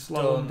maybe to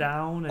slow them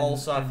down and,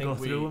 also, and go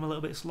through them a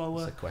little bit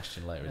slower. That's a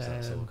question later, is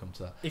that? So we'll come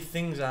to that. If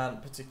things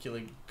aren't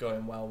particularly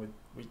going well,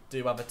 we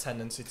do have a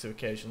tendency to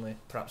occasionally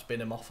perhaps bin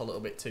them off a little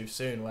bit too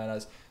soon,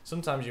 whereas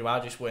sometimes you are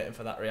just waiting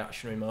for that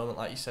reactionary moment,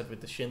 like you said with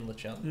the Schindler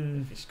chant,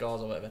 if he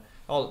scores or whatever.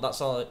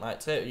 That's all it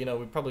might take. You know,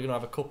 we're probably going to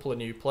have a couple of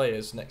new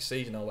players next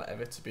season or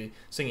whatever to be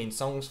singing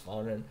songs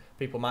for, and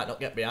people might not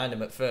get behind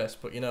him at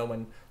first, but you know,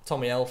 when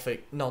Tommy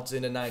Elphick nods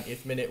in a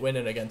 90th minute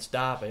winner against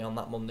Derby on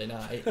that Monday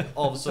night,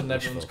 all of a sudden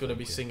everyone's going to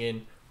be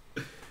singing.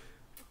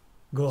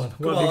 Go on.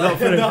 Go on. No, I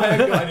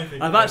haven't got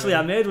anything.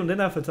 I made one,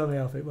 didn't I, for Tommy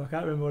Elphick, but I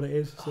can't remember what it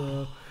is,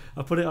 so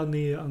I put it on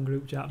the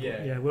group chat.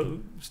 Yeah. Well,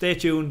 stay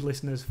tuned,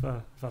 listeners,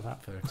 for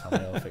that. For a Tommy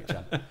Elphick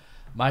chant.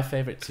 My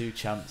favourite two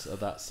chants of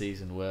that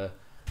season were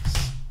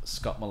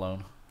Scott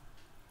Malone,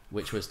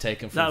 which was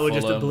taken from Fulham. That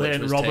was just a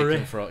blatant robbery.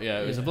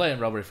 It was a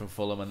blatant robbery from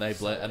Fulham, and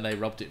they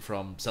robbed it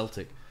from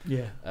Celtic.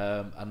 Yeah.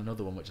 And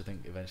another one which I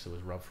think eventually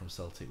was robbed from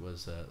Celtic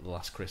was The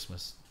Last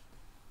Christmas.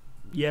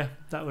 Yeah,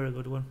 that were a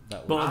good one.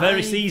 That But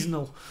very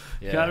seasonal.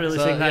 Yeah. Can't really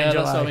sing that in that's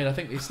July. what I mean. I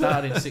think it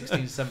started in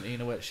 16-17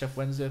 away at Chef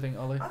Wednesday, I think,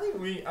 Ollie. I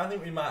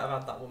think we might have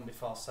had that one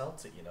before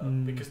Celtic, you know,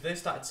 because they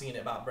started singing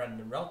it about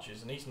Brendan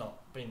Rodgers, and he's not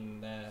been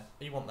there.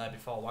 He wasn't there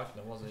before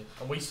Wagner, was he?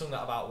 And we sung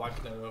that about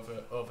Wagner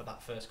over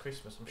that first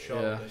Christmas, I'm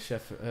sure. Yeah,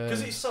 Chef.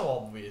 Because it's so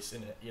obvious,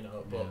 isn't it? You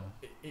know, but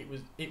it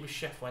was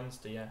Chef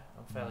Wednesday. Yeah,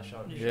 I'm fairly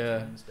sure it was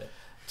Chef Wednesday.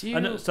 I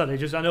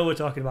know we're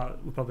talking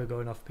about, we're probably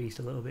going off piste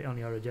a little bit on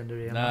your agenda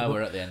here. No,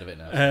 we're at the end of it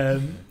now.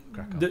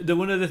 The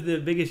one of the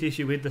biggest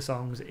issue with the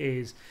songs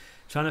is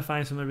trying to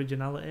find some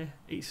originality.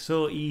 It's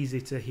so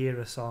easy to hear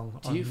a song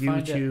on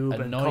YouTube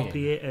and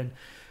copy it. And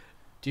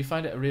do you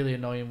find it really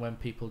annoying when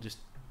people just?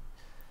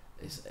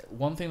 It's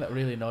one thing that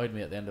really annoyed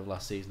me at the end of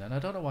last season, and I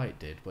don't know why it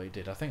did, but it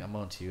did. I think I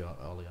moaned to you,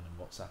 Ollie, on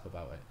WhatsApp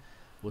about it.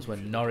 Was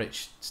when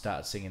Norwich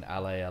started singing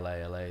LA,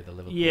 the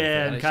Liverpool thing.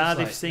 And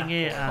Cardiff sing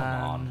it,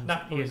 and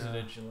Napoli's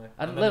originally.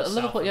 And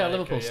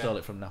Liverpool stole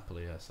it from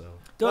Napoli, so.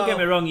 Don't get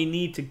me wrong, you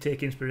need to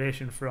take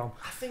inspiration from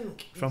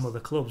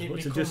other clubs,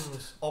 but to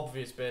just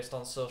obvious based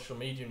on social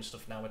media and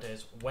stuff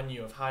nowadays when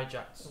you have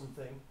hijacked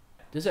something.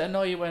 Does it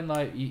annoy you when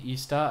like you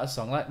start a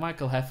song like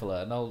Michael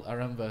Heffler, and I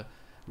remember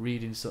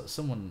reading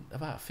someone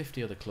about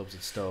 50 other clubs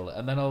had stole it,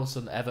 and then all of a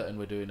sudden Everton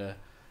were doing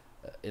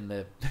in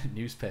the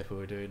newspaper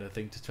we're doing a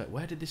thing to try,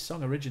 where did this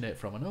song originate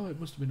from? And it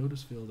must have been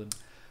Huddersfield.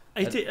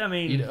 And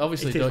you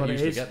obviously don't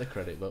usually get the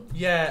credit, but do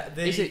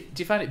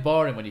you find it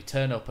boring when you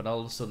turn up and all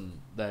of a sudden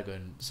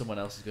someone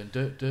else is going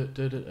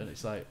and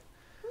it's like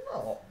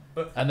no,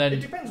 but and then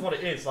it depends what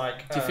it is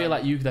like. Do you feel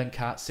like you then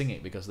can't sing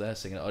it because they're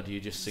singing it, or do you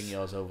just sing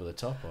yours over the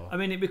top? Or? I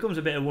mean, it becomes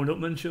a bit of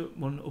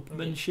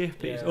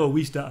one-upmanship. It's,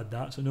 we started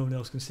that, so no one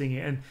else can sing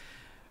it. And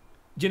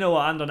do you know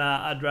what,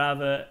 I'd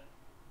rather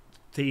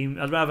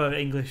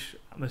English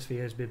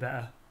atmospheres be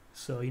better.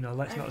 So,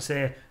 let's not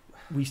say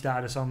we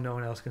started a song, no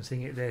one else can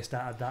sing it, they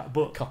started that.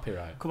 But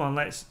copyright. Come on,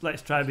 let's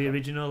try to be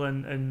original,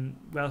 and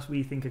whilst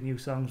we think of new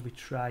songs, we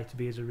try to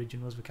be as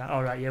original as we can.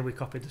 All right, we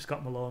copied the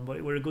Scott Malone, but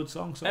it were a good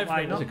song, so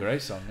why not? It was a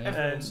great song. Yeah.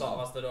 Everyone sort of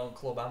has their own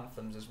club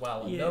anthems as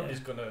well, and nobody's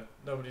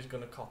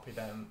gonna copy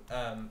them.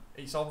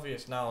 It's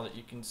obvious now that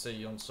you can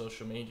see on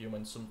social media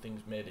when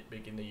something's made it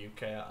big in the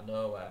UK out of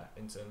nowhere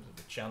in terms of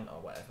the chant or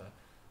whatever,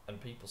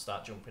 and people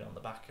start jumping on the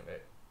back of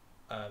it.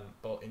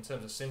 But in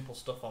terms of simple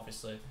stuff,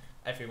 obviously,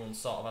 everyone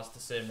sort of has the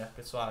same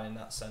repertoire in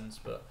that sense.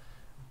 But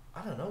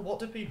I don't know, what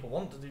do people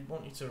want? Do they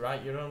want you to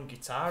write your own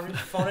guitar riff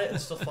for it and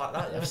stuff like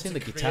that? I've seen the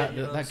guitar.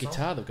 That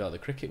guitar they've got at the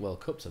Cricket World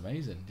Cup's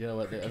amazing. Do you know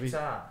what?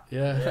 Guitar.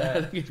 Yeah,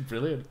 I think it's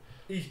brilliant.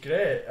 He's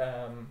great.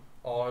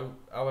 Or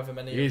however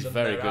many. He's of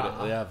them very there good.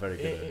 are. They are very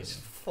good. It's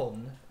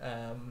fun.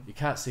 You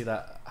can't see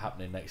that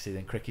happening next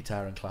season. Cricket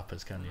guitar and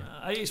clappers, can you?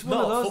 It's one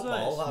of those.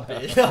 Football.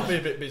 That'd be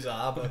a bit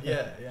bizarre, but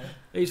yeah.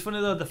 It's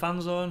funny though, the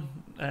fan zone.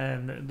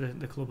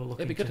 The club are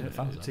looking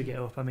to get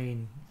up. I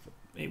mean,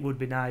 it would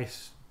be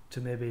nice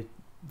to maybe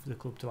for the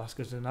club to ask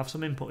us and have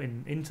some input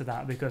into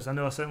that, because I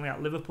know certainly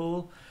at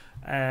Liverpool,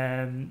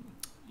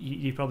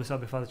 you probably saw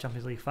before the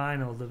Champions League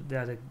final, they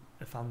had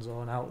a fan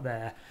zone out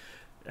there,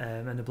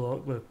 and the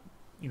bloke were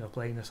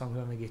playing the songs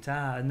on the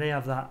guitar, and they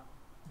have that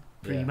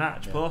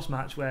pre-match,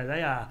 post-match where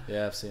they are.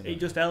 Yeah, I've seen it. It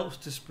just helps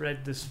to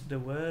spread the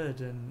word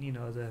and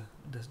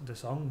the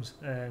songs,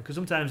 because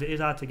sometimes it is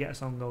hard to get a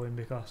song going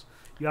because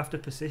you have to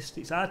persist.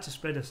 It's hard to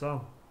spread a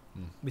song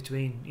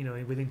between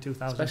within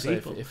 2,000 Especially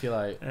people. if you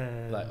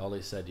like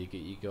Ollie said,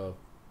 you go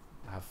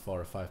have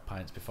 4 or 5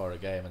 pints before a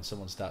game, and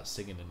someone starts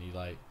singing, and you're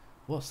like,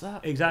 "What's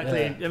that?"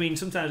 Exactly. Yeah. I mean,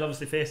 sometimes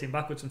obviously facing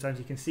backwards, sometimes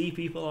you can see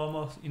people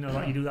almost.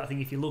 Like you do that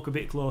thing. If you look a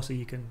bit closer,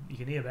 you can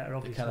hear better.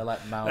 Obviously, kind of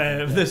like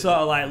mouth. they're sort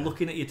of like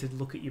looking at you to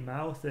look at your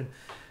mouth, and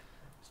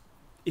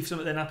if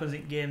something then happens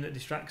in game that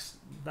distracts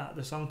that,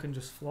 the song can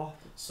just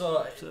flop.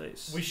 So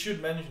we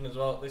should mention as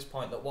well at this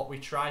point that what we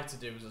try to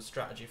do as a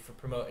strategy for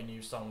promoting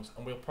new songs,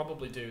 and we'll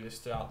probably do this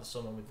throughout the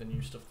summer with the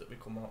new stuff that we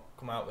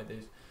come out with,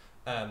 is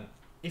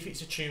if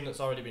it's a tune that's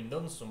already been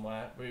done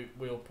somewhere,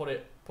 we'll put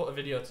a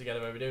video together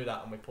where we do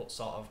that, and we put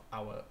sort of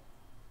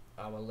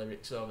our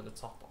lyrics over the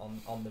top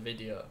on the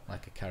video,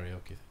 like a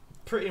karaoke.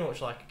 Pretty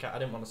much like I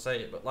didn't want to say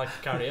it, but like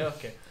a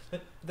karaoke.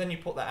 Then you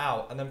put that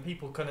out, and then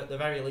people can at the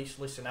very least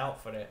listen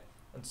out for it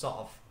and sort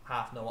of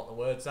half know what the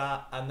words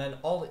are, and then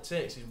all it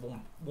takes is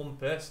one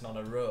person on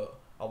a row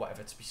or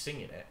whatever to be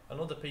singing it, and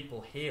other people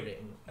hear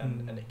it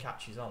and it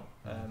catches on.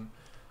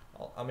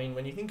 I mean,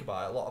 when you think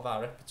about it, a lot of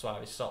our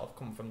repertoire has sort of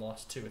come from the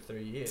last 2 or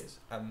 3 years,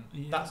 and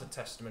that's a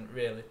testament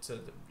really to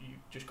you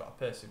just got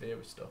to persevere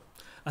with stuff.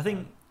 I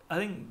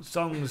think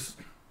songs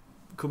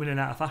come in and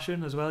out of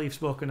fashion as well. You've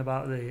spoken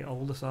about the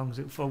older songs.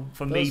 For me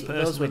personally,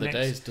 those were the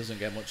days doesn't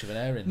get much of an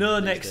airing. No,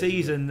 next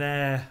season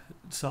they're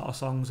sort of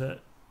songs that,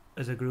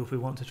 as a group, we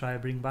want to try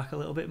and bring back a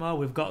little bit more.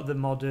 We've got the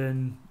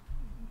modern,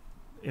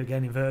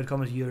 again inverted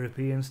commas,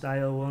 European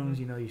style ones.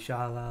 Your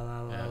Sha La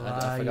La La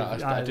La. I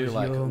forgot. I do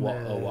like What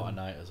a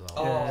Night as well.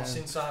 Oh,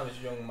 Since I Was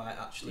Young might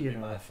actually be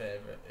my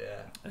favourite.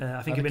 Yeah.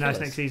 I think it'd be nice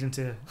next season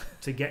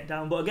to get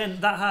down. But again,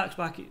 that harks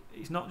back.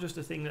 It's not just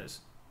a thing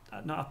that's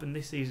not happened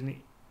this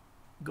season.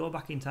 Go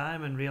back in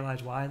time and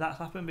realise why that's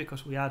happened,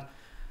 because we had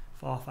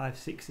 4, 5,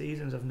 6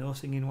 seasons of no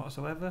singing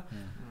whatsoever.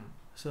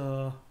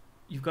 So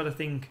you've got to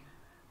think,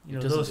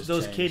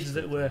 those kids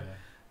that were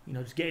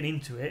just getting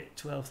into it,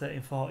 12,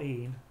 13,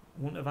 14,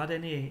 wouldn't have had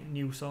any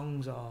new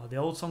songs or the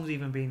old songs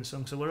even being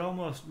sung. So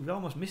we've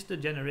almost missed a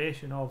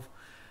generation of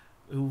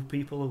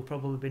people who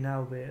probably be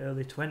now be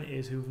early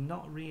 20s who've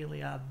not really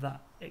had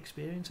that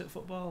experience at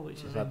football,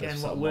 which is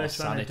again what we're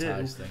trying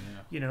to do. Thing,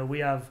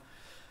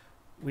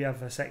 we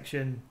have a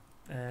section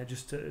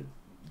just to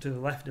the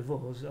left of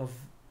us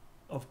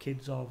of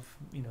kids of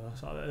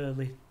sort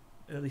of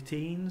early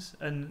teens,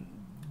 and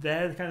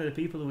they're the kind of the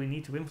people that we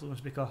need to influence,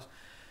 because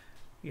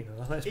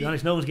let's be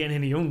honest, no one's getting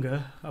any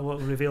younger. I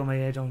won't reveal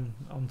my age on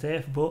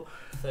tape, but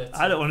 30,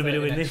 I don't want to be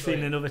doing this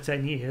in another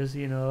 10 years.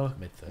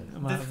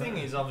 Mid-30s. The thing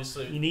is,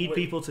 obviously, you need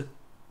people to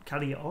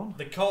carry it on.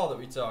 The core that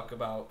we talk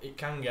about, it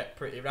can get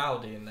pretty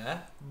rowdy in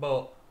there,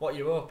 but what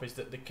you hope is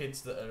that the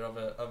kids that are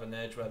of an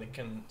age where they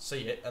can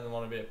see it and they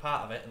want to be a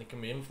part of it and they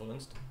can be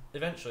influenced,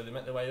 eventually they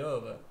make their way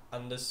over.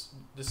 And there's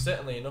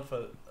certainly enough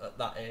at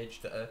that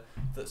age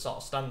that sort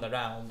of stand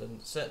around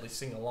and certainly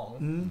sing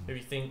along. If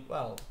you think,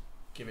 well,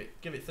 give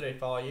it 3 or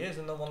 4 years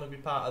and they'll want to be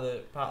part of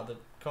the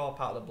core,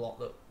 part of the block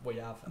that we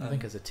have. I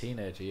think as a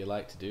teenager you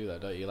like to do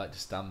that, don't you? You like to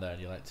stand there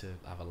and you like to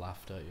have a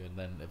laugh, don't you? And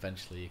then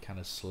eventually you kind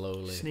of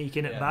slowly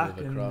sneaking it back,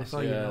 and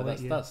before you know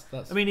that's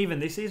I mean, even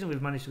this season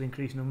we've managed to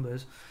increase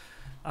numbers.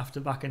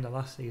 After back end of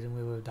last season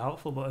we were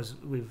doubtful, but as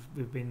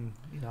we've been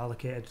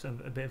allocated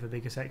a bit of a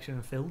bigger section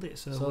and filled it,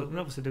 so we're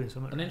obviously doing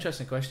something. An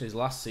interesting question is,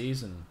 last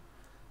season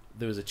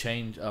there was a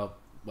change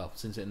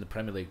since in the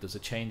Premier League there's a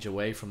change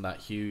away from that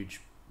huge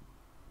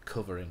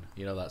covering,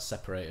 that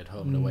separated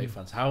home and away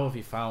fans. How have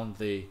you found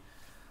the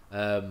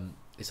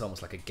it's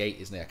almost like a gate,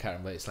 isn't it? I can't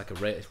remember. It's like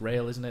a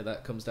rail, isn't it,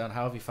 that comes down?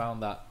 How have you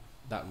found that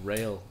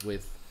rail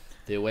with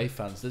the away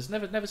fans? There's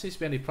never seems to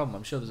be any problem.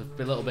 I'm sure there's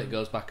a little bit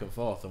goes back and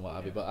forth and what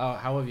have you, but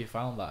how have you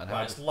found that? And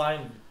it's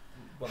lined.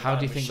 How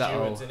do you think that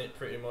all? In it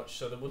pretty much,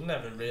 so there would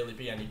never really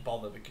be any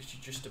bother because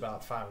you're just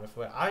about far enough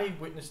away. I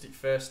witnessed it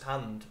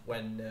firsthand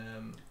when.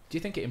 Do you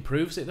think it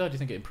improves it though? Do you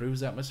think it improves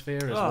the atmosphere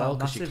as well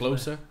because you're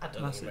closer? I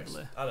don't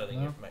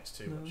think it makes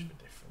too much of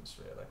a difference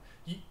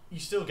really. You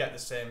still get the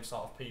same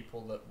sort of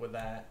people that were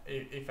there.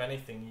 If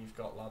anything, you've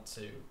got lads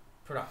who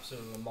perhaps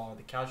are more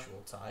the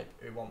casual type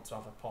who want to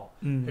have a pop,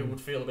 who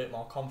would feel a bit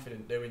more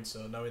confident doing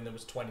so, knowing there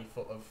was 20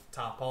 foot of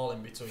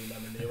tarpaulin between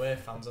them and the away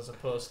fans, as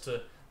opposed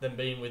to them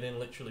being within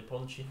literally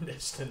punching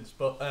distance.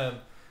 But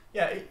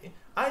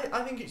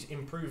I think it's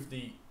improved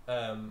the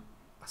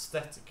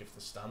aesthetic of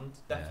the stand,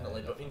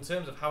 definitely. But in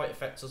terms of how it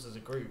affects us as a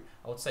group,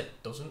 I would say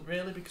it doesn't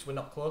really, because we're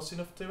not close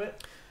enough to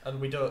it,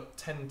 and we don't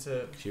tend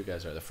to. Because you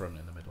guys are at the front,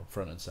 in the middle,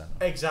 front and centre.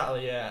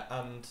 Exactly, yeah,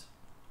 and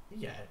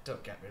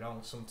don't get me wrong.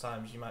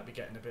 Sometimes you might be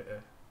getting a bit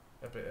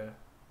of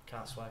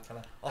can't swear, can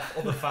I? Off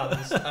other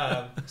fans.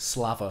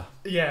 Slaver.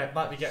 Yeah,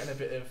 might be getting a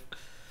bit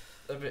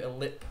of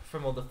lip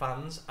from other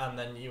fans, and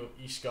then you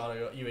score,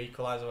 you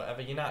equalise or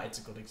whatever. United's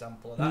a good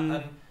example of that,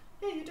 and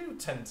you do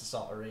tend to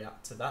sort of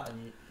react to that,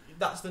 and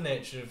that's the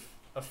nature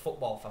of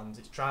football fans.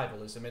 It's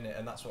tribalism, innit?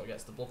 And that's what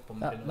gets the blood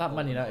pumping. That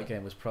Man United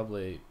game was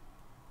probably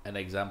an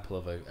example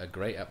of a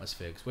great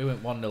atmosphere, because we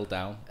went 1-0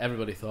 down.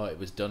 Everybody thought it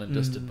was done and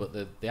dusted, but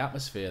the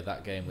atmosphere of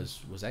that game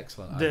was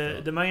excellent.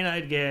 The Man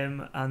United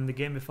game and the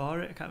game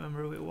before it, I can't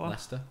remember who it was.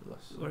 Leicester.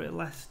 Were it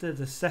Leicester?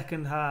 The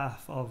second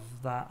half of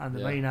that and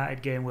the Man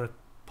United game were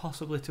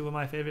possibly two of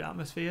my favourite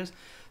atmospheres.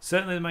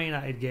 Certainly the Man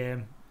United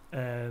game,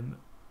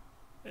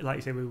 like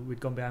you said,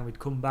 we'd gone behind, we'd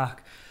come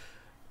back.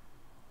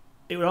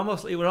 It were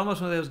almost one of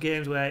those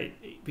games where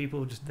people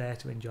were just there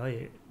to enjoy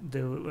it.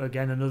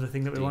 Again, another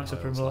thing that we want to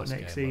promote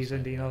next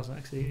season. Dean Hoyle's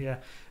next season,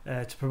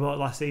 to promote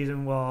last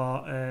season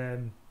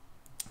were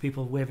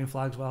people waving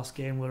flags whilst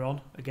game were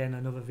on. Again,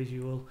 another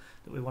visual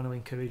that we want to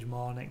encourage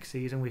more next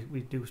season.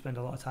 We do spend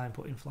a lot of time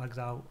putting flags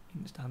out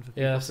in the stand for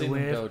people I've to seen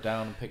wave. them go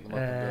down and pick them up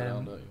and go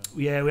down, don't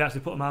you? Yeah, we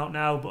actually put them out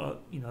now,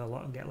 but a lot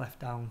of them get left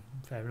down.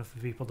 Fair enough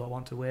if people don't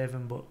want to wave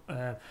them,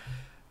 but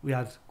we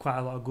had quite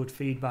a lot of good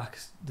feedback.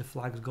 The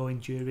flags going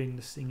during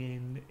the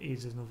singing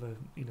is another,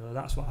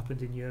 that's what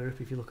happened in Europe.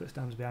 If you look at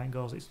stands behind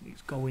goals,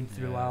 it's going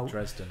throughout.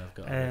 Dresden have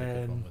got a really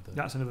good one with it.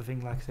 That's another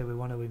thing, like I said, we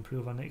want to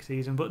improve on next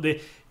season. But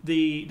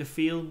the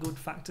feel good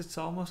factors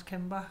almost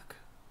came back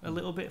a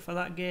little bit for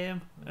that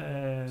game.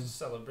 It's a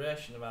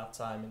celebration of our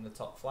time in the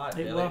top flight.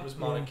 Really. It was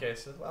more a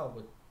case of,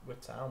 we're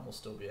town, we'll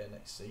still be here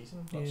next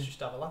season. Let's just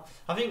have a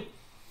laugh. I think,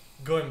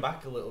 going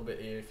back a little bit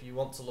here, if you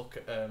want to look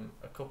at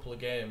a couple of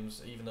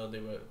games, even though they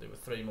were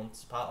 3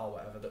 months apart or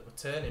whatever, that were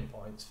turning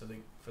points for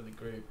the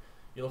group,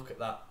 you look at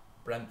that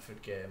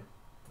Brentford game,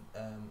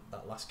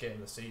 that last game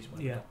of the season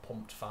when we got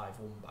pumped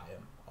 5-1 by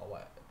him, or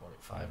what?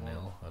 5-0.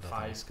 I don't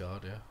think he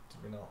scored. Yeah.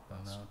 Did we not?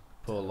 No.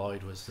 Poor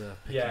Lloyd was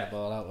picking the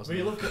ball out, wasn't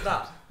he? But you look at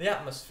that, the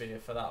atmosphere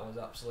for that was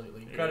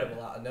absolutely incredible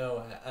out of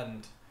nowhere,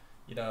 and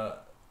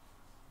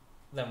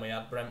then we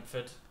had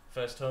Brentford,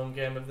 first home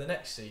game of the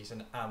next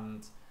season,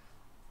 and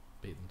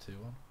beat them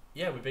 2-1.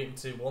 Yeah, we beat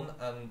them 2-1,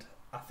 and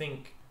I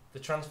think the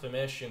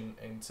transformation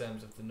in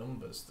terms of the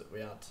numbers that we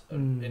had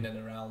in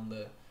and around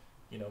the,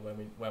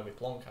 where we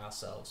plonk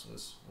ourselves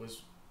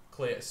was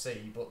clear to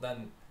see. But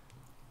then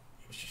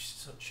it was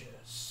just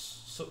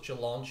such a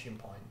launching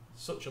point.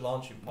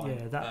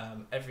 Yeah,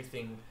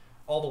 everything,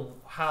 all the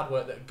hard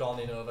work that had gone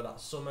in over that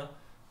summer,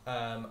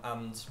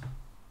 and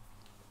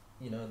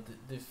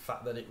the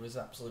fact that it was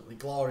absolutely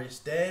glorious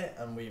day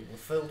and we were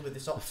filled with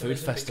this optimism. The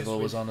food festival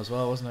was on as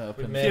well, wasn't it? A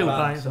few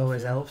pints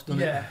always helps,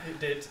 doesn't it? Yeah, it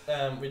did.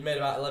 We'd made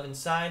about 11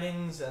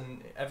 signings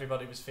and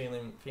everybody was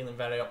feeling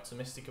very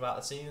optimistic about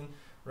the season.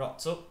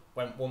 Rocked up,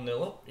 went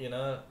 1-0 up,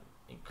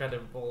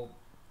 incredible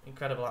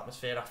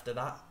atmosphere after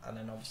that, and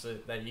then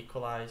obviously they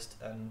equalised,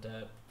 and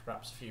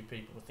perhaps a few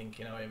people were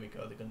thinking, oh, here we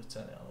go, they're going to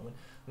turn it on and win.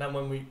 And then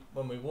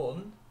when we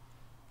won,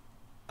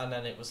 and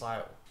then it was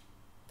like,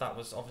 that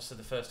was obviously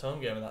the first home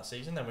game of that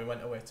season. Then we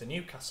went away to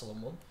Newcastle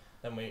and won.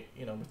 Then we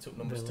took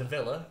numbers to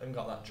Villa and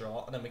got that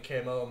draw. And then we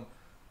came home,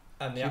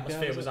 and the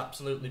atmosphere was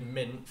absolutely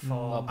mint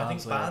for I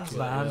think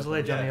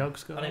Barnsley, Johnny Hogg.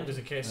 And it was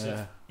a case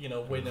of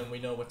win and we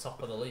know we're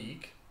top of the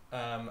league.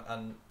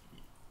 And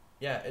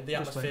the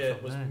atmosphere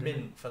was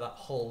mint for that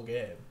whole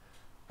game.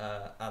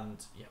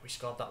 And we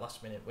scored that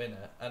last minute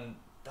winner. And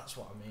that's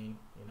what I mean.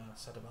 I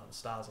said about the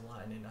stars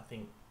aligning. I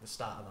think the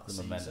start of that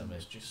season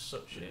was just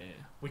such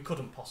we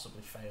couldn't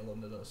possibly fail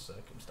under those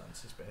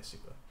circumstances,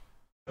 basically.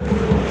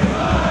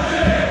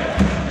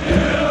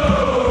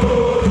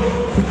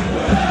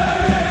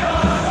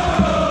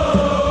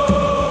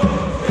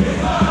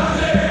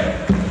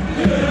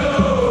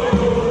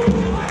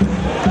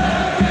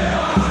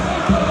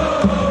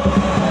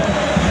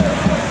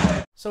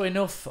 So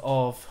enough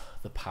of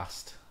the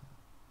past.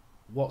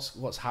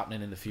 What's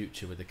happening in the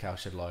future with the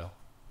Cowshed Loyal?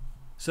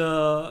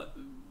 So,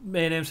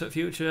 main aims for the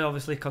future,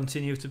 obviously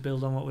continue to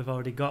build on what we've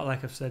already got.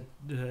 Like I've said,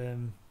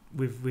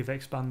 we've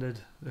expanded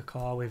the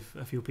core. With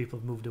a few people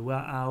have moved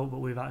out, but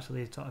we've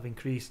actually sort of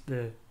increased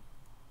the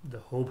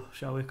hub,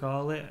 shall we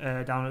call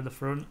it, down at the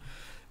front.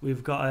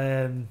 We've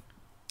got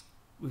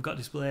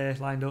display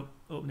lined up,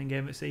 opening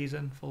game of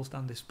season, full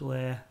stand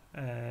display.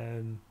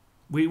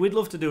 We'd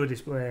love to do a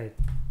display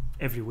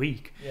every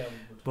week,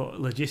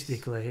 but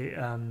logistically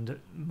and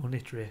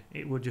monetary,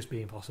 it would just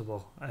be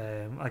impossible.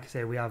 Like I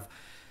say, we have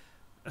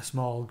a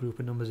small group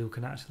of numbers who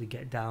can actually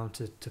get down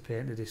to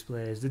paint the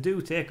displays. They do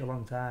take a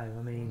long time.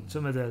 I mean,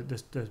 some of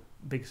the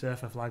big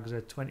surfer flags are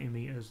 20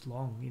 metres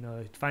long.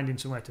 Finding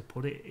somewhere to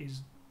put it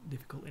is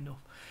difficult enough.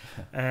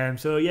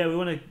 So we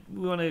want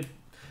to,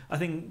 I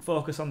think,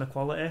 focus on the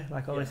quality.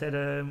 Like Oli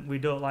said, we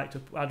don't like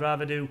to. I'd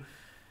rather do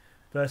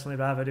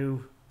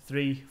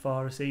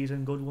 3-4 a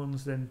season, good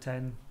ones, than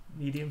 10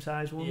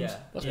 medium-sized ones.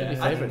 What's been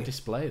your favourite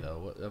display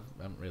though?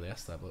 I haven't really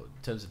asked that, but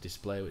in terms of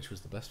display, which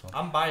was the best one?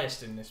 I'm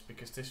biased in this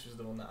because this was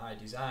the one that I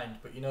designed,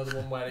 but the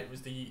one where it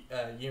was the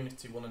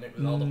Unity one and it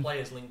was all the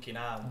players linking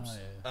arms.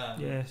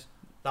 Yes.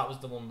 That was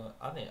the one that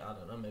I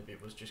don't know, maybe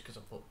it was just because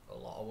I put a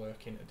lot of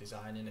work into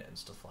designing it and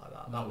stuff like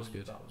that. That was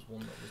good. That was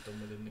one that was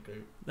done within the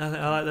group.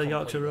 I like the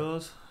Yorkshire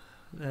Rose.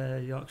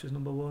 Yorkshire's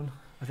number one.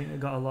 I think it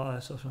got a lot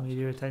of social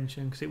media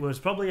attention because it was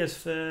probably his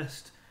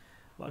first,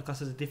 what I'd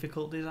class as a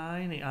difficult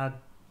design. It had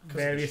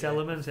various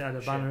elements. It had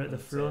a banner at the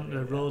front.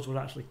 The rows were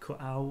actually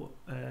cut out.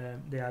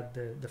 They had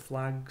the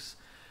flags.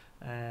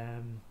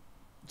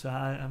 So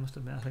I must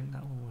admit, I think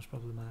that one was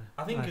probably my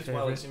I think my as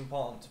favourite. well it's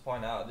important to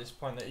point out at this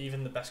point that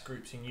even the best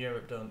groups in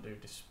Europe don't do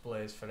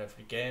displays for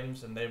every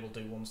games, and they will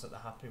do ones that they're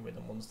happy with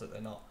and ones that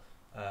they're not.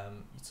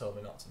 You told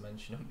me not to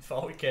mention them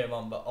before we came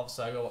on, but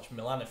obviously I go watch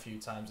Milan a few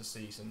times a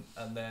season,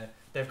 and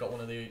they've got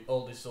one of the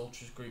oldest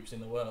ultras groups in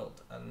the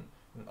world, and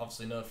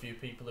obviously know a few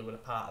people who were a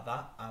part of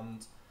that,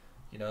 and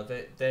you know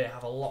they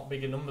have a lot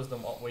bigger numbers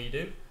than what we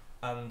do,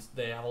 and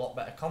they have a lot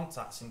better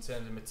contacts in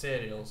terms of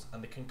materials,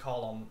 and they can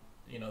call on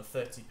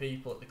 30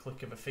 people at the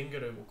click of a finger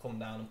who will come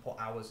down and put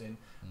hours in,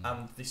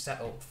 and they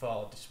set up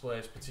for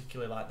displays,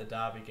 particularly like the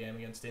derby game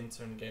against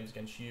Inter and games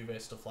against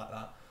Juve, stuff like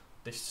that.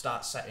 They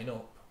start setting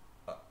up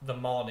the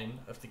morning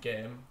of the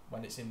game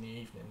when it's in the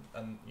evening,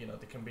 and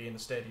they can be in the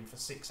stadium for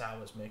 6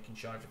 hours making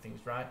sure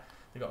everything's right.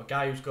 They've got a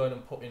guy who's going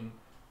and putting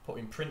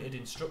printed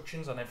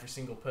instructions on every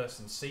single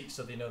person's seat,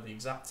 so they know the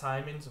exact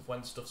timings of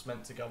when stuff's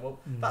meant to go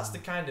up. That's the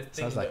kind of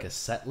thing. Sounds like a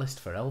set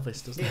list for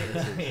Elvis, doesn't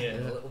it? Yeah,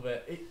 a little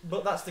bit.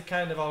 But that's the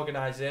kind of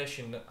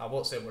organisation that I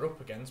won't say we're up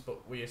against,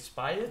 but we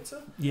aspire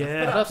to.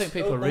 Yeah, I don't think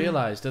people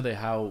realise, do they,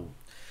 how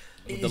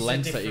the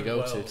lengths that you go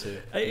world.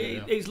 to.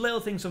 It's little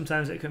things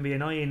sometimes that can be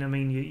annoying. I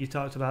mean, you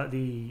talked about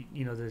the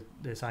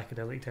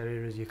psychedelic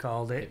terrier, as you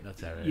called it.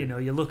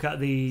 Hypno-terrier. You look at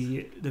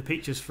the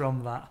pictures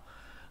from that,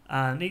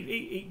 and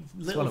it's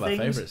little one of things.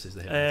 my favourites is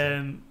the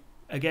hypno-terrier.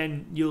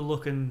 Again, you'll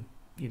look and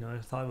I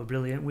thought it were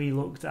brilliant. We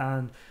looked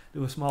and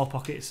there were small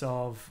pockets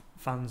of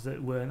fans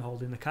that weren't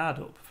holding the card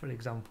up, for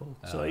example.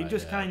 So it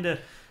just kind of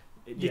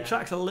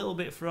detracts a little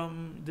bit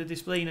from the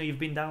display. You've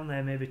been down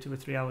there maybe 2 or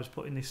 3 hours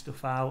putting this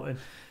stuff out, and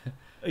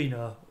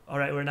all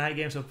right, we're a night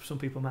game, so some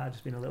people might have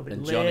just been a little bit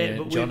and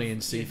late. Johnny in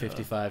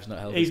C55's not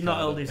held. He's not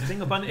held his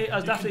thing up, and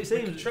as daft it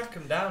seems, you can track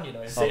them down.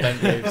 Ben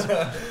Graves.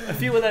 a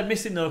few of them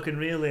missing though can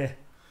really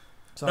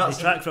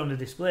detract from the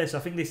display. So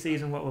I think this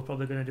season what we're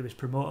probably going to do is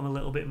promote them a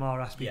little bit more,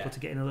 ask people to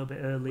get in a little bit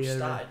earlier. We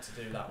started to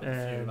do that with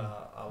a few of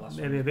our last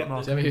maybe a bit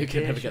more. Maybe we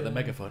can never get the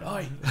megaphone.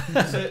 Oi!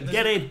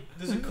 Get in!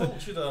 There's a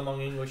culture though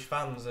among English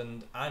fans,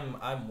 and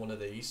I'm one of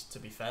these, to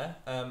be fair,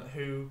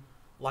 who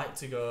like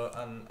to go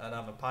and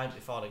have a pint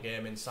before the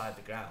game inside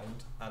the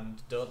ground,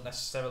 and don't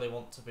necessarily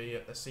want to be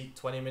at a seat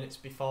 20 minutes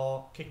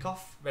before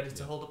kick-off, ready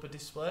to hold up a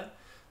display.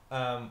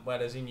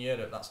 Whereas in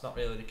Europe that's not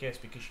really the case,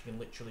 because you can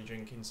literally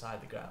drink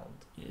inside the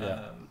ground.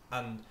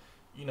 And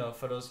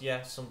for us,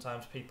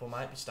 sometimes people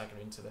might be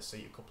staggering to their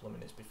seat a couple of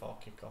minutes before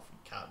kick-off. You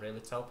can't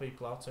really tell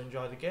people how to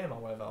enjoy the game.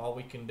 However, all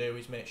we can do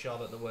is make sure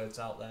that the word's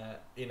out there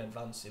in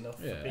advance enough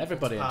for people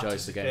everybody to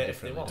enjoys the game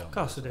differently, want. Of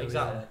course they do.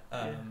 Exactly.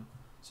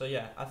 So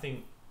I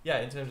think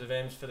in terms of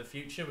aims for the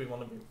future, we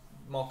want to be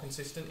more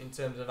consistent in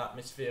terms of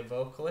atmosphere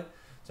vocally.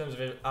 In terms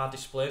of our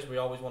displays, we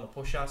always want to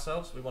push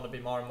ourselves. We want to be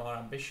more and more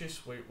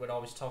ambitious. We're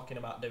always talking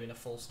about doing a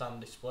full stand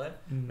display.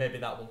 Maybe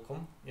that will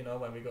come,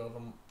 when we go over,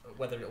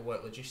 whether it'll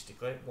work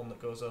logistically, one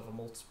that goes over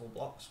multiple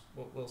blocks.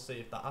 We'll see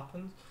if that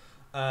happens.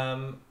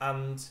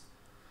 And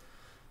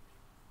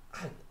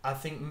I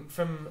think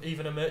from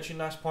even a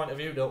merchandise point of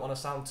view, don't want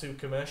to sound too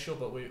commercial,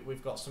 but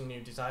we've got some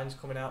new designs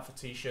coming out for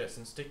t-shirts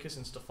and stickers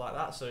and stuff like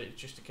that, so it's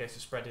just a case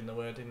of spreading the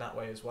word in that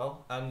way as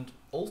well. And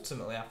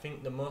ultimately, I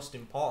think the most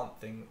important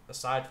thing,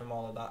 aside from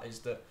all of that, is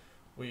that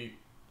we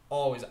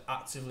always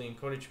actively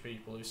encourage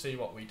people who see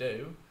what we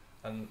do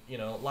and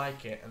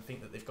like it and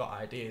think that they've got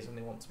ideas and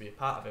they want to be a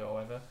part of it or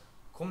whatever.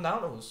 Come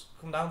down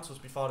to us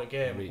before the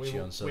game. Reach we you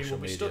will, on social we will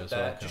be media stood as there.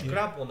 well, Just can't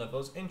grab one of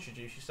us,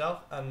 introduce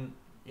yourself, and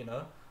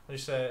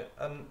just say,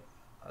 and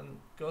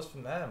goes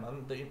from there,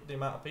 man. The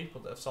amount of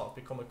people that have sort of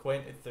become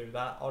acquainted through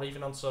that, or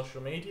even on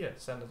social media,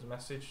 send us a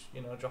message,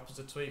 drop us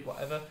a tweet,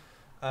 whatever,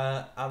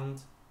 and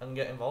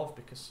get involved,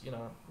 because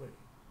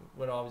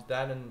we're always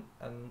there,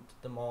 and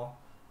the more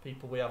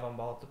people we have on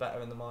board, the better,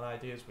 and the more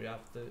ideas we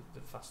have,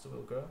 the faster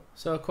we'll grow.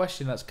 So a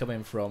question that's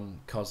coming from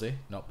Cozzy,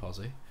 not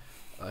Pozzy,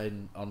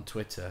 on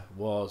Twitter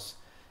was,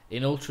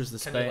 in Ultras the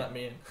Spain... Can you let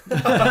me in?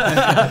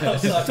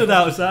 Stood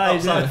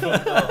outside.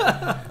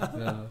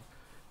 No.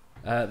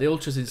 The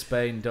Ultras in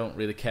Spain don't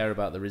really care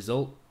about the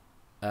result.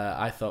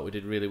 I thought we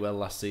did really well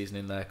last season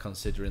in there,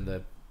 considering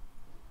the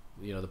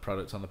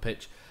product on the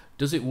pitch.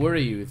 Does it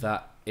worry you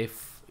that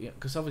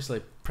because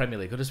obviously Premier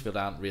League, Huddersfield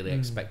aren't really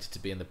expected to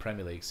be in the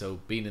Premier League, so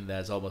being in there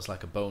is almost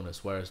like a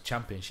bonus, whereas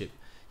Championship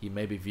you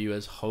maybe view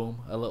as home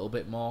a little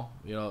bit more,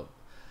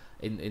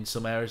 in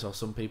some areas, or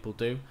some people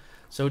do.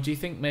 So do you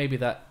think maybe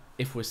that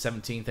if we're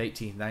 17th,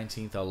 18th,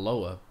 19th or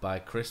lower by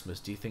Christmas,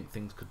 do you think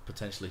things could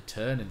potentially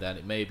turn and then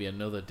it may be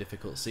another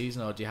difficult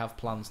season, or do you have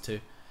plans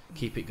to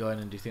keep it going,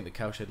 and do you think the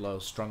Cowshed Loyal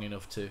is strong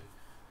enough to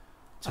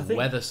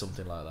weather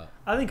something like that?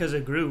 I think as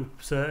a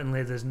group,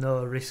 certainly there's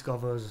no risk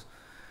of us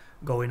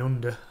going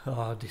under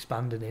or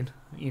disbanding in.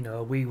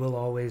 We will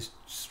always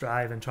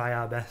strive and try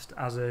our best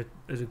as a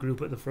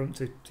group at the front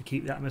to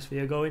keep the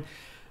atmosphere going.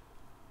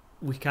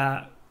 We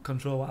can't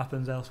control what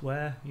happens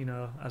elsewhere.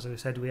 As I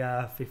said, we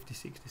are 50,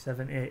 60,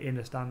 70 in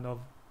a stand of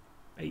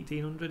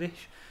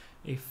 1,800-ish.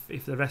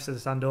 If the rest of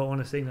the stand don't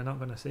want to sing, they're not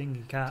going to sing.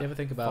 You can't. Do you ever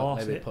think about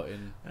maybe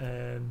putting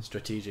putting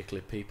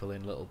strategically people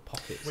in little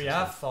pockets? We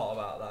have thought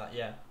about that,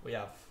 yeah, we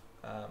have.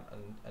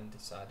 and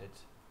decided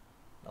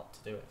not to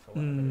do it for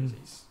whatever reason.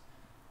 It's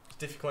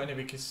difficult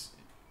anyway because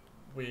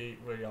we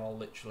all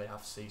literally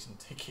have season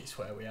tickets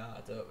where we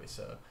are, don't we?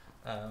 So,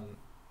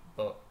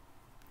 but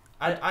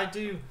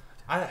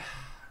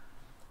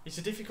it's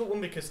a difficult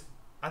one because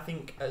I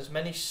think as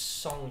many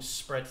songs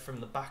spread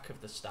from the back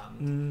of the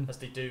stand as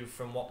they do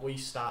from what we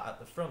start at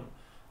the front.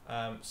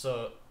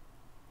 So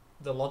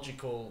the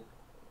logical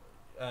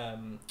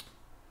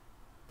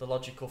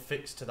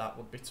fix to that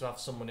would be to have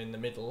someone in the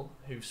middle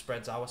who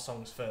spreads our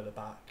songs further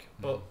back.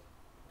 But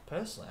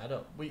personally,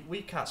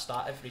 we can't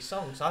start every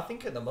song, so I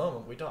think at the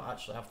moment we don't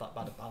actually have that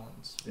bad a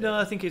balance. No,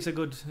 I think it's a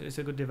good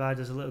divide.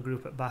 There's a little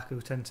group at back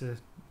who tend to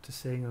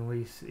sing,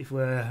 and if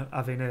we're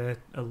having a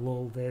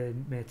lull, they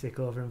may take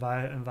over and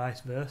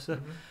vice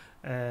versa.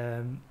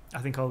 I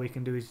think all we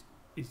can do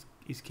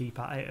is keep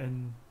at it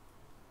and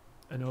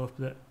hope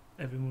that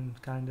everyone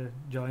kind of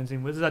joins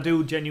in with us. I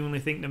do genuinely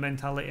think the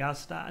mentality has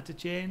started to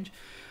change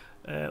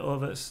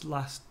over its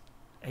last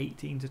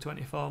 18 to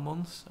 24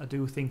 months. I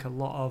do think a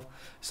lot of,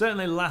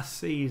 certainly last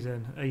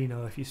season,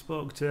 if you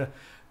spoke to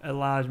a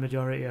large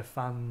majority of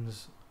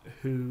fans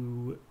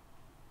who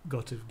go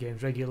to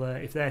games regular,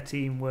 if their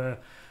team were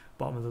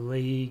bottom of the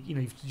league,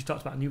 you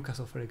talked about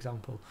Newcastle, for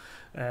example,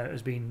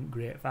 as being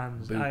great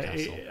fans.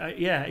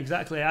 Yeah,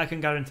 exactly. I can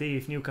guarantee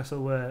if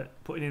Newcastle were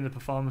putting in the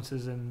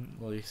performances and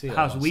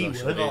as we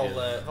were,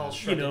 they've all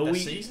shredded their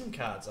season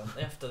cards, haven't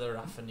they, after the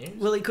Rafa news?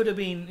 Well, it could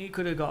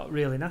have got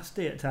really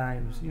nasty at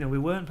times. We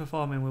weren't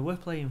performing, we were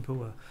playing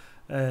poor.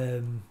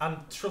 And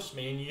trust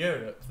me, in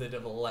Europe, they'd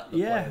have let the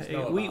players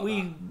know about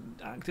we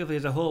actively,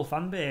 as a whole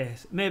fan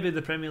base, maybe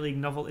the Premier League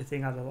novelty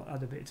thing had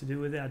a bit to do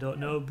with it, I don't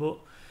know, but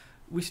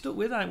we stuck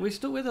with that. We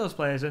stuck with those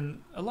players,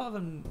 and a lot of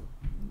them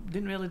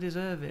didn't really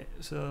deserve it.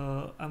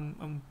 So,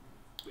 I'm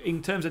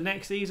in terms of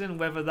next season,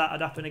 whether that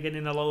would happen again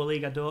in the lower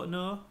league, I don't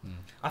know.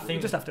 I think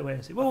we'll just have to wait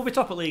and see. Well, we'll be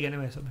top of league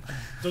anyway. So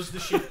does the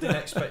shift in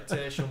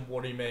expectation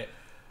worry me?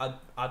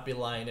 I'd be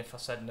lying if I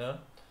said no,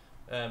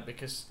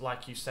 because,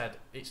 like you said,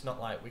 it's not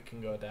like we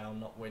can go down,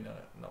 not win,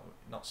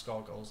 not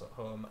score goals at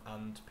home,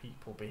 and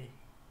people be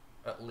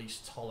at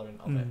least tolerant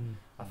of it.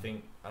 I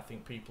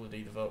think people would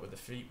either vote with their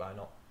feet by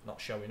not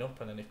showing up,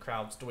 and then if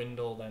crowds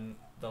dwindle, then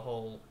the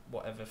whole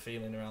whatever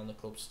feeling around the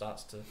club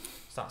starts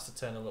to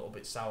turn a little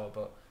bit sour.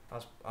 But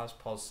as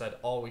Poz said,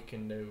 all we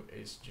can do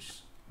is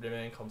just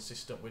remain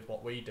consistent with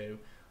what we do,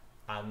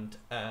 and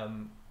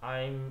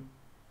I'm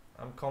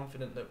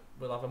confident that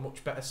we'll have a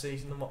much better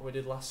season than what we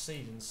did last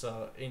season.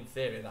 So in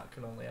theory, that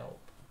can only help.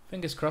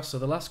 Fingers crossed. So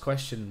the last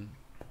question,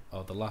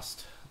 or the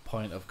last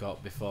point I've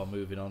got before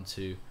moving on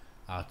to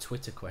our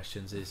Twitter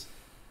questions is,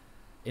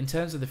 in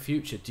terms of the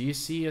future, do you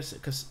see us,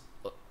 because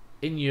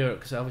in Europe,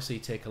 because obviously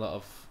you take a lot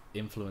of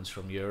influence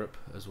from Europe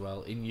as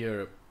well. In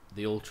Europe,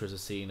 the Ultras are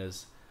seen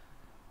as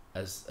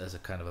a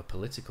kind of a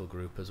political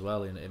group as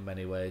well in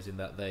many ways, in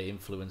that they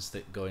influence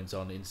the goings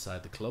on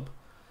inside the club.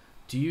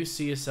 Do you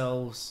see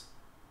yourselves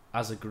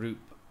as a group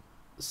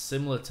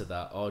similar to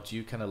that, or do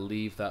you kind of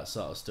leave that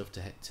sort of stuff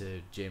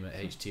to Jim at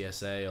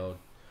HTSA? Or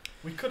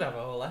we could have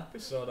a whole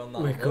episode on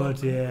that. We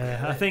could,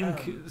 yeah. I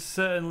think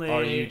certainly.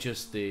 Or are you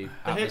just the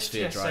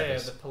atmosphere HTSA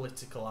drivers? Are the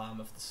political arm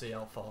of the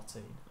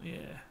CL14. Yeah.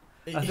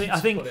 I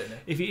think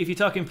if you're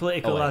talking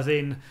political, as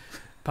in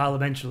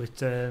parliamentary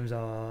terms,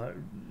 or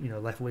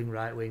left wing,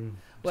 right wing.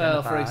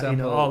 Well, for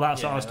example, all that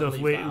sort of stuff.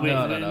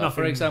 No.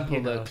 For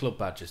example, the club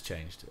badge has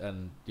changed,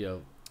 and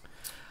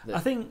I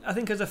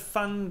think as a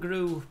fan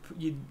group,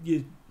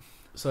 you.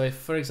 So if,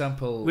 for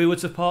example, we would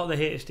support the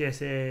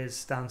HTSA's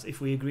stance if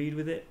we agreed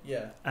with it.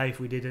 Yeah. If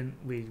we didn't,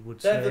 we would.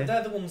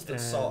 They're the ones that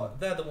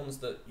they're the ones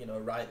that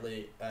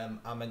rightly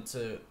are meant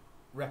to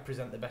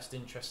represent the best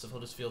interests of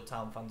Huddersfield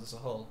Town fans as a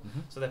whole.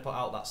 So they put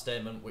out that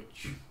statement,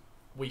 which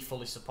we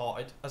fully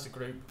supported as a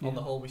group. On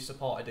the whole, we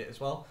supported it as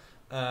well.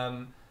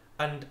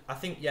 And I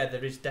think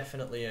there is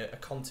definitely a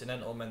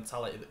continental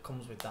mentality that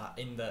comes with that,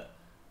 in that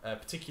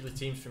particular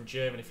teams from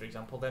Germany, for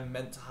example, they're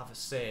meant to have a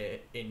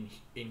say in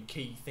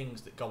key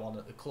things that go on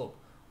at the club.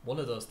 One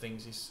of those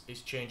things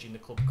is changing the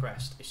club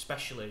crest,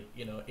 especially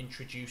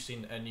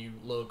introducing a new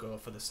logo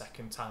for the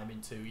second time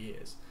in 2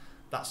 years.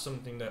 That's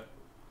something that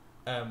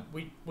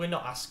we're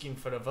not asking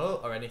for a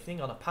vote or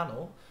anything on a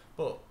panel,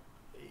 but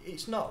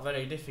it's not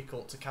very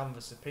difficult to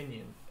canvass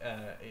opinion.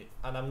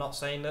 And I'm not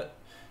saying that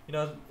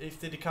if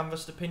they'd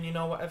canvassed opinion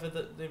or whatever,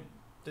 that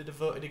they'd have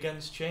voted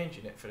against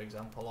changing it, for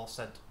example, or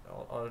said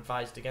or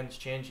advised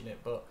against changing it.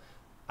 But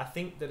I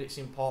think that it's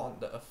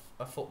important that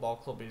a football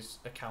club is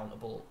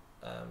accountable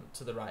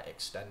to the right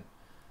extent.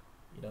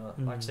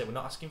 Like I say, we're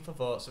not asking for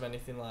votes or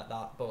anything like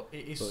that, but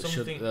it is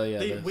something.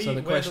 So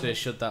the question is,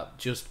 should that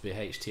just be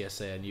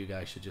HTSA and you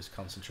guys should just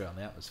concentrate on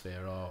the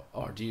atmosphere,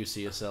 or do you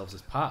see yourselves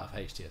as part of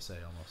HTSA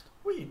almost?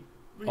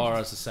 Or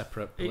as a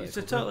separate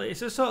political group?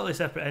 It's a totally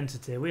separate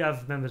entity. We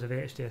have members of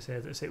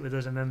HTSA that sit with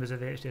us and members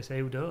of HTSA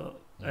who don't.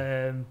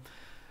 Yeah.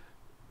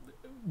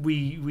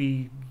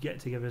 We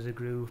get together as a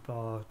group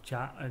or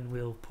chat, and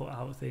we'll put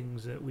out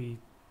things that we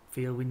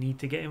feel we need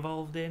to get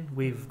involved in.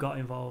 We've got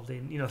involved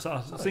in, sort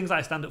of things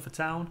like Stand Up for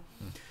Town.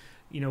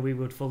 we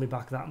would fully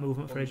back that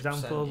movement. For 100%,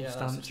 example, yeah,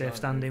 that's a safe giant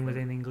standing movement.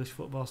 within English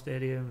football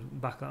stadiums,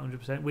 back that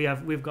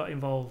 100%. We've got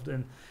involved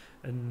and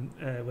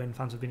when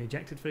fans have been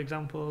ejected, for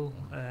example,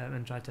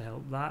 and tried to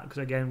help that, because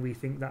again we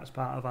think that's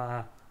part of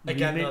our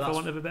remit, for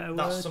want of a better word.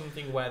 That's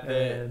something where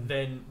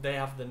they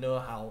have the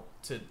know-how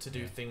to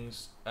do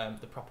things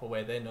the proper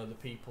way. They know the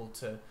people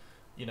to,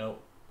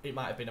 it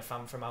might have been a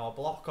fan from our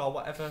block or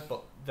whatever,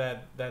 but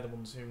they're the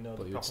ones who know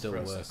But the you would proper still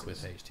processes. work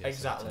with HTS.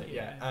 Exactly,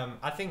 yeah.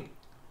 I think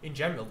in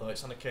general though,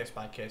 it's on a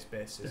case-by-case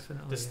basis.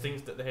 Definitely, There's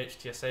things that the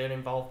HTSA are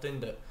involved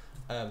in that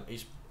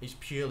is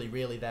purely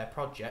really their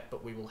project,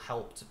 but we will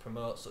help to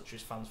promote, such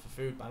as Fans for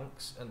Food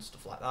Banks and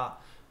stuff like that.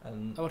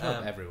 And I would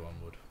hope everyone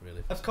would,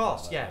 really. of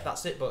course, yeah,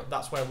 that's it. But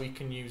that's where we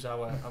can use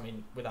our,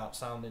 without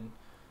sounding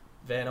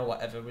vain or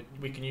whatever,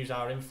 we can use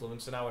our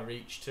influence and our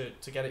reach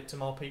to get it to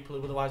more people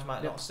who otherwise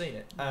might not have seen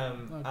it.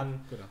 And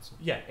good answer.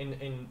 yeah,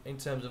 in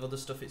terms of other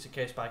stuff, it's a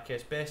case by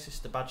case basis.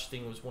 The badge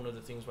thing was one of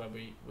the things where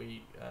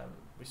we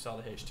saw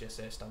the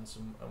HTSA stance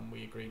and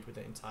we agreed with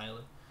it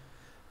entirely.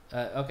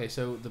 Okay,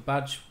 so the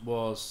badge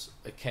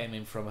came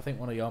in from, I think,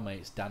 one of your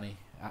mates, Danny,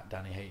 at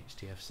Danny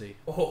HTFC.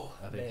 Oh,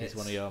 I think he's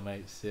one of your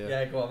mates. Yeah,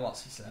 yeah, go on,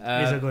 what's he saying?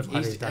 He's a good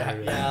lad, he's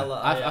Danny.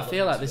 I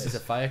feel like this is a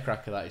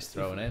firecracker that he's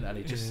thrown in, and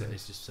he's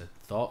just said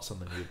thoughts on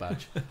the new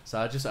badge. So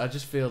I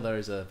just feel there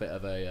is a bit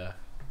of a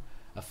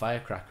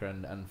firecracker,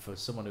 and for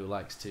someone who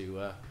likes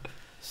to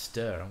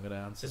stir, I'm going to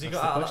answer. Has he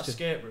got out of that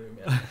escape room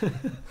yet?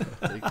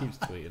 So he keeps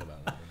tweeting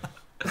about it.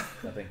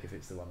 I think if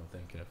it's the one I'm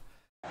thinking of.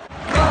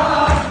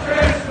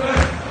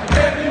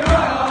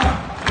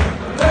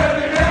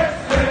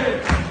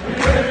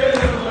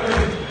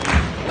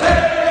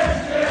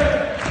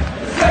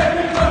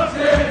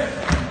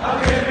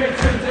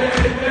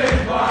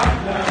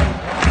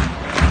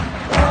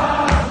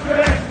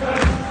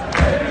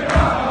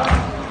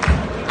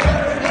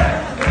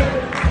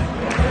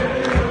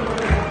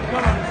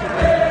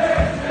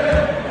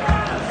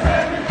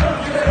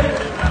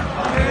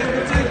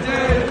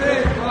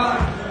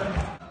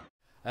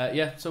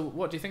 Yeah, so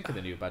what do you think of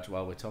the new badge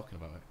while we're talking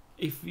about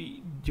it? Do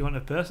you want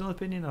a personal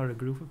opinion or a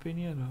group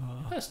opinion?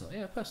 Or? Personal,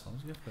 yeah, personal.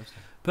 It's good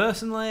personal.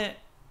 Personally,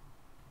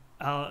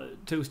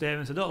 two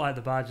statements. I don't like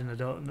the badge, and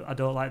I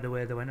don't like the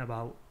way they went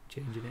about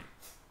changing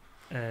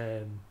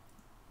it.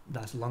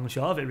 That's long and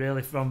short of it,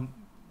 really, from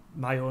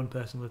my own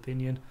personal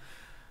opinion.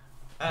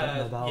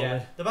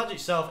 Yeah, the badge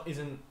itself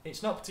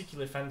it's not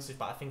particularly offensive,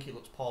 but I think it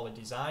looks poorly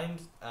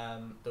designed.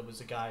 There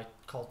was a guy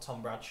called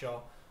Tom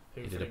Bradshaw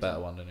who did a better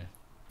one, didn't he?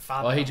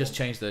 Well, he just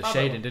changed the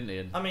shading, didn't he?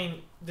 And I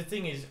mean, the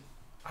thing is,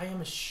 I am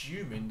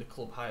assuming the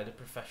club hired a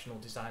professional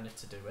designer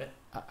to do it.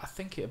 I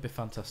think it'd be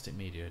fantastic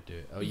media to do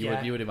it. Oh,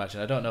 you would imagine.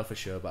 I don't know for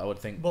sure, but I would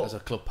think as a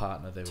club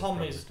partner they would. Tom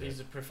is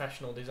a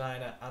professional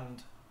designer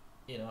and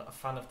a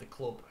fan of the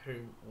club who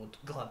would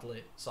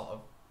gladly sort of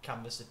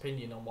canvass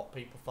opinion on what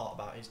people thought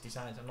about his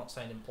designs. I'm not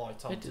saying employ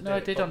Tom to do it. I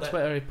did on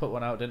Twitter. He put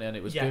one out, didn't he? And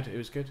it was good. It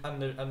was good. And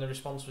the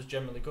response was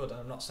generally good. And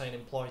I'm not saying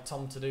employ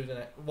Tom to do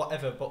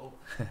whatever, but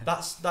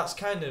that's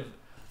kind of.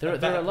 There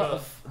are a lot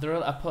of.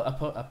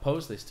 I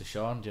posed this to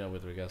Sean,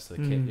 with regards to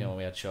the kit. When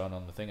we had Sean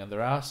on the thing, and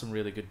there are some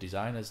really good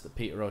designers. That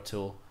Peter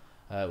O'Toole,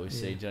 we've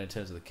seen. In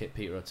terms of the kit,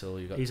 Peter O'Toole.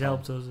 You got. He's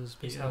helped us as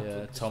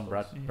Peter. Tom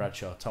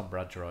Bradshaw. Tom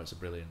Bradshaw. It's a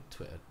brilliant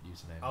Twitter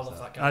username. I love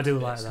that guy. I do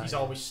like that. He's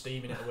always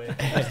steaming it away. The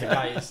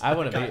guy I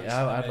want to be.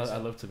 I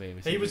love to meet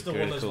him. He was the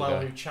one as well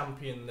who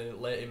championed the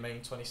Late in May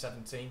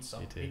 2017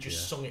 song. He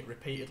just sung it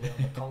repeatedly on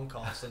the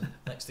concourse, and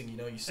next thing you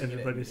know, you're singing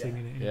Everybody's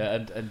singing it. Yeah,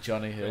 and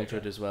Johnny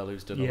Hildred as well,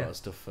 who's done a lot of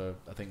stuff for.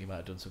 I think he might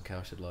have done some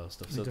Cowshed Loyal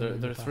stuff. So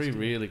there are three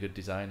really good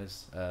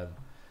designers.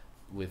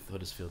 With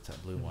Huddersfield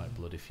Tech Blue and White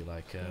Blood, if you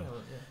like,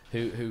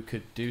 who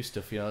could do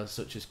stuff,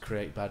 such as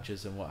create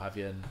badges and what have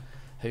you, and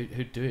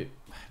who do it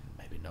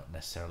maybe not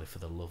necessarily for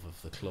the love of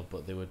the club,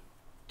 but they would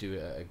do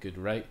it at a good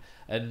rate.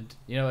 And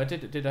I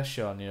did ask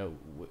Sean,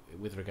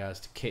 with regards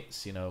to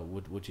kits,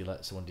 would you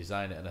let someone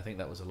design it? And I think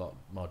that was a lot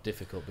more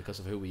difficult because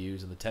of who we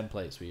use and the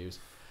templates we use.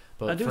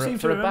 But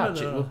for a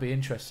badge, it would be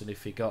interesting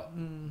if he got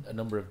a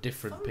number of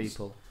different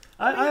people.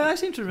 I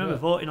seem to remember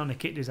voting on a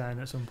kit design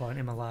at some point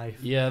in my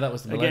life. Yeah, that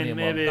was the Millennium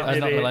one. Maybe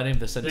not Millennium,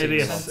 the Centennial.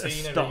 Maybe a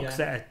stock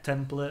set of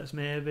templates,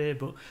 maybe.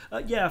 But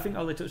I think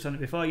Ollie touched on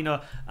it before. I'm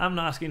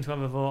not asking to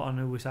have a vote on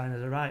who we sign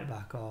as a right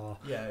back or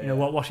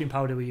what washing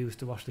powder we use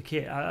to wash the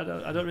kit.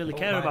 I don't really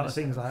care about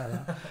things like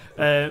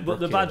that. But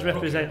the badge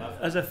represents,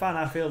 as a fan,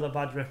 I feel the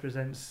badge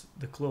represents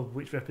the club,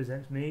 which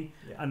represents me.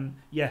 Yeah. And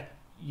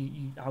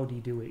how do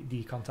you do it? Do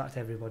you contact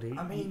everybody?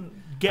 I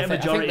mean, get a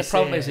majority. I think the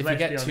problem is if you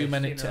get honest, too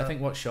many. I think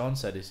what Sean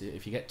said is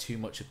if you get too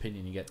much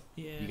opinion, you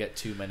get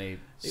too many.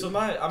 Too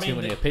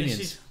many opinions,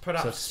 this is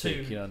perhaps so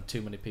to speak.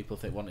 Too many people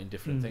wanting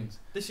different things.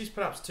 This is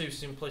perhaps too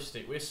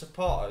simplistic. We're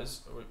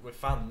supporters, we're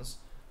fans,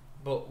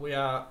 but we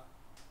are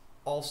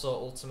also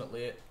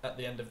ultimately, at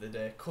the end of the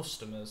day,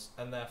 customers,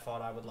 and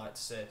therefore I would like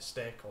to say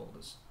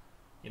stakeholders.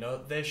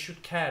 They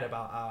should care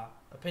about our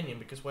opinion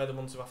because we're the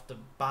ones who have to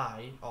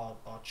buy or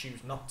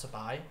choose not to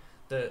buy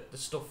the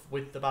stuff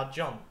with the badge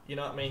on. You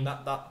know what I mean?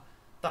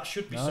 That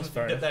should be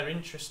something that they're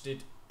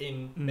interested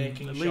in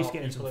making at sure least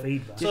getting some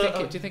feedback. Do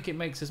you think it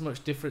makes as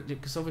much difference?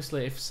 Because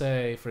obviously, if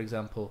say, for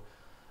example,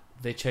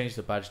 they changed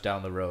the badge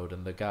down the road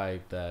and the guy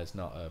there is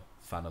not a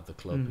fan of the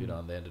club, you know,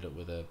 and they ended up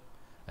with a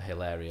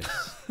hilarious.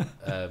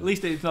 At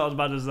least it's not as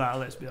bad as that.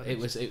 Let's be honest. It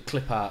was a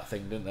clip art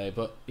thing, didn't they?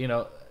 But you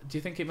know, do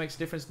you think it makes a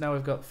difference now?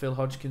 We've got Phil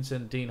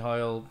Hodgkinson, Dean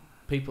Hoyle,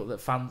 people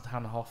that fans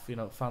Hanhoff, you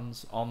know,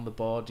 fans on the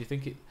board. Do you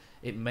think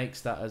it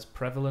makes that as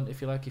prevalent,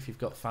 if you like, if you've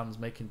got fans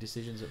making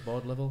decisions at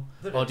board level,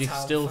 or do you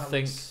still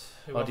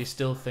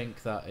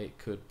think that it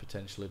could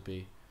potentially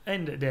be?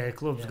 End of the day,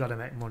 club's got to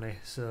make money,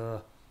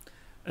 so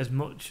as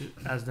much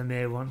as they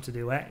may want to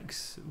do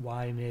X,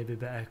 Y may be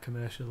better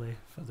commercially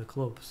for the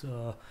club.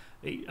 So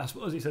I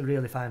suppose it's a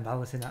really fine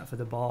balancing act for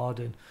the board,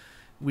 and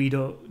we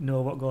don't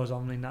know what goes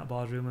on in that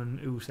boardroom and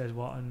who says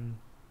what and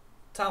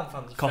town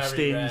fans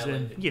costings,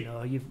 and you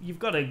know you've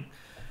got to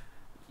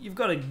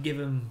give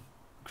them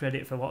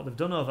credit for what they've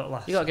done over the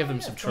last. You got to give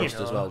them some trust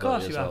as well. Of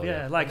course you have,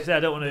 yeah. Like I said, I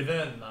don't want to. They've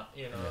earned that,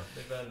 you know.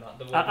 They've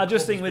earned that. I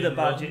just think with the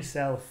badge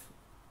itself,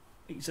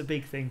 it's a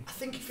big thing. I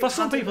think for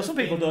some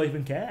people don't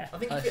even care. I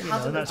think if it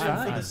hasn't been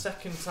for the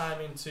second time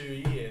in 2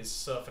 years,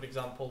 so for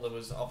example, there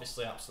was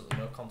obviously absolutely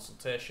no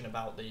consultation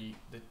about the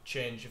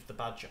change of the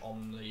badge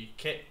on the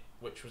kit,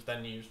 which was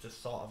then used as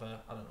sort of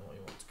I don't know what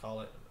you want to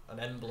call it, an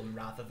emblem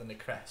rather than a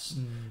crest.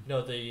 You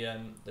know,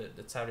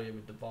 the terrier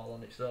with the ball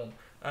on its own,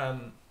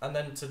 and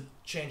then to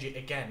change it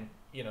again.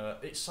 You know,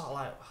 it's sort of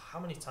like, how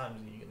many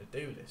times are you going to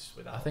do this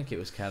without? I think it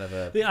was kind of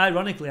a.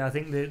 Ironically, I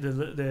think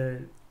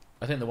the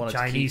I think they wanted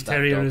Chinese to keep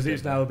terrier that as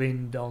it's now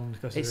been donned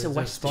because it's a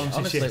Westie. Westie.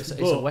 Honestly, it's a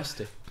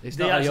Westie. It's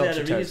not a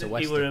Yorkshire Terrier. It's a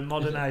Westie. They were a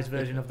modernised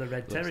version of the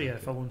Red Terrier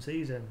for one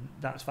season.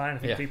 That's fine. I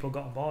think Yeah. people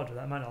got on board with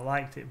that. I might not have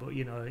liked it, but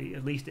you know,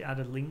 at least it had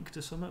a link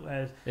to something.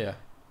 Whereas, Yeah.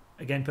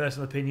 again,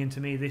 personal opinion, to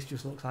me, this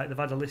just looks like they've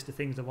had a list of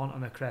things they want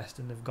on a crest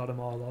and they've got them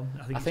all on.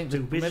 I think it's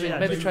too busy.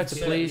 Maybe tried to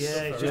please.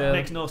 Yeah, it just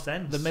makes no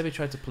sense. They maybe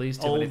tried to please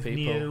too Old, many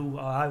people. new,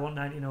 I want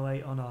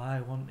 1908 on, or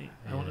I want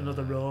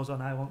another rose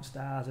on, I want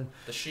stars. And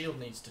the shield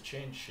needs to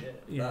change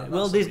shit. Yeah,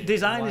 well,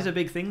 design is a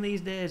big thing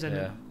these days,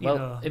 and you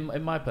know,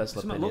 in my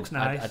personal opinion, looks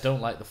nice. I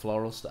don't like the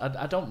floral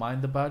I don't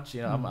mind the badge.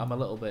 You know, I'm a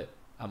little bit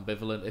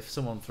ambivalent. If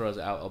someone throws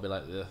it out, I'll be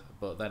like, ugh,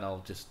 but then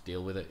I'll just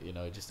deal with it. You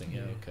know, just think,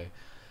 okay.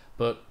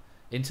 But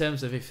in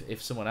terms of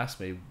if someone asked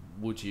me,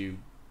 would you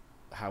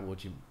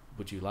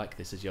like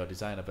this as your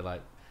design? I'd be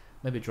like,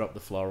 maybe drop the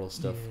floral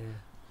stuff,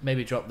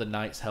 maybe drop the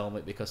knight's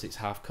helmet because it's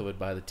half covered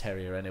by the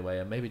terrier anyway,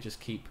 and maybe just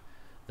keep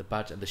the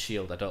badge and the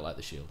shield. I don't like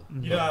the shield.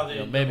 You know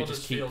how maybe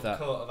just keep that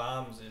coat of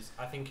arms is.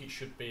 I think it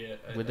should be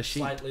a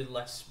slightly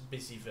less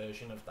busy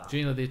version of that. Do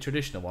you know the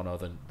traditional one or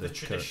the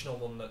traditional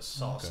one that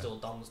sort of still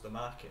dons the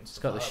market? And it's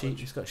got the sheep.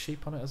 It's got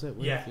sheep on it, has it?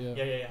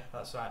 Yeah.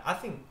 That's right. I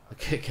think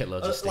I get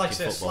loads of stick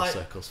in football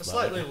circles. A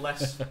slightly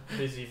less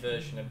busy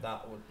version of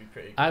that would be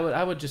pretty good.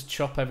 I would just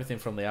chop everything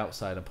from the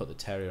outside and put the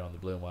terrier on the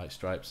blue and white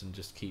stripes and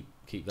just keep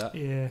that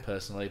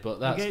personally. But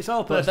that's it's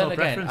all personal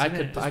preference.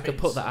 I could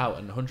put that out,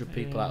 and 100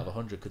 people out of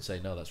 100 could say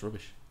no, that's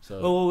rubbish.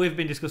 So well, we've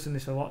been discussing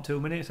this for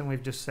 2 minutes, and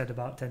we've just said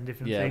about 10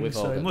 different things.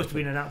 So it must have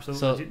been an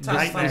absolute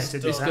nightmare to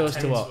this design. goes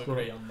to what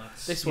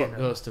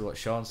goes to what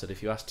Sean said.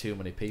 If you ask too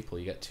many people,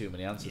 you get too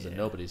many answers, and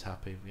nobody's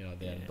happy. You know, at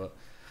the end. But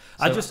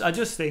I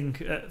just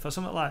think for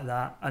something like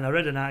that, and I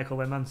read an article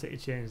when Man City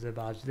changed their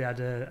badge. They had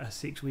a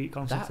 6-week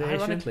consultation.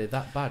 Ironically,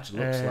 that badge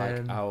looks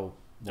like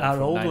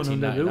our old one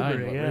under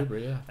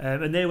Rubery,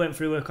 and they went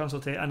through a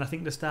consultation, and I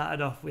think they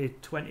started off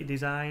with 20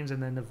 designs,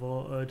 and then they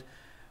voted,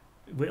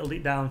 whittled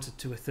it down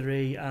to a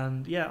 3,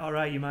 and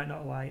alright, you might not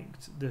have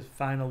liked the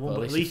final one,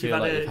 but at least you've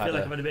had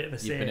a bit of a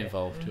say. You've been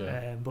involved,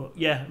 but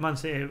Man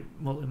City,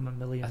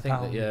 multi-million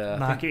pound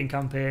marketing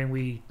campaign,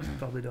 we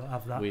probably don't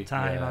have that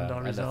time and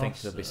or resource. And I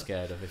think they'll be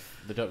scared of if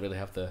they don't really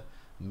have the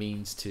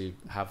means to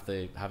have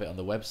it on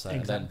the website,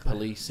 and then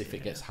police if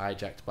it gets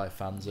hijacked by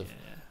fans of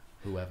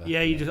whoever.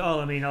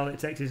 All it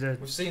takes is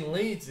We've seen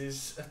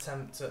Leeds'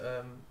 attempt at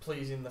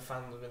pleasing the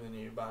fans with a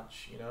new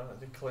badge. You know,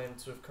 they claim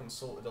to have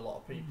consulted a lot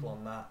of people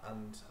on that,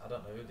 and I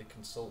don't know who they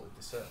consulted.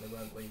 They certainly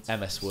weren't Leeds.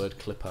 MS Word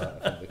clip art.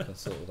 I think they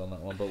consulted on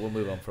that one, but we'll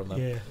move on from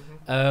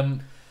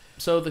that.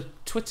 So the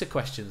Twitter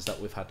questions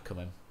that we've had come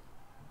in.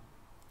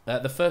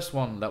 The first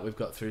one that we've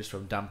got through is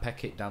from Dan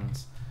Peckett.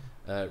 Dan's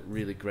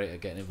really great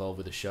at getting involved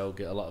with the show.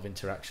 Get a lot of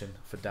interaction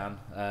for Dan.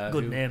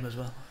 Good name as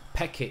well.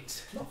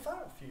 Peckett. Not far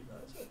off you, though,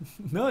 is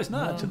it? No, it's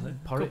not actually.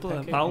 A couple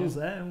of pals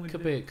there.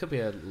 Could be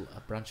a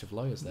branch of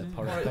lawyers there.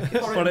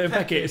 Porritt and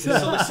Peckett.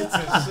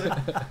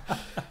 Solicitors.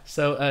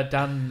 So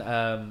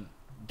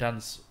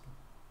Dan's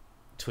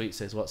tweet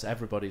says, "What's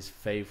everybody's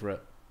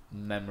favourite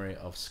memory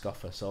of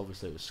Scoffer?" So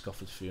obviously it was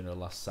Scoffer's funeral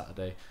last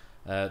Saturday.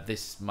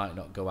 This might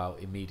not go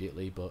out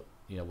immediately, but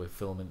you know we're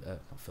filming.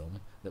 Not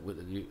filming.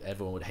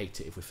 Everyone would hate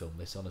it if we filmed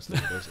this. Honestly,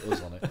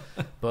 us on it.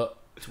 But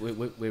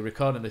we're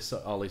recording this.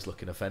 Ollie's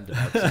looking offended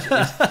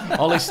now.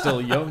 Ollie's still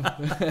young.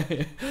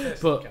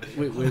 But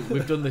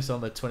we've done this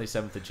on the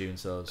 27th of June.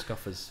 So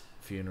Scoffer's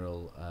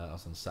funeral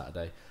was on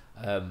Saturday.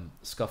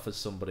 Scoffer's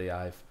somebody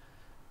I've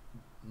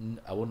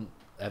I wouldn't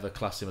ever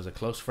class him as a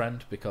close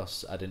friend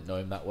because I didn't know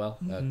him that well.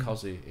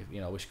 Cozzy,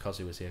 I wish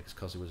Cozzy was here because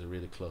Cozzy was a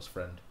really close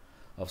friend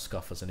of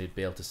Scoffers, and he'd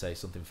be able to say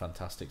something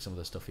fantastic. Some of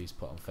the stuff he's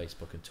put on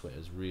Facebook and Twitter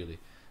is really,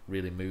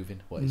 really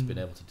moving, what he's been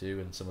able to do,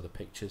 and some of the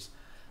pictures.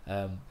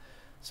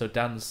 So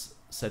Dan's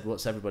said,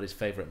 what's everybody's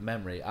favourite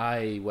memory?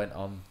 I went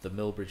on the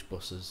Millbridge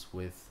buses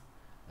with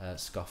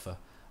Scoffer,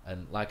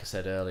 and like I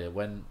said earlier,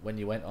 when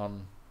you went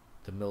on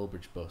the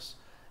Millbridge bus,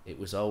 it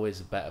was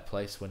always a better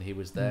place when he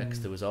was there,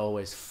 because there was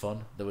always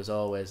fun, there was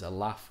always a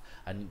laugh.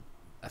 And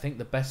I think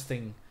the best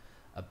thing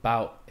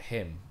about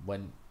him,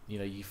 when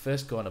you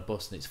first go on a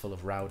bus and it's full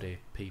of rowdy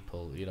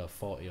people,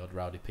 40 odd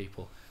rowdy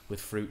people with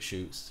fruit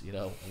shoots,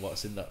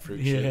 what's in that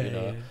fruit shoot,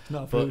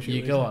 Not a fruit but shoot,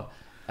 you go on,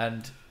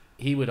 and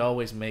he would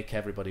always make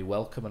everybody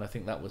welcome, and I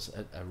think that was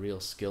a real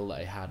skill that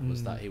he had,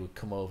 was that he would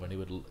come over and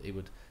he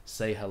would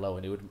say hello,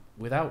 and he would,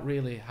 without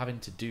really having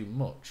to do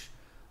much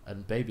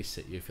and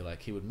babysit you, if you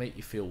like, he would make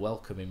you feel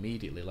welcome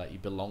immediately, like you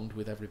belonged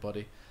with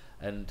everybody.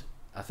 And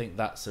I think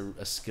that's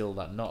a skill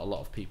that not a lot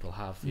of people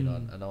have,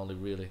 and only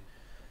really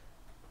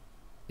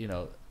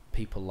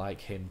people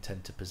like him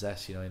tend to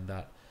possess, in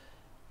that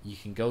you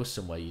can go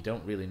somewhere, you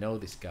don't really know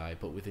this guy,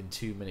 but within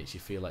 2 minutes you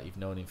feel like you've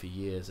known him for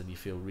years, and you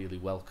feel really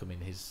welcome in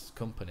his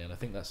company. And I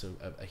think that's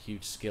a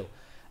huge skill.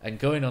 And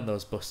going on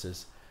those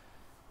buses,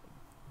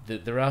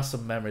 there are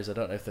some memories. I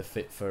don't know if they're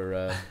fit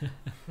for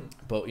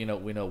but we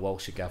know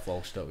Walsh, Gav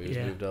Walsh, don't we? He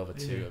was moved over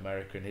to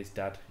America, and his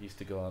dad used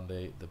to go on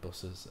the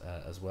buses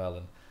as well.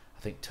 And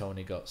I think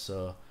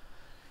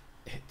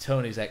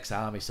Tony's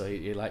ex-army, so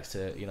he likes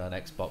to, an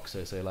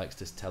ex-boxer, so he likes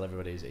to tell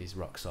everybody he's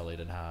rock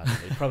solid and hard.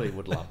 He probably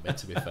would lamp me,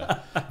 to be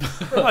fair.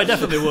 I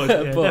definitely would.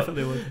 Yeah,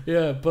 definitely would.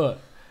 Yeah, but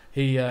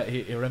he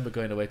remember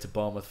going away to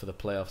Bournemouth for the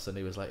playoffs, and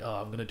he was like,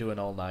 "Oh, I'm going to do an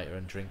all-nighter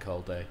and drink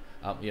all day.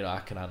 I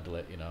can handle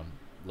it. I'm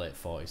late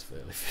 40s,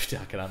 early 50s.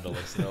 I can handle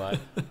this."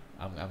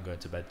 I'm going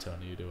to bed,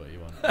 Tony. You do what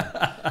you want.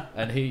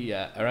 And he,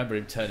 I remember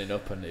him turning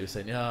up, and he was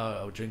saying,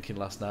 I was drinking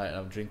last night, and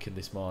I'm drinking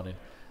this morning.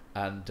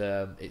 And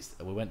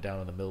we went down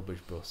on the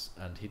Millbridge bus,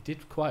 and he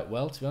did quite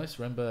well, to be honest.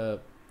 Remember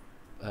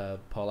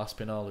Paul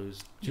Aspinall,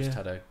 who's just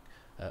had a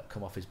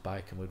come off his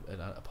bike, and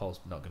Paul's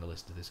not going to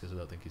listen to this because I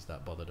don't think he's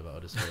that bothered about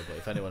Huddersfield, but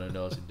if anyone who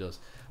knows him does,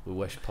 we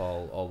wish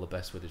Paul all the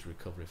best with his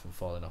recovery from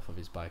falling off of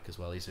his bike as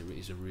well. He's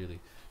a really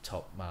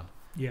top man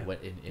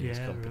in his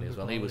company as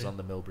well. He was on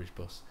the Millbridge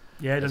bus.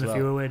 Yeah, done a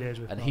few away days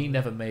with and Paul. He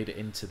never made it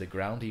into the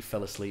ground. He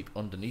fell asleep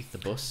underneath the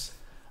bus,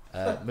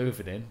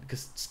 moving in,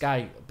 because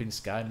Sky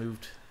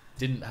moved.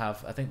 Didn't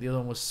have. I think the other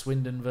one was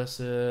Swindon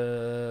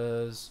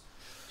versus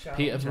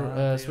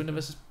Peterborough. Swindon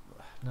versus.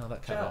 No,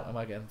 that can't. Am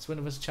I getting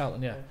Swindon versus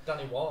Charlton? Yeah.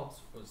 Danny Ward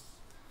was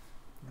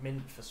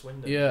mint for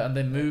Swindon. Yeah, and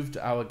they moved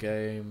our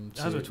game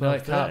to. No,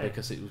 it can't,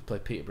 because it was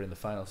played Peterborough in the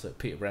final. So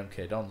Peterborough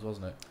MK Dons,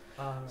 wasn't it?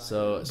 Right.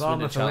 So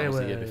Swindon Charlton was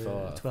the year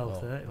before.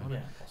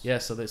 12:30. Yeah,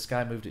 so the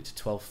Sky moved it to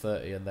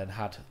 12:30, and then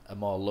had a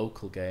more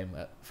local game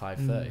at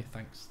 5:30.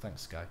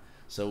 Thanks, Sky.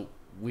 So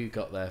we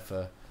got there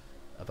for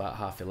about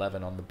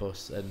 11:30 on the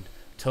bus, and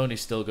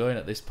Tony's still going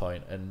at this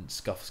point, and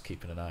Scoff's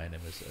keeping an eye on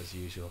him as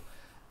usual.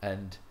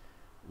 And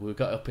we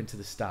got up into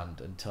the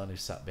stand, and Tony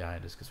sat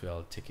behind us because we all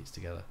had tickets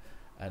together.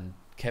 And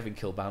Kevin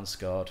Kilban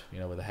scored,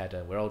 with a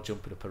header. We're all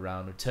jumping up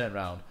around. We turn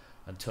around,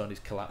 and Tony's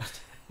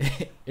collapsed.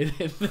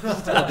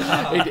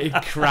 It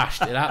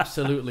crashed. It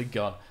absolutely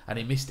gone. And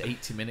he missed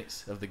 80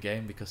 minutes of the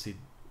game because he'd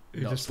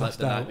not slept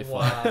the night before.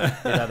 Wow.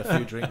 He'd had a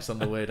few drinks on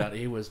the way down.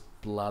 He was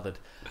blathered.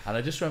 And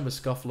I just remember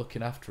Scoff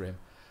looking after him.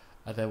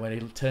 And then when he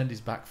turned his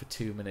back for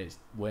 2 minutes,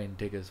 Wayne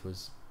Diggers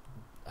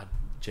had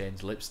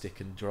Jane's lipstick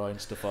and drawing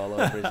stuff all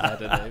over his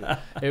head. And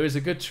it was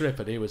a good trip,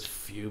 and he was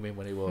fuming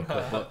when he woke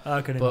up. But,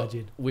 I can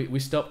imagine. We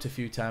stopped a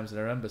few times, and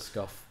I remember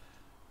Scoff,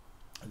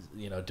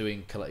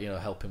 doing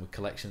helping with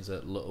collections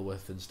at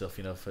Lutterworth and stuff,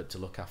 to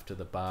look after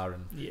the bar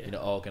and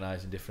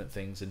organising different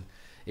things. And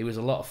it was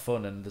a lot of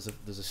fun. And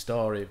there's a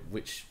story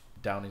which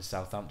down in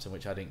Southampton,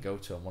 which I didn't go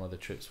to on one of the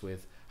trips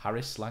with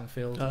Harris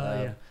Langfield.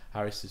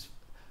 Harris is.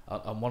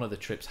 On one of the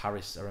trips,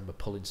 Harris, I remember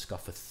pulling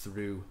Scoffer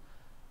through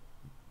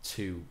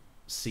two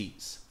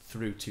seats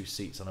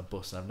on a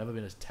bus, and I've never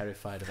been as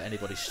terrified of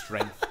anybody's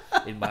strength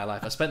in my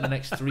life. I spent the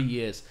next 3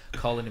 years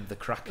calling him the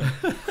Kraken,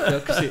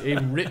 because he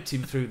ripped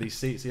him through these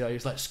seats. He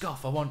was like,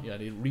 "Scoff, I want you,"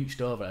 and he reached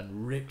over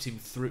and ripped him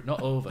through,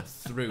 not over,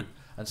 through.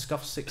 And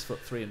Scoff's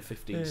 6'3" and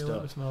 15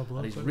 stone,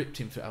 and he's ripped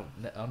him through.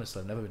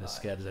 Honestly, I've never been as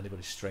scared as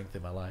anybody's strength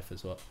in my life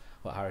as what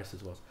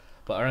Harris's was.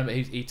 But I remember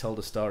he told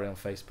a story on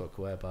Facebook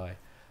whereby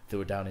they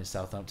were down in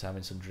Southampton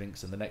having some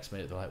drinks, and the next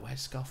minute they're like,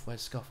 "Where's Scoff?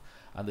 Where's Scoff?"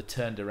 And they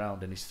turned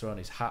around, and he's thrown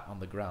his hat on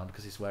the ground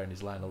because he's wearing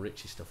his Lionel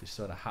Richie stuff. He's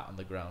thrown a hat on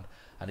the ground,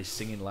 and he's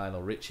singing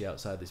Lionel Richie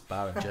outside this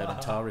bar, and German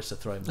tourists are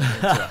throwing money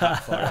into a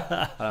hat for it.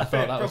 And I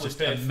thought that was just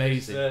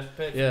amazing.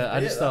 I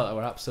just thought that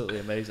were absolutely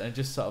amazing, and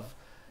just sort of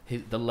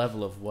the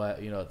level of where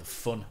the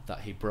fun that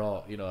he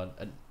brought,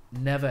 and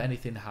never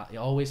anything.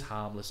 Always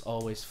harmless,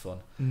 always fun.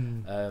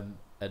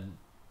 And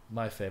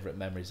my favourite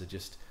memories are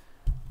just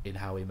in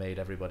how he made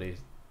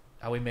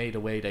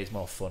away days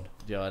more fun,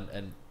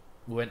 and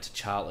we went to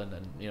Charlton,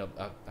 and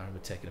I remember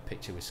taking a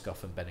picture with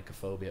Scoff and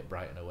Benicophobia at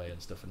Brighton away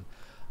and stuff, and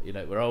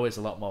we're always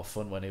a lot more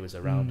fun when he was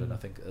around, and I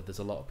think there's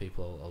a lot of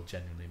people who'll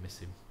genuinely miss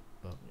him.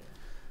 But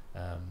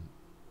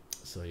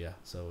so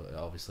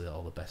obviously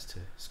all the best to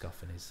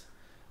Scoff and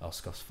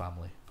Scoff's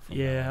family.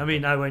 Yeah, I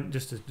mean, I went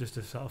just to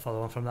sort of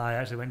follow on from that. I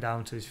actually went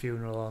down to his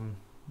funeral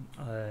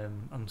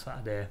on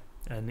Saturday,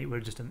 and it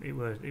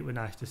were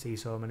nice to see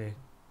so many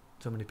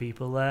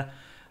people there.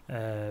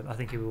 I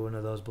think he was one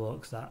of those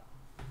blokes that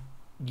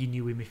you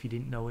knew him if you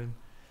didn't know him,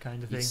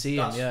 kind of thing. You see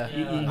him,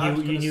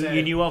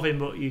 You knew of him,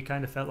 but you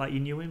kind of felt like you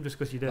knew him just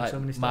because you'd heard so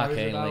many Mark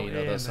stories Ainley, about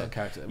him. those sort of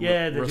characters.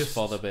 Yeah, Russ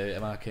Fotherby,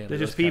 Mark Ainley. They're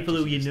just people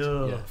who you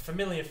know,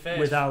 familiar face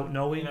without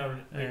knowing.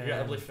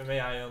 Regrettably for me,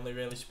 I only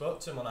really spoke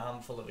to him on a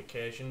handful of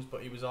occasions,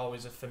 but he was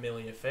always a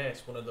familiar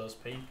face. One of those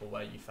people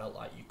where you felt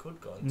like you could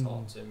go and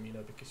talk to him,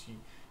 because you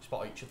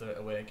spot each other at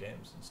away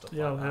games and stuff.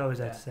 Yeah, like that. I always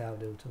had to say how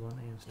do to one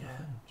and stuff.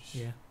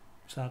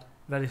 Sad,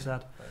 very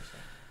sad.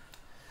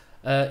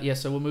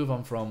 So we'll move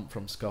on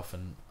from Scoff,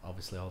 and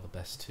obviously all the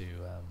best to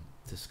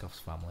Scoff's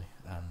family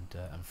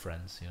and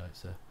friends.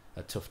 It's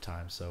a tough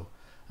time. So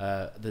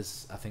I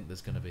think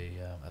there's going to be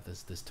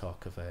there's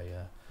talk of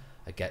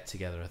a get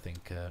together. I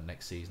think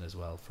next season as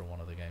well for one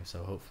of the games.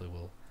 So hopefully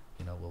we'll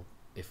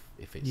if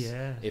it's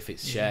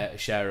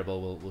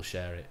shareable, we'll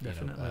share it.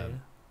 Definitely.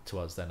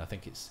 Towards then, I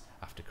think it's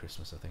after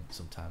Christmas. I think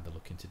sometime they're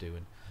looking to do,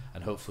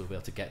 and hopefully we'll be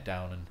able to get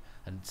down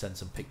and send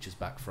some pictures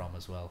back from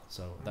as well.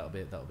 So that'll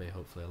be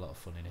hopefully a lot of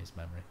fun in his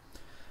memory.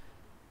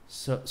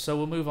 So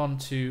we'll move on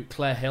to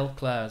Claire Hill.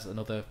 Claire's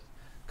another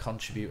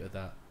contributor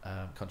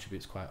that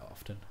contributes quite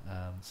often.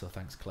 So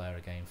thanks Claire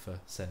again for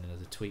sending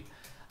us a tweet.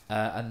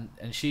 And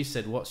she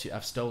said,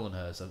 I've stolen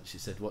hers. She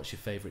said, what's your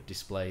favourite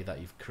display that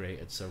you've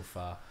created so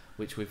far?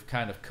 Which we've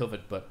kind of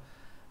covered, but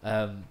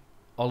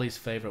Ollie's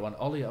favourite one.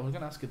 Ollie, I was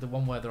going to ask you, the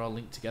one where they're all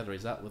linked together,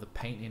 is that with a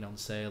painting on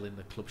sale in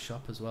the club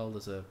shop as well?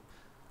 There's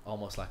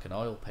almost like an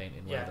oil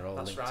painting where they're all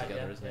linked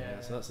together, isn't it?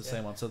 Yeah, so that's the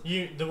same one. So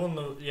it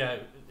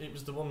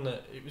was the one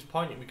that it was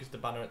pointing because the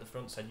banner at the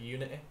front said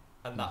Unity,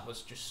 and that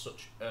was just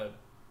such a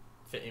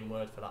fitting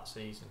word for that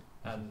season.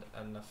 And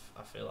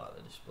I feel like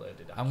the display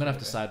did. I'm gonna have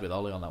to side with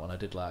Ollie on that one. I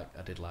did like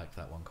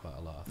that one quite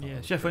a lot.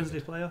 Sheff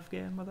Wednesday playoff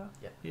game with that.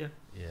 Yeah,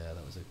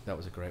 that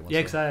was a great one. Yeah,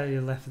 because I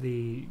left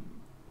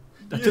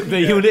I took the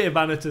Unity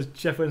banner to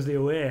Sheff Wednesday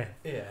away,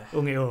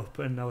 hung it up,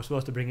 and I was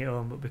supposed to bring it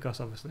home, but because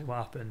obviously what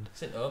happened,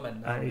 it's in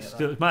home now,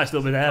 it might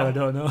still be there, I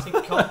don't know.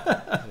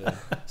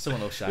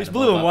 Someone will shine. It's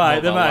blue and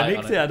white, they might have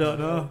nicked it, I don't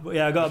know. But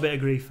yeah, I got a bit of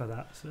grief for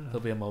that. So. There'll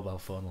be a mobile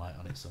phone light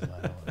on it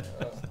somewhere.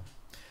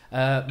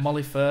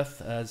 Molly Firth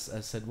has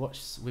said,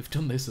 we've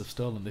done this, I've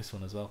stolen this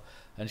one as well.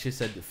 And she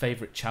said,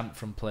 favourite chant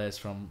from players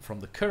from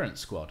the current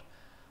squad.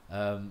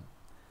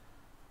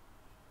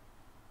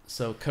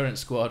 So current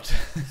squad,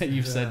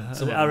 you've said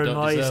Aaron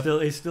Moy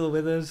is still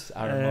with us.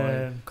 Aaron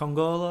Moy.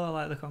 Congolo, I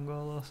like the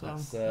Congolo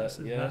song.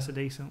 That's a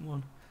decent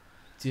one.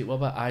 What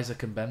about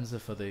Isaac and Benza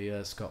for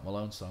the Scott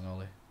Malone song,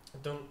 Ollie?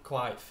 It don't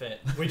quite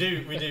fit. We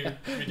do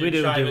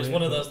try. It's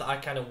one of those that I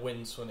kind of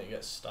wince when it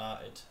gets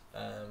started.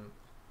 I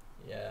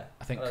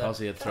think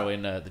Cozzy would throw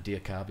in the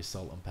Diakabi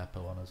salt and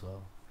pepper one as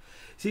well.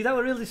 See, that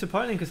was really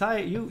disappointing because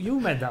you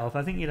made that up.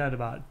 I think you'd had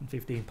about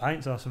 15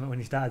 pints or something when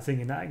you started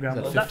singing that.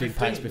 Graham. 15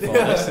 pints before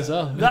this as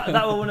well. That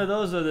was one of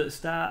those that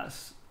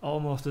starts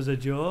almost as a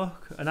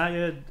joke, and I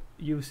heard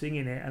you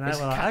singing it, and I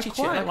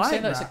quite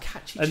like that. It's a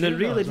catchy and the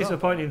really well.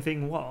 disappointing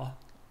thing was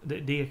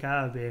that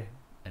Diakabi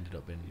ended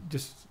up being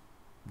just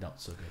not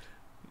so good.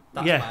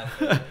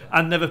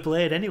 And never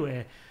played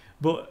anyway.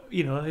 But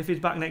if he's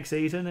back next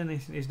season and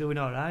he's doing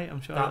all right,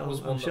 I'm sure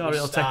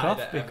it'll take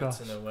off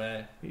because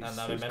away. And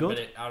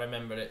I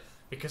remember it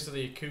because of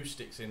the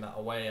acoustics in that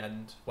away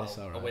end,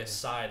 away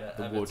side at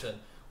Everton.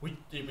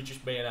 It was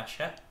just me and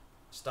Ashett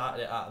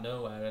started it out of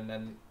nowhere, and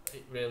then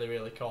it really,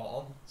 really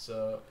caught on.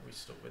 So we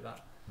stuck with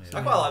that. Yeah.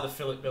 I quite like the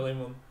Philip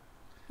Billing one.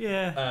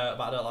 Yeah.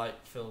 But I don't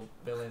like Phil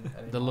Billing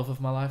anymore. The Love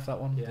of My Life,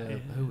 that one. Yeah.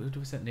 Who do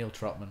we say? Neil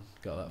Trotman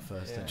got that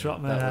first. Yeah.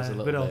 Trotman, that was a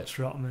little good old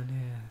Trotman.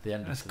 Yeah.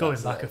 That's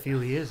going back a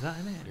few years, that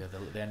isn't it? Yeah,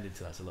 the ending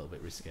to that's a little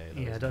bit risque.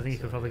 Yeah, I don't think you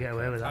could probably get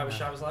away with that. I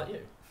wish I was like you.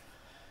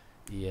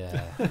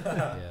 Yeah,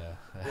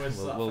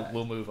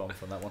 we'll move on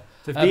from that one.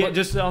 So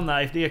just on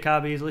that, if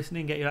Diakabi is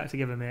listening, get your act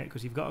together, mate,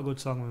 because you've got a good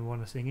song and we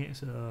want to sing it.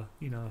 So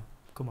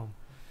come on.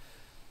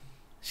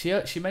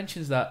 She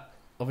mentions that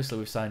obviously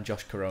we've signed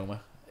Josh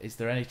Koroma. Is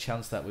there any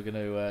chance that we're going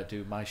to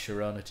do My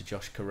Sharona to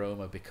Josh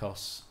Koroma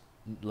because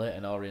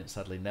Leyton Orient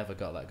sadly never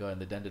got that going?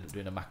 They ended up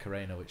doing a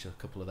Macarena, which a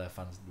couple of their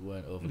fans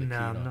weren't overly keen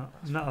on.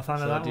 I'm not a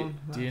fan of that one.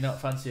 Do you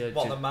not fancy a...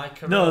 What, the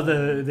Macarena? No,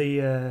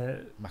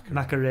 the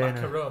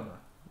Macarena.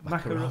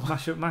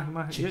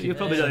 Macarona. You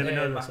probably don't even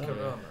know that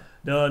song.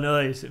 No,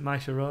 it's My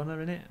Sharona,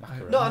 isn't it?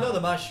 No, I know the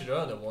My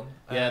Sharona one.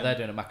 Yeah, they're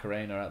doing a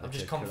Macarena at the I'm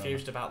just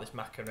confused about this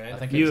Macarena. I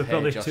think you were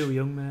probably too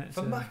young, mate.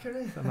 For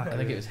Macarena? I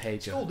think it was Hey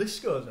Josh. School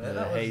discos,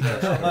 mate. Hey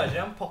Josh.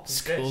 I'm popping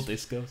School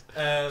discos.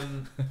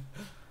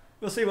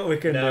 We'll see what we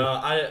can do.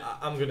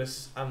 I'm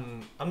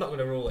not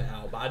gonna rule it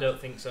out, but I don't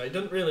think so. It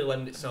doesn't really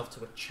lend itself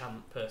to a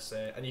chant per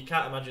se, and you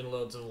can't imagine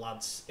loads of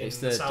lads in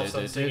the South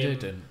Stand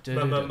singing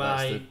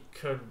 "My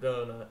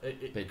Corona."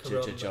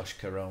 Josh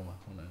Caroma.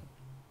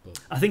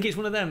 I think it's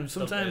one of them.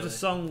 Sometimes a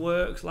song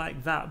works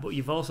like that, but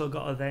you've also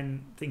got to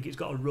then think it's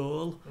got a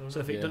roll. So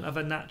if it doesn't have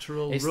a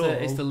natural roll,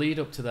 it's the lead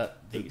up to that.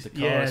 The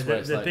chorus where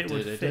it's like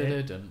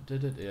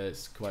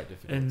it's quite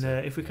difficult. And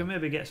if we can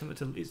maybe get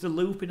something it's the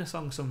loop in a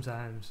song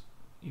sometimes.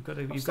 You've got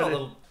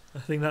to. I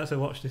think that's a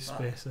watch this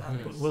space.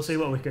 We'll see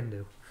what we can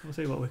do.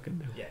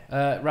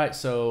 Yeah. Right.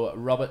 So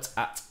Robert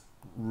at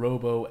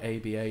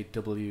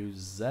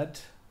RoboABAWZ.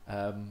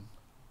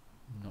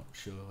 Not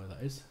sure where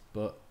that is,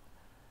 but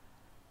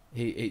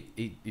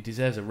he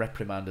deserves a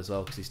reprimand as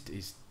well because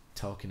he's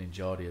talking in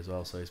Geordie as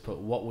well. So he's put,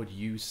 what would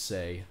you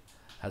say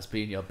has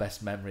been your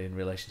best memory in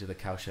relation to the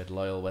Cowshed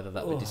Loyal, whether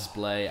that be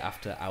display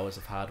after hours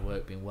of hard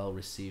work being well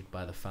received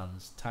by the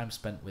fans, time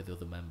spent with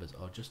other members,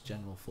 or just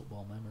general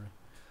football memory?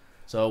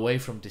 So away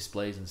from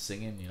displays and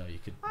singing, you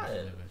could.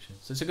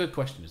 So it's a good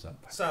question, is that?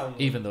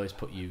 Even though he's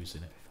put yous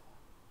in it.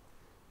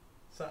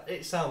 So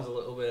it sounds a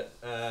little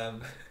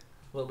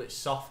bit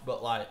soft,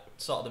 but like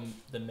sort of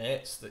the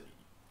mates that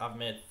I've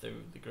made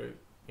through the group,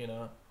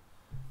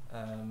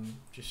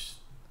 just.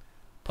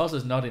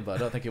 Pozza's nodding, but I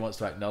don't think he wants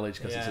to acknowledge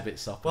because it's a bit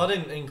soft. Well, I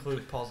didn't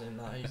include Pozza in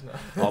that. He's not.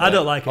 I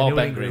don't like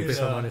anyone group, if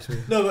I'm honest with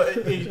you. No, but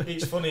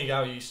it's funny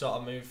how you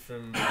sort of move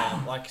from,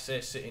 like I say,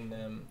 sitting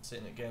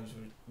at games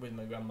with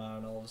my grandma,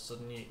 and all of a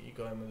sudden you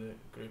go in with a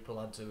group of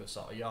lads who are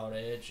sort of your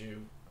age, who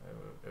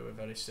are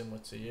very similar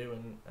to you,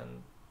 and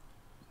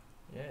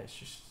it's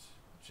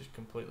just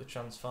completely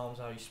transforms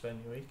how you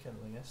spend your weekend,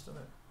 I guess,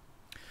 doesn't it?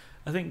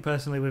 I think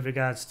personally, with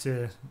regards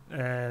to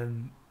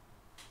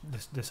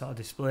the sort of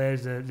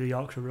displays, the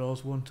Yorkshire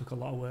Rose one took a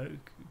lot of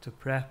work to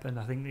prep, and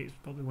I think it's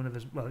probably one of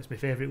it's my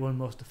favourite one,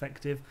 most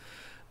effective.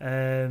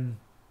 I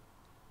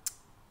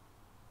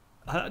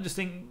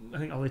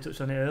think Ollie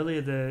touched on it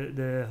earlier,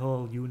 the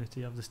whole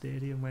unity of the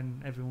stadium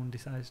when everyone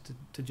decides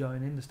to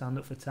join in, to stand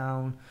up for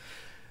town.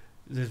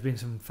 There's been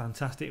some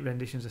fantastic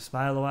renditions of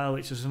Smile a While,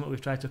 which is something we've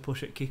tried to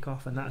push at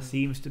kick-off, and that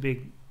seems to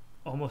be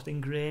almost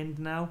ingrained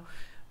now.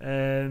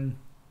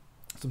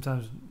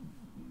 Sometimes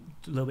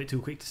a little bit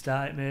too quick to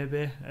start,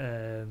 maybe.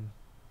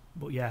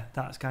 But yeah,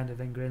 that's kind of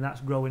ingrained.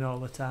 That's growing all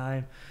the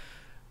time.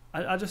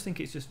 I just think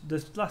it's just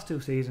the last two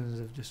seasons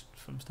of just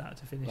from start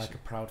to finish. Like a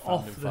proud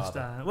founding father.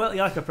 Start. Well,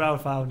 yeah, like a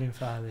proud founding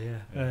father,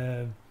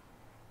 yeah.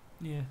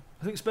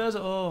 I think Spurs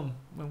at home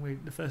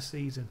when the first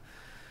season.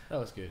 That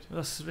was good. It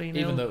was 3-0.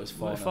 Even though it was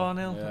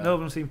 4-0. Yeah. No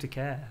one seemed to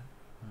care.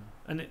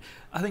 And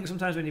I think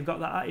sometimes when you've got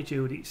that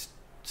attitude, it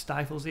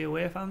stifles the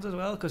away fans as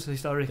well, because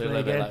historically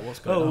again,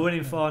 like, we're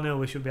winning 4-0,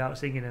 we should be out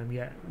singing them,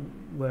 yet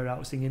we're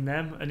out singing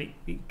them, and it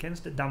tends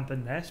to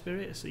dampen their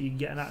spirits, so you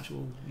get a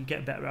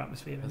better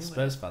atmosphere anyway.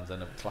 Spurs fans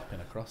end up clapping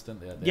across,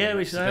 don't they? Yeah,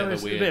 which is a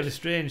bit of a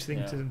strange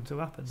thing to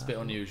happen. It's a bit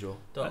unusual.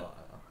 Don't like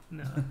that.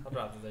 No. I'd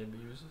rather they be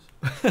users.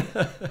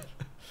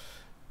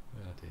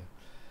 Oh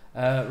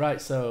dear. Right,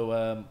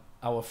 so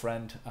our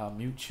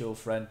mutual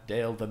friend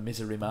Dale the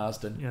Misery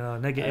Marsden. Yeah,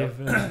 negative.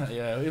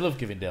 We love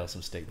giving Dale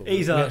some stick, but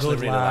he's a good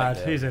really lad.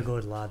 Like he's a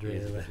good lad, really.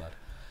 He's a good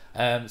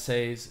lad.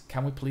 Says,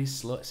 can we please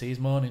slow? See, he's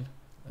moaning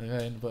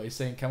again, but he's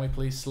saying, can we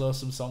please slow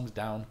some songs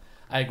down?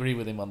 I agree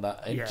with him on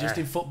that. Just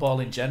in football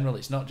in general,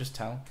 it's not just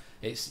town.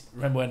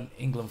 Remember when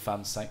England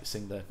fans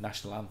sing the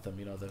national anthem?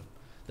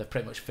 They've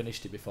pretty much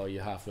finished it before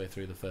you're halfway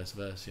through the first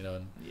verse.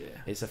 And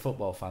it's a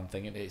football fan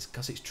thing, and it's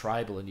because it's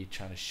tribal, and you're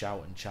trying to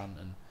shout and chant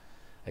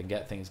and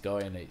get things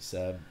going. It's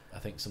I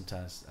think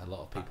sometimes a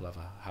lot of people have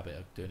a habit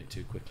of doing it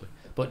too quickly.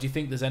 But do you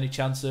think there's any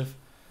chance of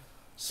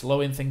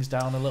slowing things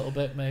down a little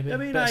bit, maybe? I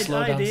mean,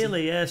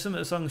 ideally, some of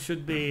the songs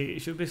should be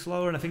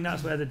slower, and I think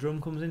that's where the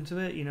drum comes into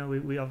it.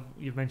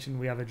 You've mentioned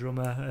we have a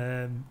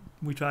drummer.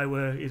 We try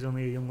work. He's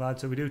only a young lad,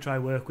 so we do try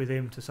work with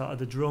him to sort of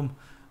the drum,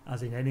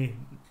 as in any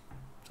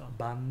sort of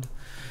band.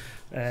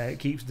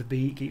 Keeps the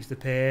beat, keeps the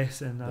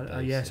pace, and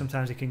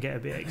sometimes it can get a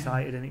bit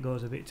excited and it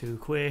goes a bit too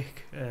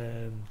quick.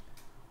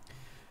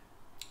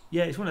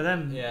 It's one of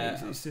them.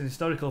 Yeah. It's an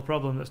historical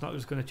problem that's not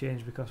just going to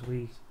change because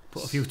we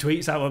put a few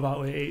tweets out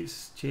about it.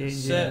 It's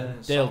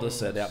changing. Dale does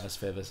say the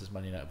atmosphere versus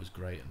Man United was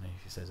great, and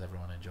he says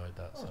everyone enjoyed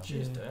that. Oh,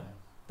 cheers, Dale.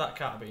 That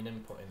can't have been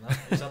input in that.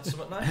 He's had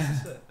something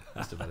nice, is it?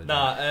 Must have had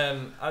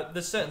it.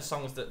 There's certain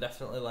songs that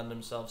definitely lend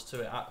themselves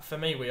to it. For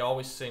me, we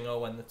always sing "Oh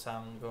When the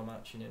Town Go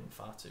Marching In"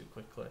 far too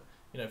quickly.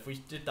 If we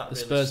did that the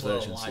really Spurs slow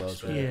version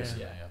slows,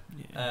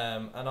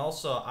 and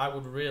also I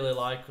would really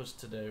like us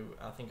to do,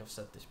 I think I've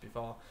said this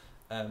before,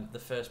 the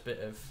first bit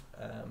of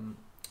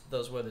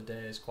Those Were the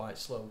Days quite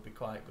slow would be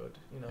quite good.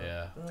 You know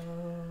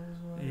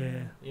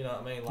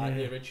what I mean, like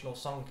the original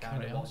song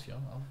kind of was.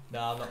 No,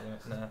 I'm not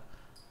gonna. No,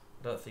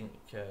 I don't think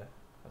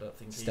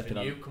even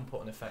you can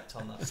put an effect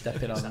on that.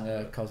 Stepping on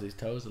Cozzy's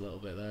toes a little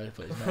bit there,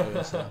 but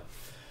he's not.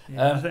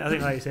 Yeah, I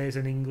think like you say, it's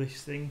an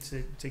English thing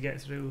to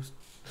get through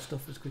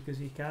stuff as quick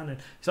as you can, and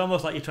it's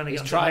almost like you're trying to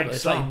get onto the next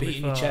It's song like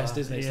beating your chest,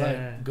 isn't it? It's yeah.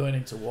 like going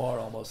into war,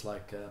 almost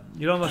like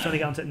you're almost trying to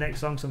get onto the next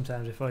song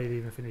sometimes before you've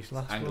even finished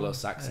last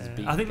Anglo-Saxons one.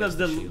 beating I think that's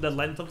the against the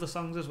length of the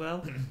songs as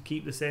well.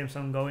 Keep the same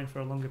song going for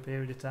a longer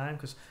period of time,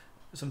 because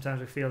sometimes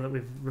we feel that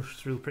we've rushed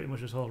through pretty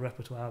much this whole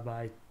repertoire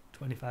by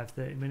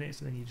 25-30 minutes,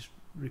 and then you're just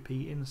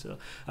repeating. So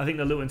I think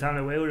the Luton Town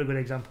Away were a good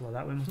example of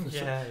that.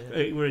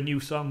 It were a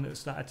new song that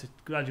started to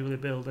gradually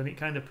build, and it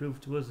kind of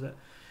proved to us that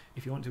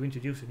if you want to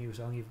introduce a new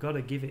song, you've got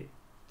to give it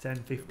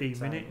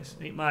 10-15 minutes.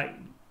 It might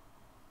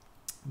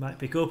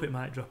pick up, it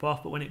might drop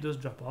off, but when it does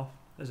drop off,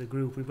 as a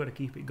group, we've got to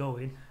keep it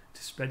going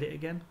to spread it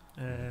again.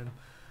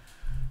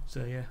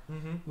 So yeah,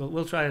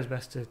 we'll try our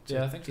best to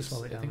I think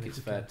slow it down. I think it's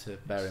fair to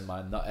bear in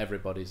mind not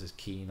everybody's as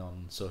keen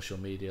on social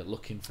media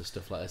looking for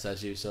stuff like this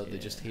as you, so they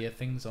just hear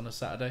things on a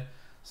Saturday,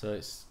 so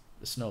it's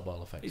a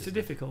snowball effect. It's a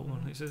difficult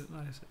one.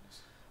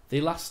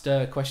 The last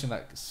question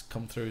that's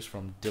come through is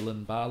from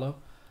Dylan Barlow,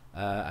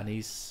 and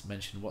he's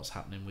mentioned what's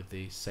happening with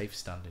the safe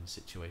standing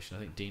situation.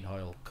 I think Dean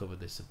Hoyle covered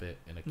this a bit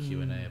in a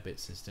Q&A a bit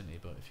since, didn't he?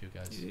 But if you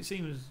guys,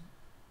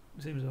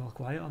 it seems all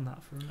quiet on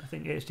that front. I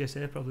think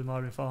HJSA are probably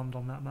more informed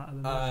on that matter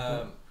than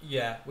us.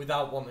 Yeah,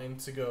 without wanting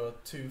to go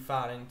too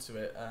far into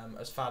it,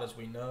 as far as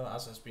we know,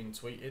 as has been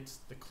tweeted,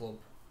 the club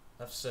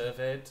have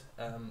surveyed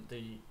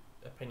the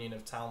opinion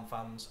of town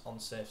fans on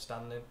safe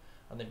standing,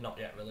 and they've not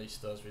yet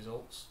released those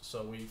results.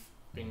 So we've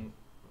been,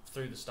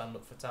 through the Stand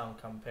Up for Town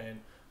campaign,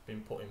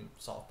 been putting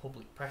sort of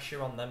public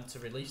pressure on them to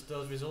release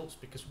those results,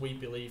 because we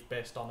believe,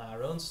 based on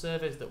our own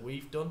surveys that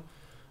we've done,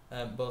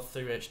 both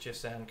through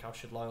HGSA and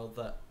Cowshed Loyal,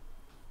 that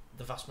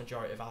the vast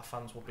majority of our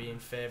fans will be in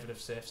favour of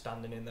safe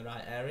standing in the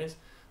right areas.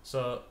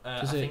 So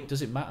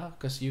does it matter?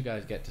 Because you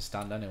guys get to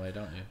stand anyway,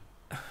 don't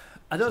you?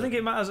 I don't think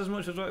it matters as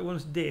much as what it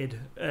once did,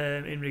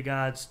 in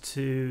regards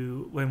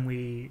to when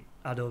we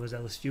had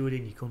overzealous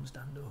stewarding. You couldn't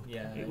stand up.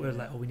 It was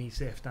like, we need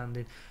safe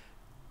standing.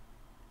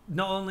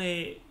 Not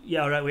only, we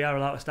are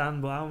allowed to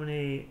stand, but how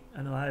many,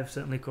 I know I've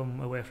certainly come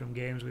away from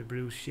games with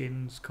bruised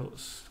shins,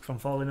 cuts from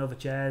falling over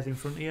chairs in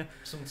front of you.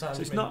 Sometimes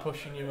so it's not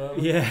pushing you over.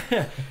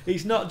 Yeah,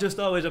 it's not just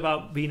always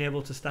about being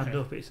able to stand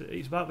up,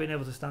 it's about being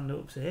able to stand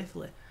up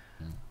safely.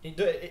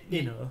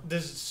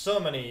 There's so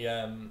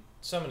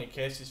many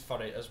cases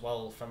for it as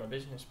well from a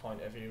business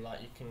point of view.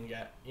 Like, you can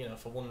get,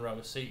 for 1 row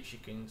of seats, you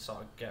can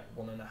sort of get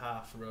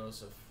 1.5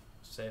 rows of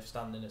safe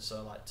standing,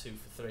 so like 2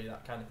 for 3,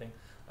 that kind of thing.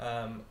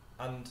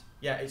 And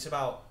it's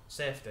about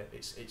safety.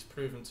 It's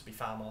proven to be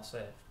far more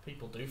safe.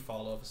 People do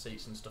fall over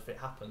seats and stuff, it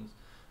happens.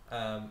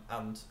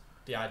 And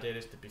the idea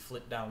is to be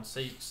flipped down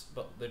seats,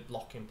 but they'd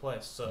lock in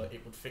place, so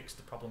it would fix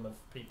the problem of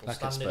people like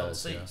standing Spurs, on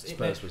seats. Yeah. It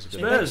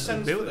makes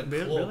sense for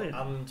the club,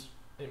 and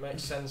it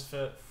makes sense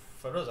for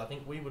us. I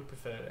think we would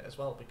prefer it as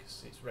well,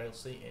 because it's rail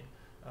seating,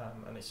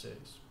 and it's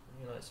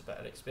a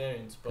better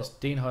experience. But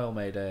Dean Hoyle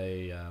made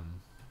a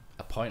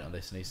point on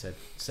this, and he said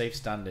safe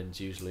standing's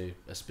usually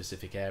a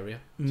specific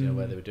area,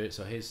 where they would do it.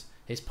 So his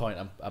point,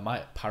 I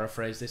might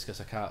paraphrase this because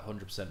I can't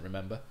 100%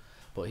 remember,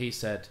 but he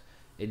said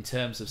in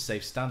terms of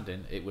safe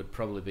standing, it would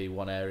probably be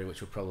one area, which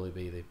would probably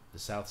be the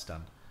south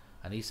stand.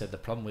 And he said the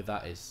problem with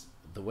that is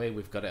the way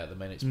we've got it at the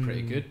minute is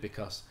pretty good,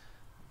 because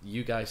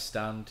you guys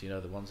stand,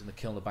 the ones in the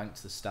Kilner Bank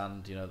to the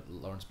stand,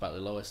 Lawrence Batley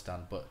Lower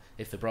stand, but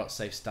if they brought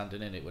safe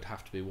standing in, it would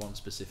have to be one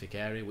specific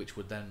area, which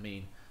would then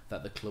mean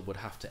that the club would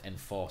have to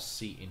enforce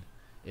seating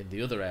in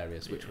the other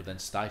areas, which would then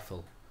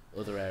stifle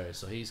other areas.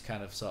 So he's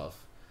kind of sort of,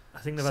 I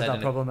think they've had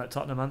that problem at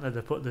Tottenham, haven't they?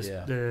 They put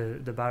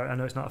the barrier, I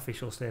know it's not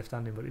official safe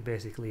standing, but it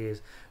basically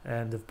is.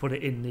 They've put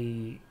it in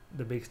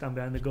the big stand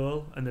behind the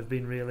goal, and they've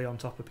been really on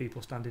top of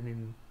people standing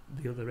in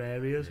the other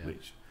areas,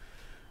 which...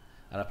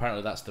 And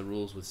apparently that's the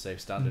rules with safe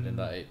standing, in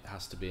that it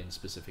has to be in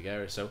specific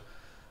areas. So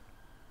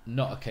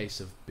not a case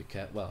of be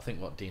careful. Well, I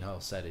think what Dean Hoyle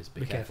said is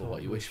be careful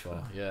what you wish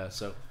for. Yeah,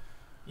 so...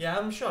 Yeah,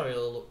 I'm sure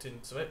he'll have looked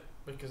into it,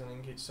 because I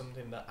think it's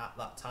something that at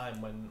that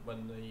time, when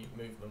the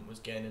movement was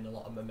gaining a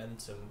lot of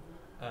momentum,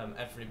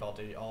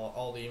 everybody, or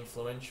all the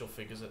influential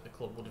figures at the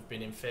club, would have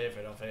been in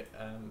favour of it,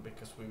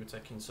 because we were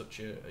taking such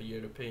a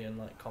European,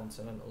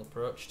 continental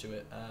approach to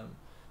it,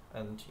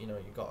 and you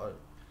got to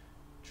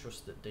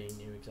trust that Dean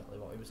knew exactly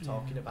what he was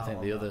talking about. I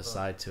think the other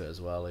side to it as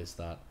well is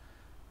that,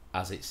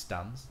 as it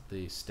stands,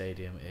 the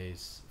stadium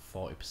is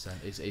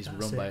 40%. Is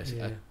run by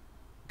a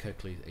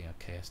Kirkley,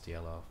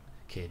 KSDL or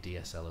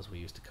KDSL as we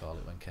used to call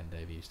it when Ken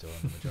Davey used to own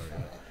the majority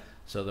of it.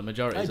 So the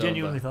majority I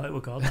genuinely thought it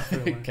was called that for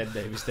a while. Ken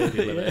Davey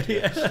Stadium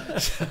Limited.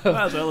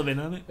 Might as well have been,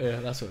 hasn't it? Yeah,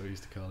 that's what we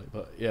used to call it.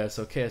 But yeah,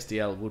 so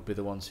KSDL would be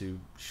the ones who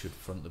should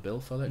front the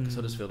bill for it, because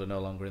Huddersfield are no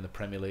longer in the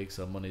Premier League,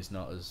 so money's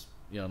not as,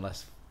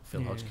 unless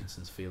Phil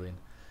Hodgkinson's feeling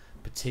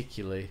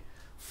particularly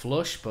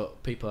flush,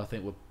 but people I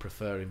think would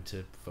prefer him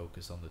to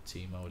focus on the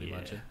team, I would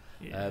imagine.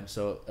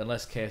 So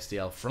unless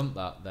KSDL front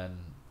that, then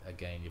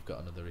again you've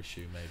got another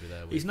issue maybe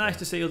there. It's nice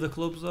to see other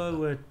clubs though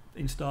were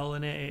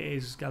installing it. It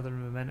is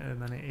gathering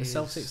momentum, and it is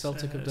Celtic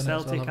have done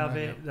Celtic it as well, have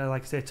it.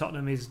 Like I say,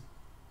 Tottenham is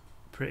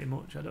pretty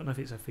much. I don't know if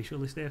it's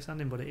officially stay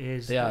standing, but it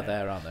is. They are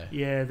there, aren't they?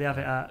 Yeah, they have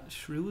it at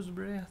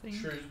Shrewsbury, I think.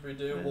 Shrewsbury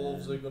do.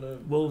 Wolves are going to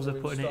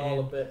putting install it in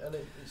a bit, and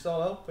it's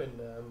all helping.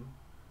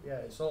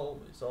 It's all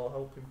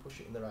helping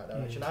push it in the right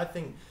direction. I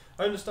think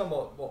I understand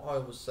what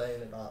Hoyle was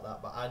saying about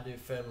that, but I do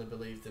firmly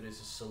believe there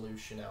is a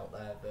solution out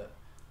there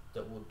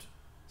that would.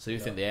 So you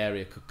think the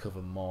area could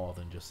cover more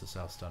than just the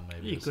South Stand?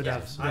 Maybe you could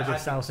have maybe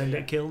South End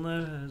at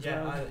Kilner as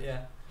well.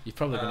 You're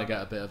probably going to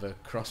get a bit of a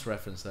cross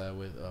reference there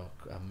with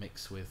a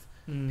mix with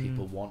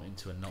people wanting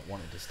to and not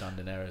wanting to stand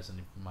in areas, and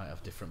you might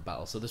have different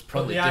battles. So there's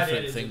probably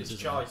different things.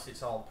 It's choice.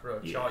 It's all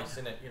pro-choice,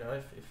 isn't it? You know,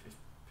 if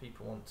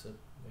people want to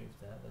move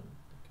there, then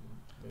they can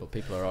move. But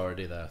people are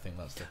already there. I think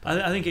that's the.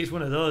 I think it's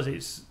one of those.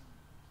 It's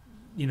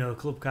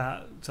club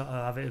can't sort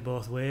of have it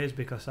both ways,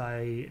 because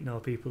I know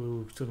people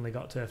who suddenly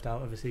got turfed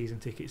out of a season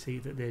ticket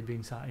seat that they'd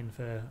been sat in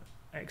for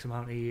X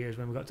amount of years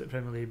when we got to the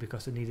Premier League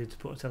because they needed to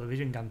put a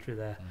television gantry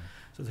there.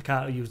 So they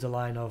can't use the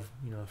line of,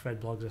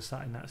 Fred Bloggs has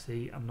sat in that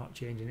seat, I'm not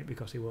changing it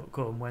because he won't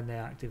come, when they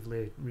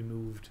actively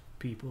removed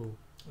people.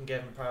 And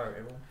gave them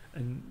priority.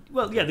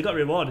 They got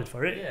rewarded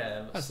for it.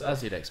 Yeah,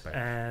 as you'd expect.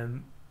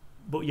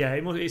 But yeah,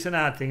 it's an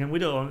hard thing, and we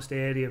don't own a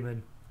stadium,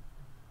 and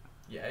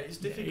yeah, it's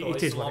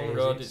difficult. It's a long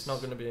road. It's not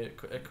going to be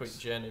a quick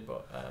journey,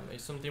 but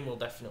it's something we'll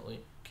definitely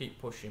keep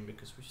pushing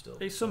because we still.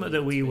 It's something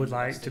that we would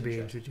like to be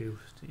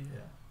introduced. Yeah,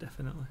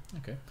 definitely.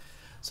 Okay,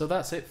 so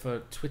that's it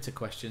for Twitter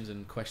questions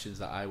and questions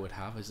that I would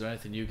have. Is there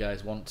anything you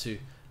guys want to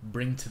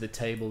bring to the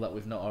table that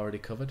we've not already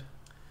covered?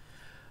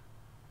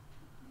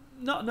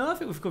 No, I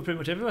think we've covered pretty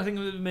much everything. I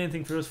think the main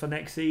thing for us for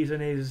next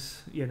season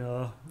is,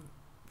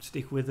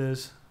 stick with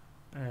us.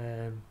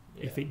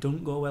 If it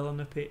doesn't go well on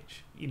the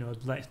pitch,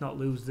 let's not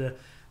lose the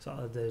sort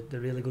of the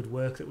really good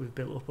work that we've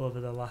built up over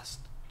the last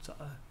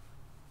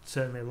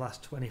certainly the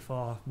last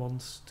 24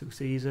 months, 2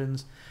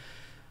 seasons.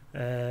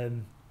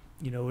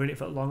 We're in it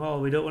for the long haul.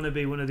 We don't want to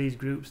be one of these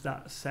groups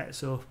that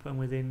sets up and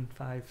within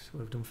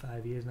we've done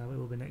 5 years now, it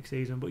will be next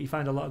season, but you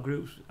find a lot of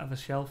groups have a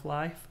shelf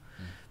life.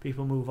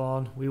 People move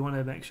on. We want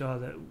to make sure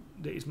that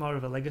it's more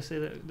of a legacy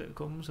that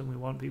comes, and we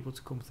want people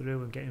to come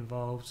through and get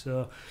involved.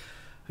 So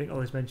I think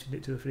Ollie's mentioned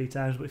it 2 or 3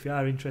 times, but if you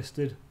are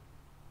interested,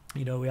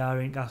 we are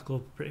in Gas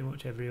Club pretty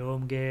much every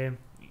home game.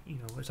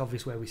 It's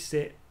obvious where we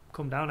sit.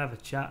 Come down, have a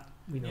chat.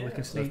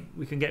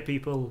 We can get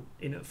people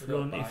in at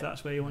front if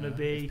that's where you want to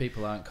be. If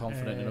people aren't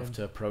confident enough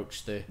to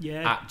approach the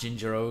at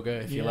Ginger Ogre,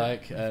 if you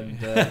like,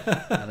 and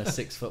a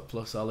 6 foot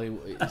plus Ollie,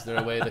 is there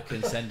a way they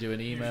can send you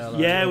an email?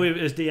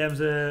 As DMs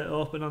are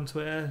open on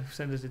Twitter,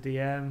 send us a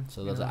DM.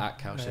 So there's at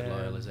Cowshed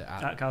Loyal, is it?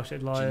 At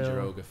Cowshed Loyal.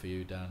 Ginger Ogre for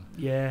you, Dan.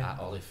 Yeah. At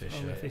Ollie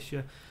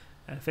Fisher.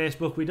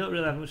 Facebook, we don't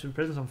really have much of a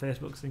presence on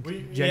Facebook. I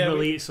think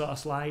generally it's sort of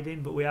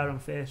sliding, but we are on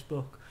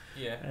Facebook.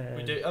 Yeah,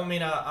 we do. I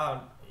mean,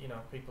 our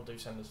people do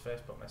send us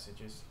Facebook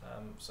messages.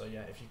 So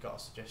yeah, if you've got a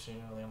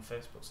suggestion early on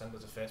Facebook, send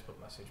us a Facebook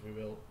message. We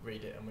will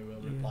read it and we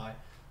will reply.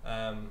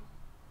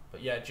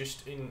 But yeah,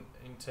 just in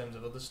terms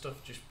of other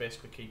stuff, just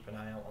basically keep an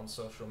eye out on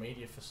social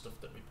media for stuff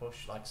that we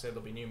push. Like I say,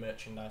 there'll be new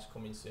merchandise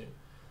coming soon.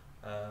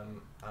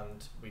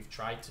 And we've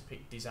tried to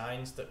pick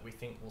designs that we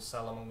think will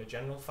sell among the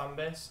general fan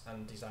base,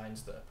 and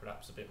designs that are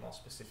perhaps a bit more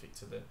specific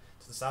to the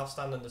South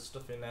Stand, and there's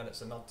stuff in there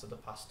that's a nod to the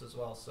past as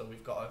well. So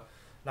we've got a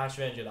nice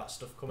range of that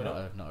stuff coming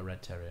up. Not a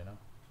red terrier, no.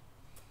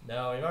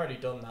 No, we've already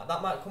done that.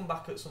 That might come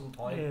back at some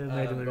point. Yeah,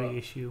 maybe a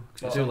reissue.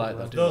 I do like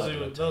that.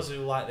 Those who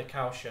like the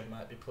Cowshed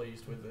might be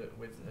pleased with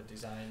the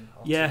design.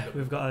 Yeah,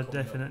 we've got a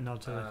definite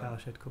nod to the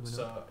Cowshed coming up.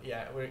 So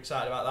yeah, we're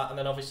excited about that. And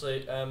then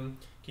obviously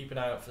keep an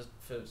eye out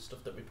for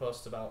stuff that we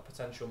post about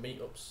potential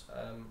meetups.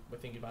 We're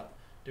thinking about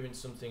doing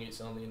something.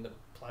 It's only in the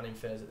planning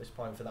phase at this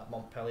point for that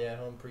Montpellier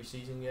home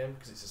pre-season game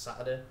because it's a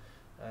Saturday.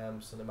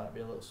 So there might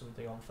be a little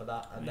something on for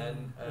that, and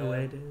then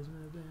away days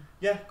maybe.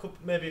 Yeah,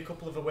 maybe a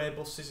couple of away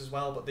buses as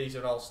well. But these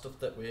are all stuff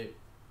that we,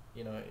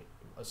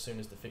 as soon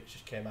as the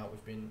fixtures came out,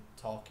 we've been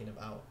talking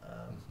about.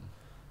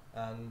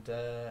 And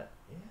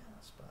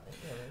that's about it.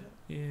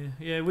 Really,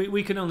 yeah.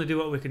 We can only do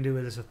what we can do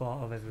with the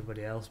support of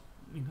everybody else.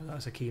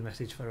 That's a key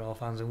message for all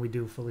fans, and we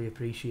do fully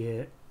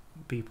appreciate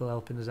people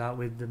helping us out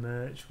with the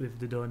merch, with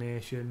the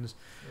donations.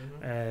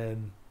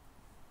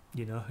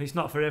 It's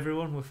not for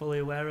everyone. We're fully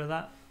aware of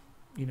that.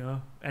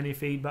 Any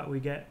feedback we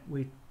get,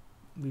 we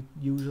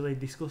usually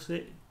discuss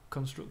it.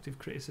 Constructive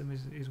criticism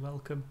is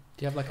welcome.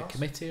 Do you have like a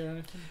committee or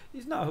anything?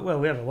 It's not. Well,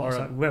 we have a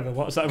WhatsApp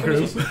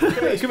group.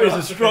 Committee is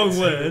a strong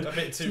word.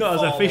 It's not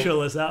as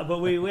official as that,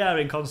 but we are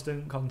in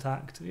constant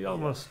contact.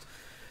 Almost,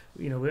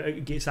 we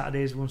get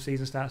Saturdays when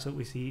season starts up,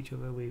 we see each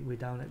other. We're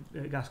down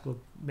at Gas Club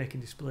making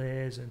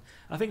displays, and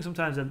I think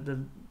sometimes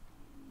the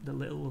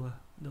little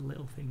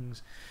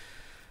things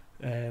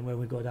when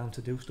we go down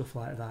to do stuff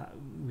like that,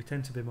 we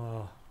tend to be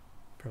more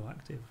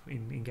proactive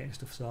in getting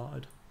stuff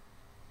sorted.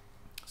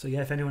 So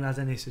yeah, if anyone has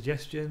any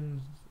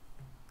suggestions,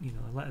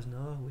 let us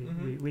know.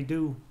 We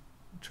do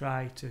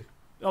try to.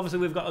 Obviously,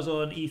 we've got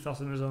our own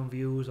ethos and our own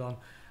views on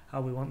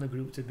how we want the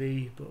group to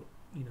be. But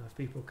if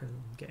people can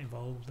get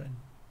involved, then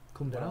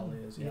come down.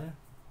 Yeah.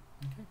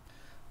 Okay.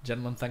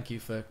 Gentlemen, thank you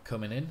for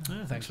coming in.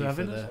 Yeah, thank you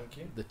for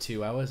the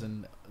 2 hours,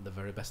 and the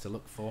very best of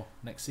luck for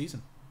next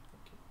season.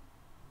 Thank you.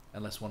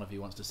 Unless one of you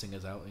wants to sing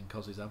us out in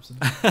Cozzy's absence.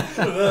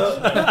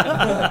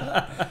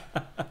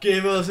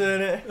 Give us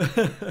in it.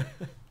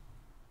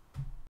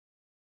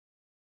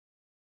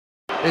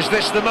 Is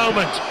this the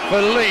moment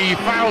for Lee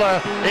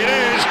Fowler? It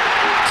is.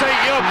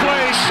 Take your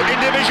place in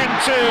Division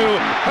 2,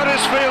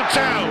 Huddersfield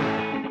Town.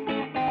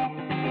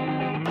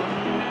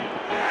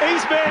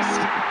 He's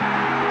missed.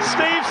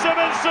 Steve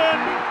Simonson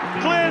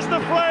clears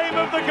the frame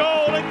of the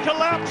goal and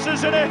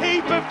collapses in a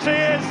heap of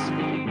tears.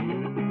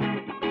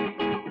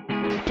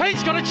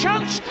 Pate's got a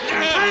chance.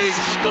 Pate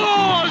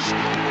scores!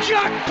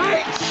 Jack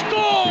Pate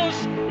scores!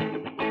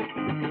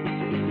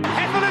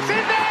 Heffer's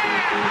in there!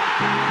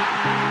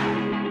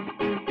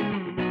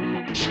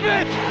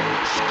 Smith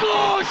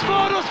scores for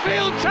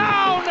Huddersfield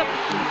Town!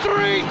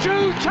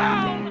 3-2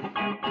 Town!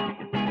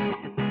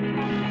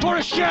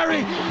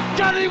 Forestieri,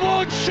 Danny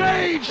Ward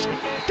saves!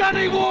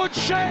 Danny Ward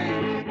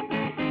saves!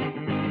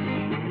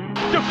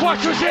 De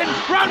Quattro's in,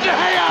 round De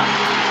Gea!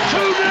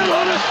 2-0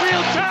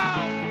 Huddersfield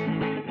Town!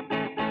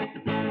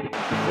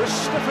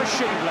 Christopher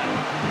Schindler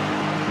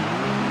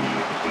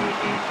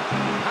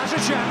has a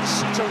chance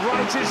to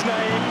write his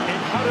name in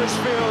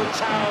Huddersfield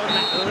Town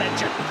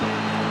legend.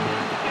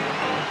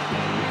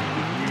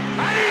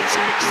 And he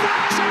takes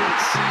that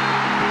chance!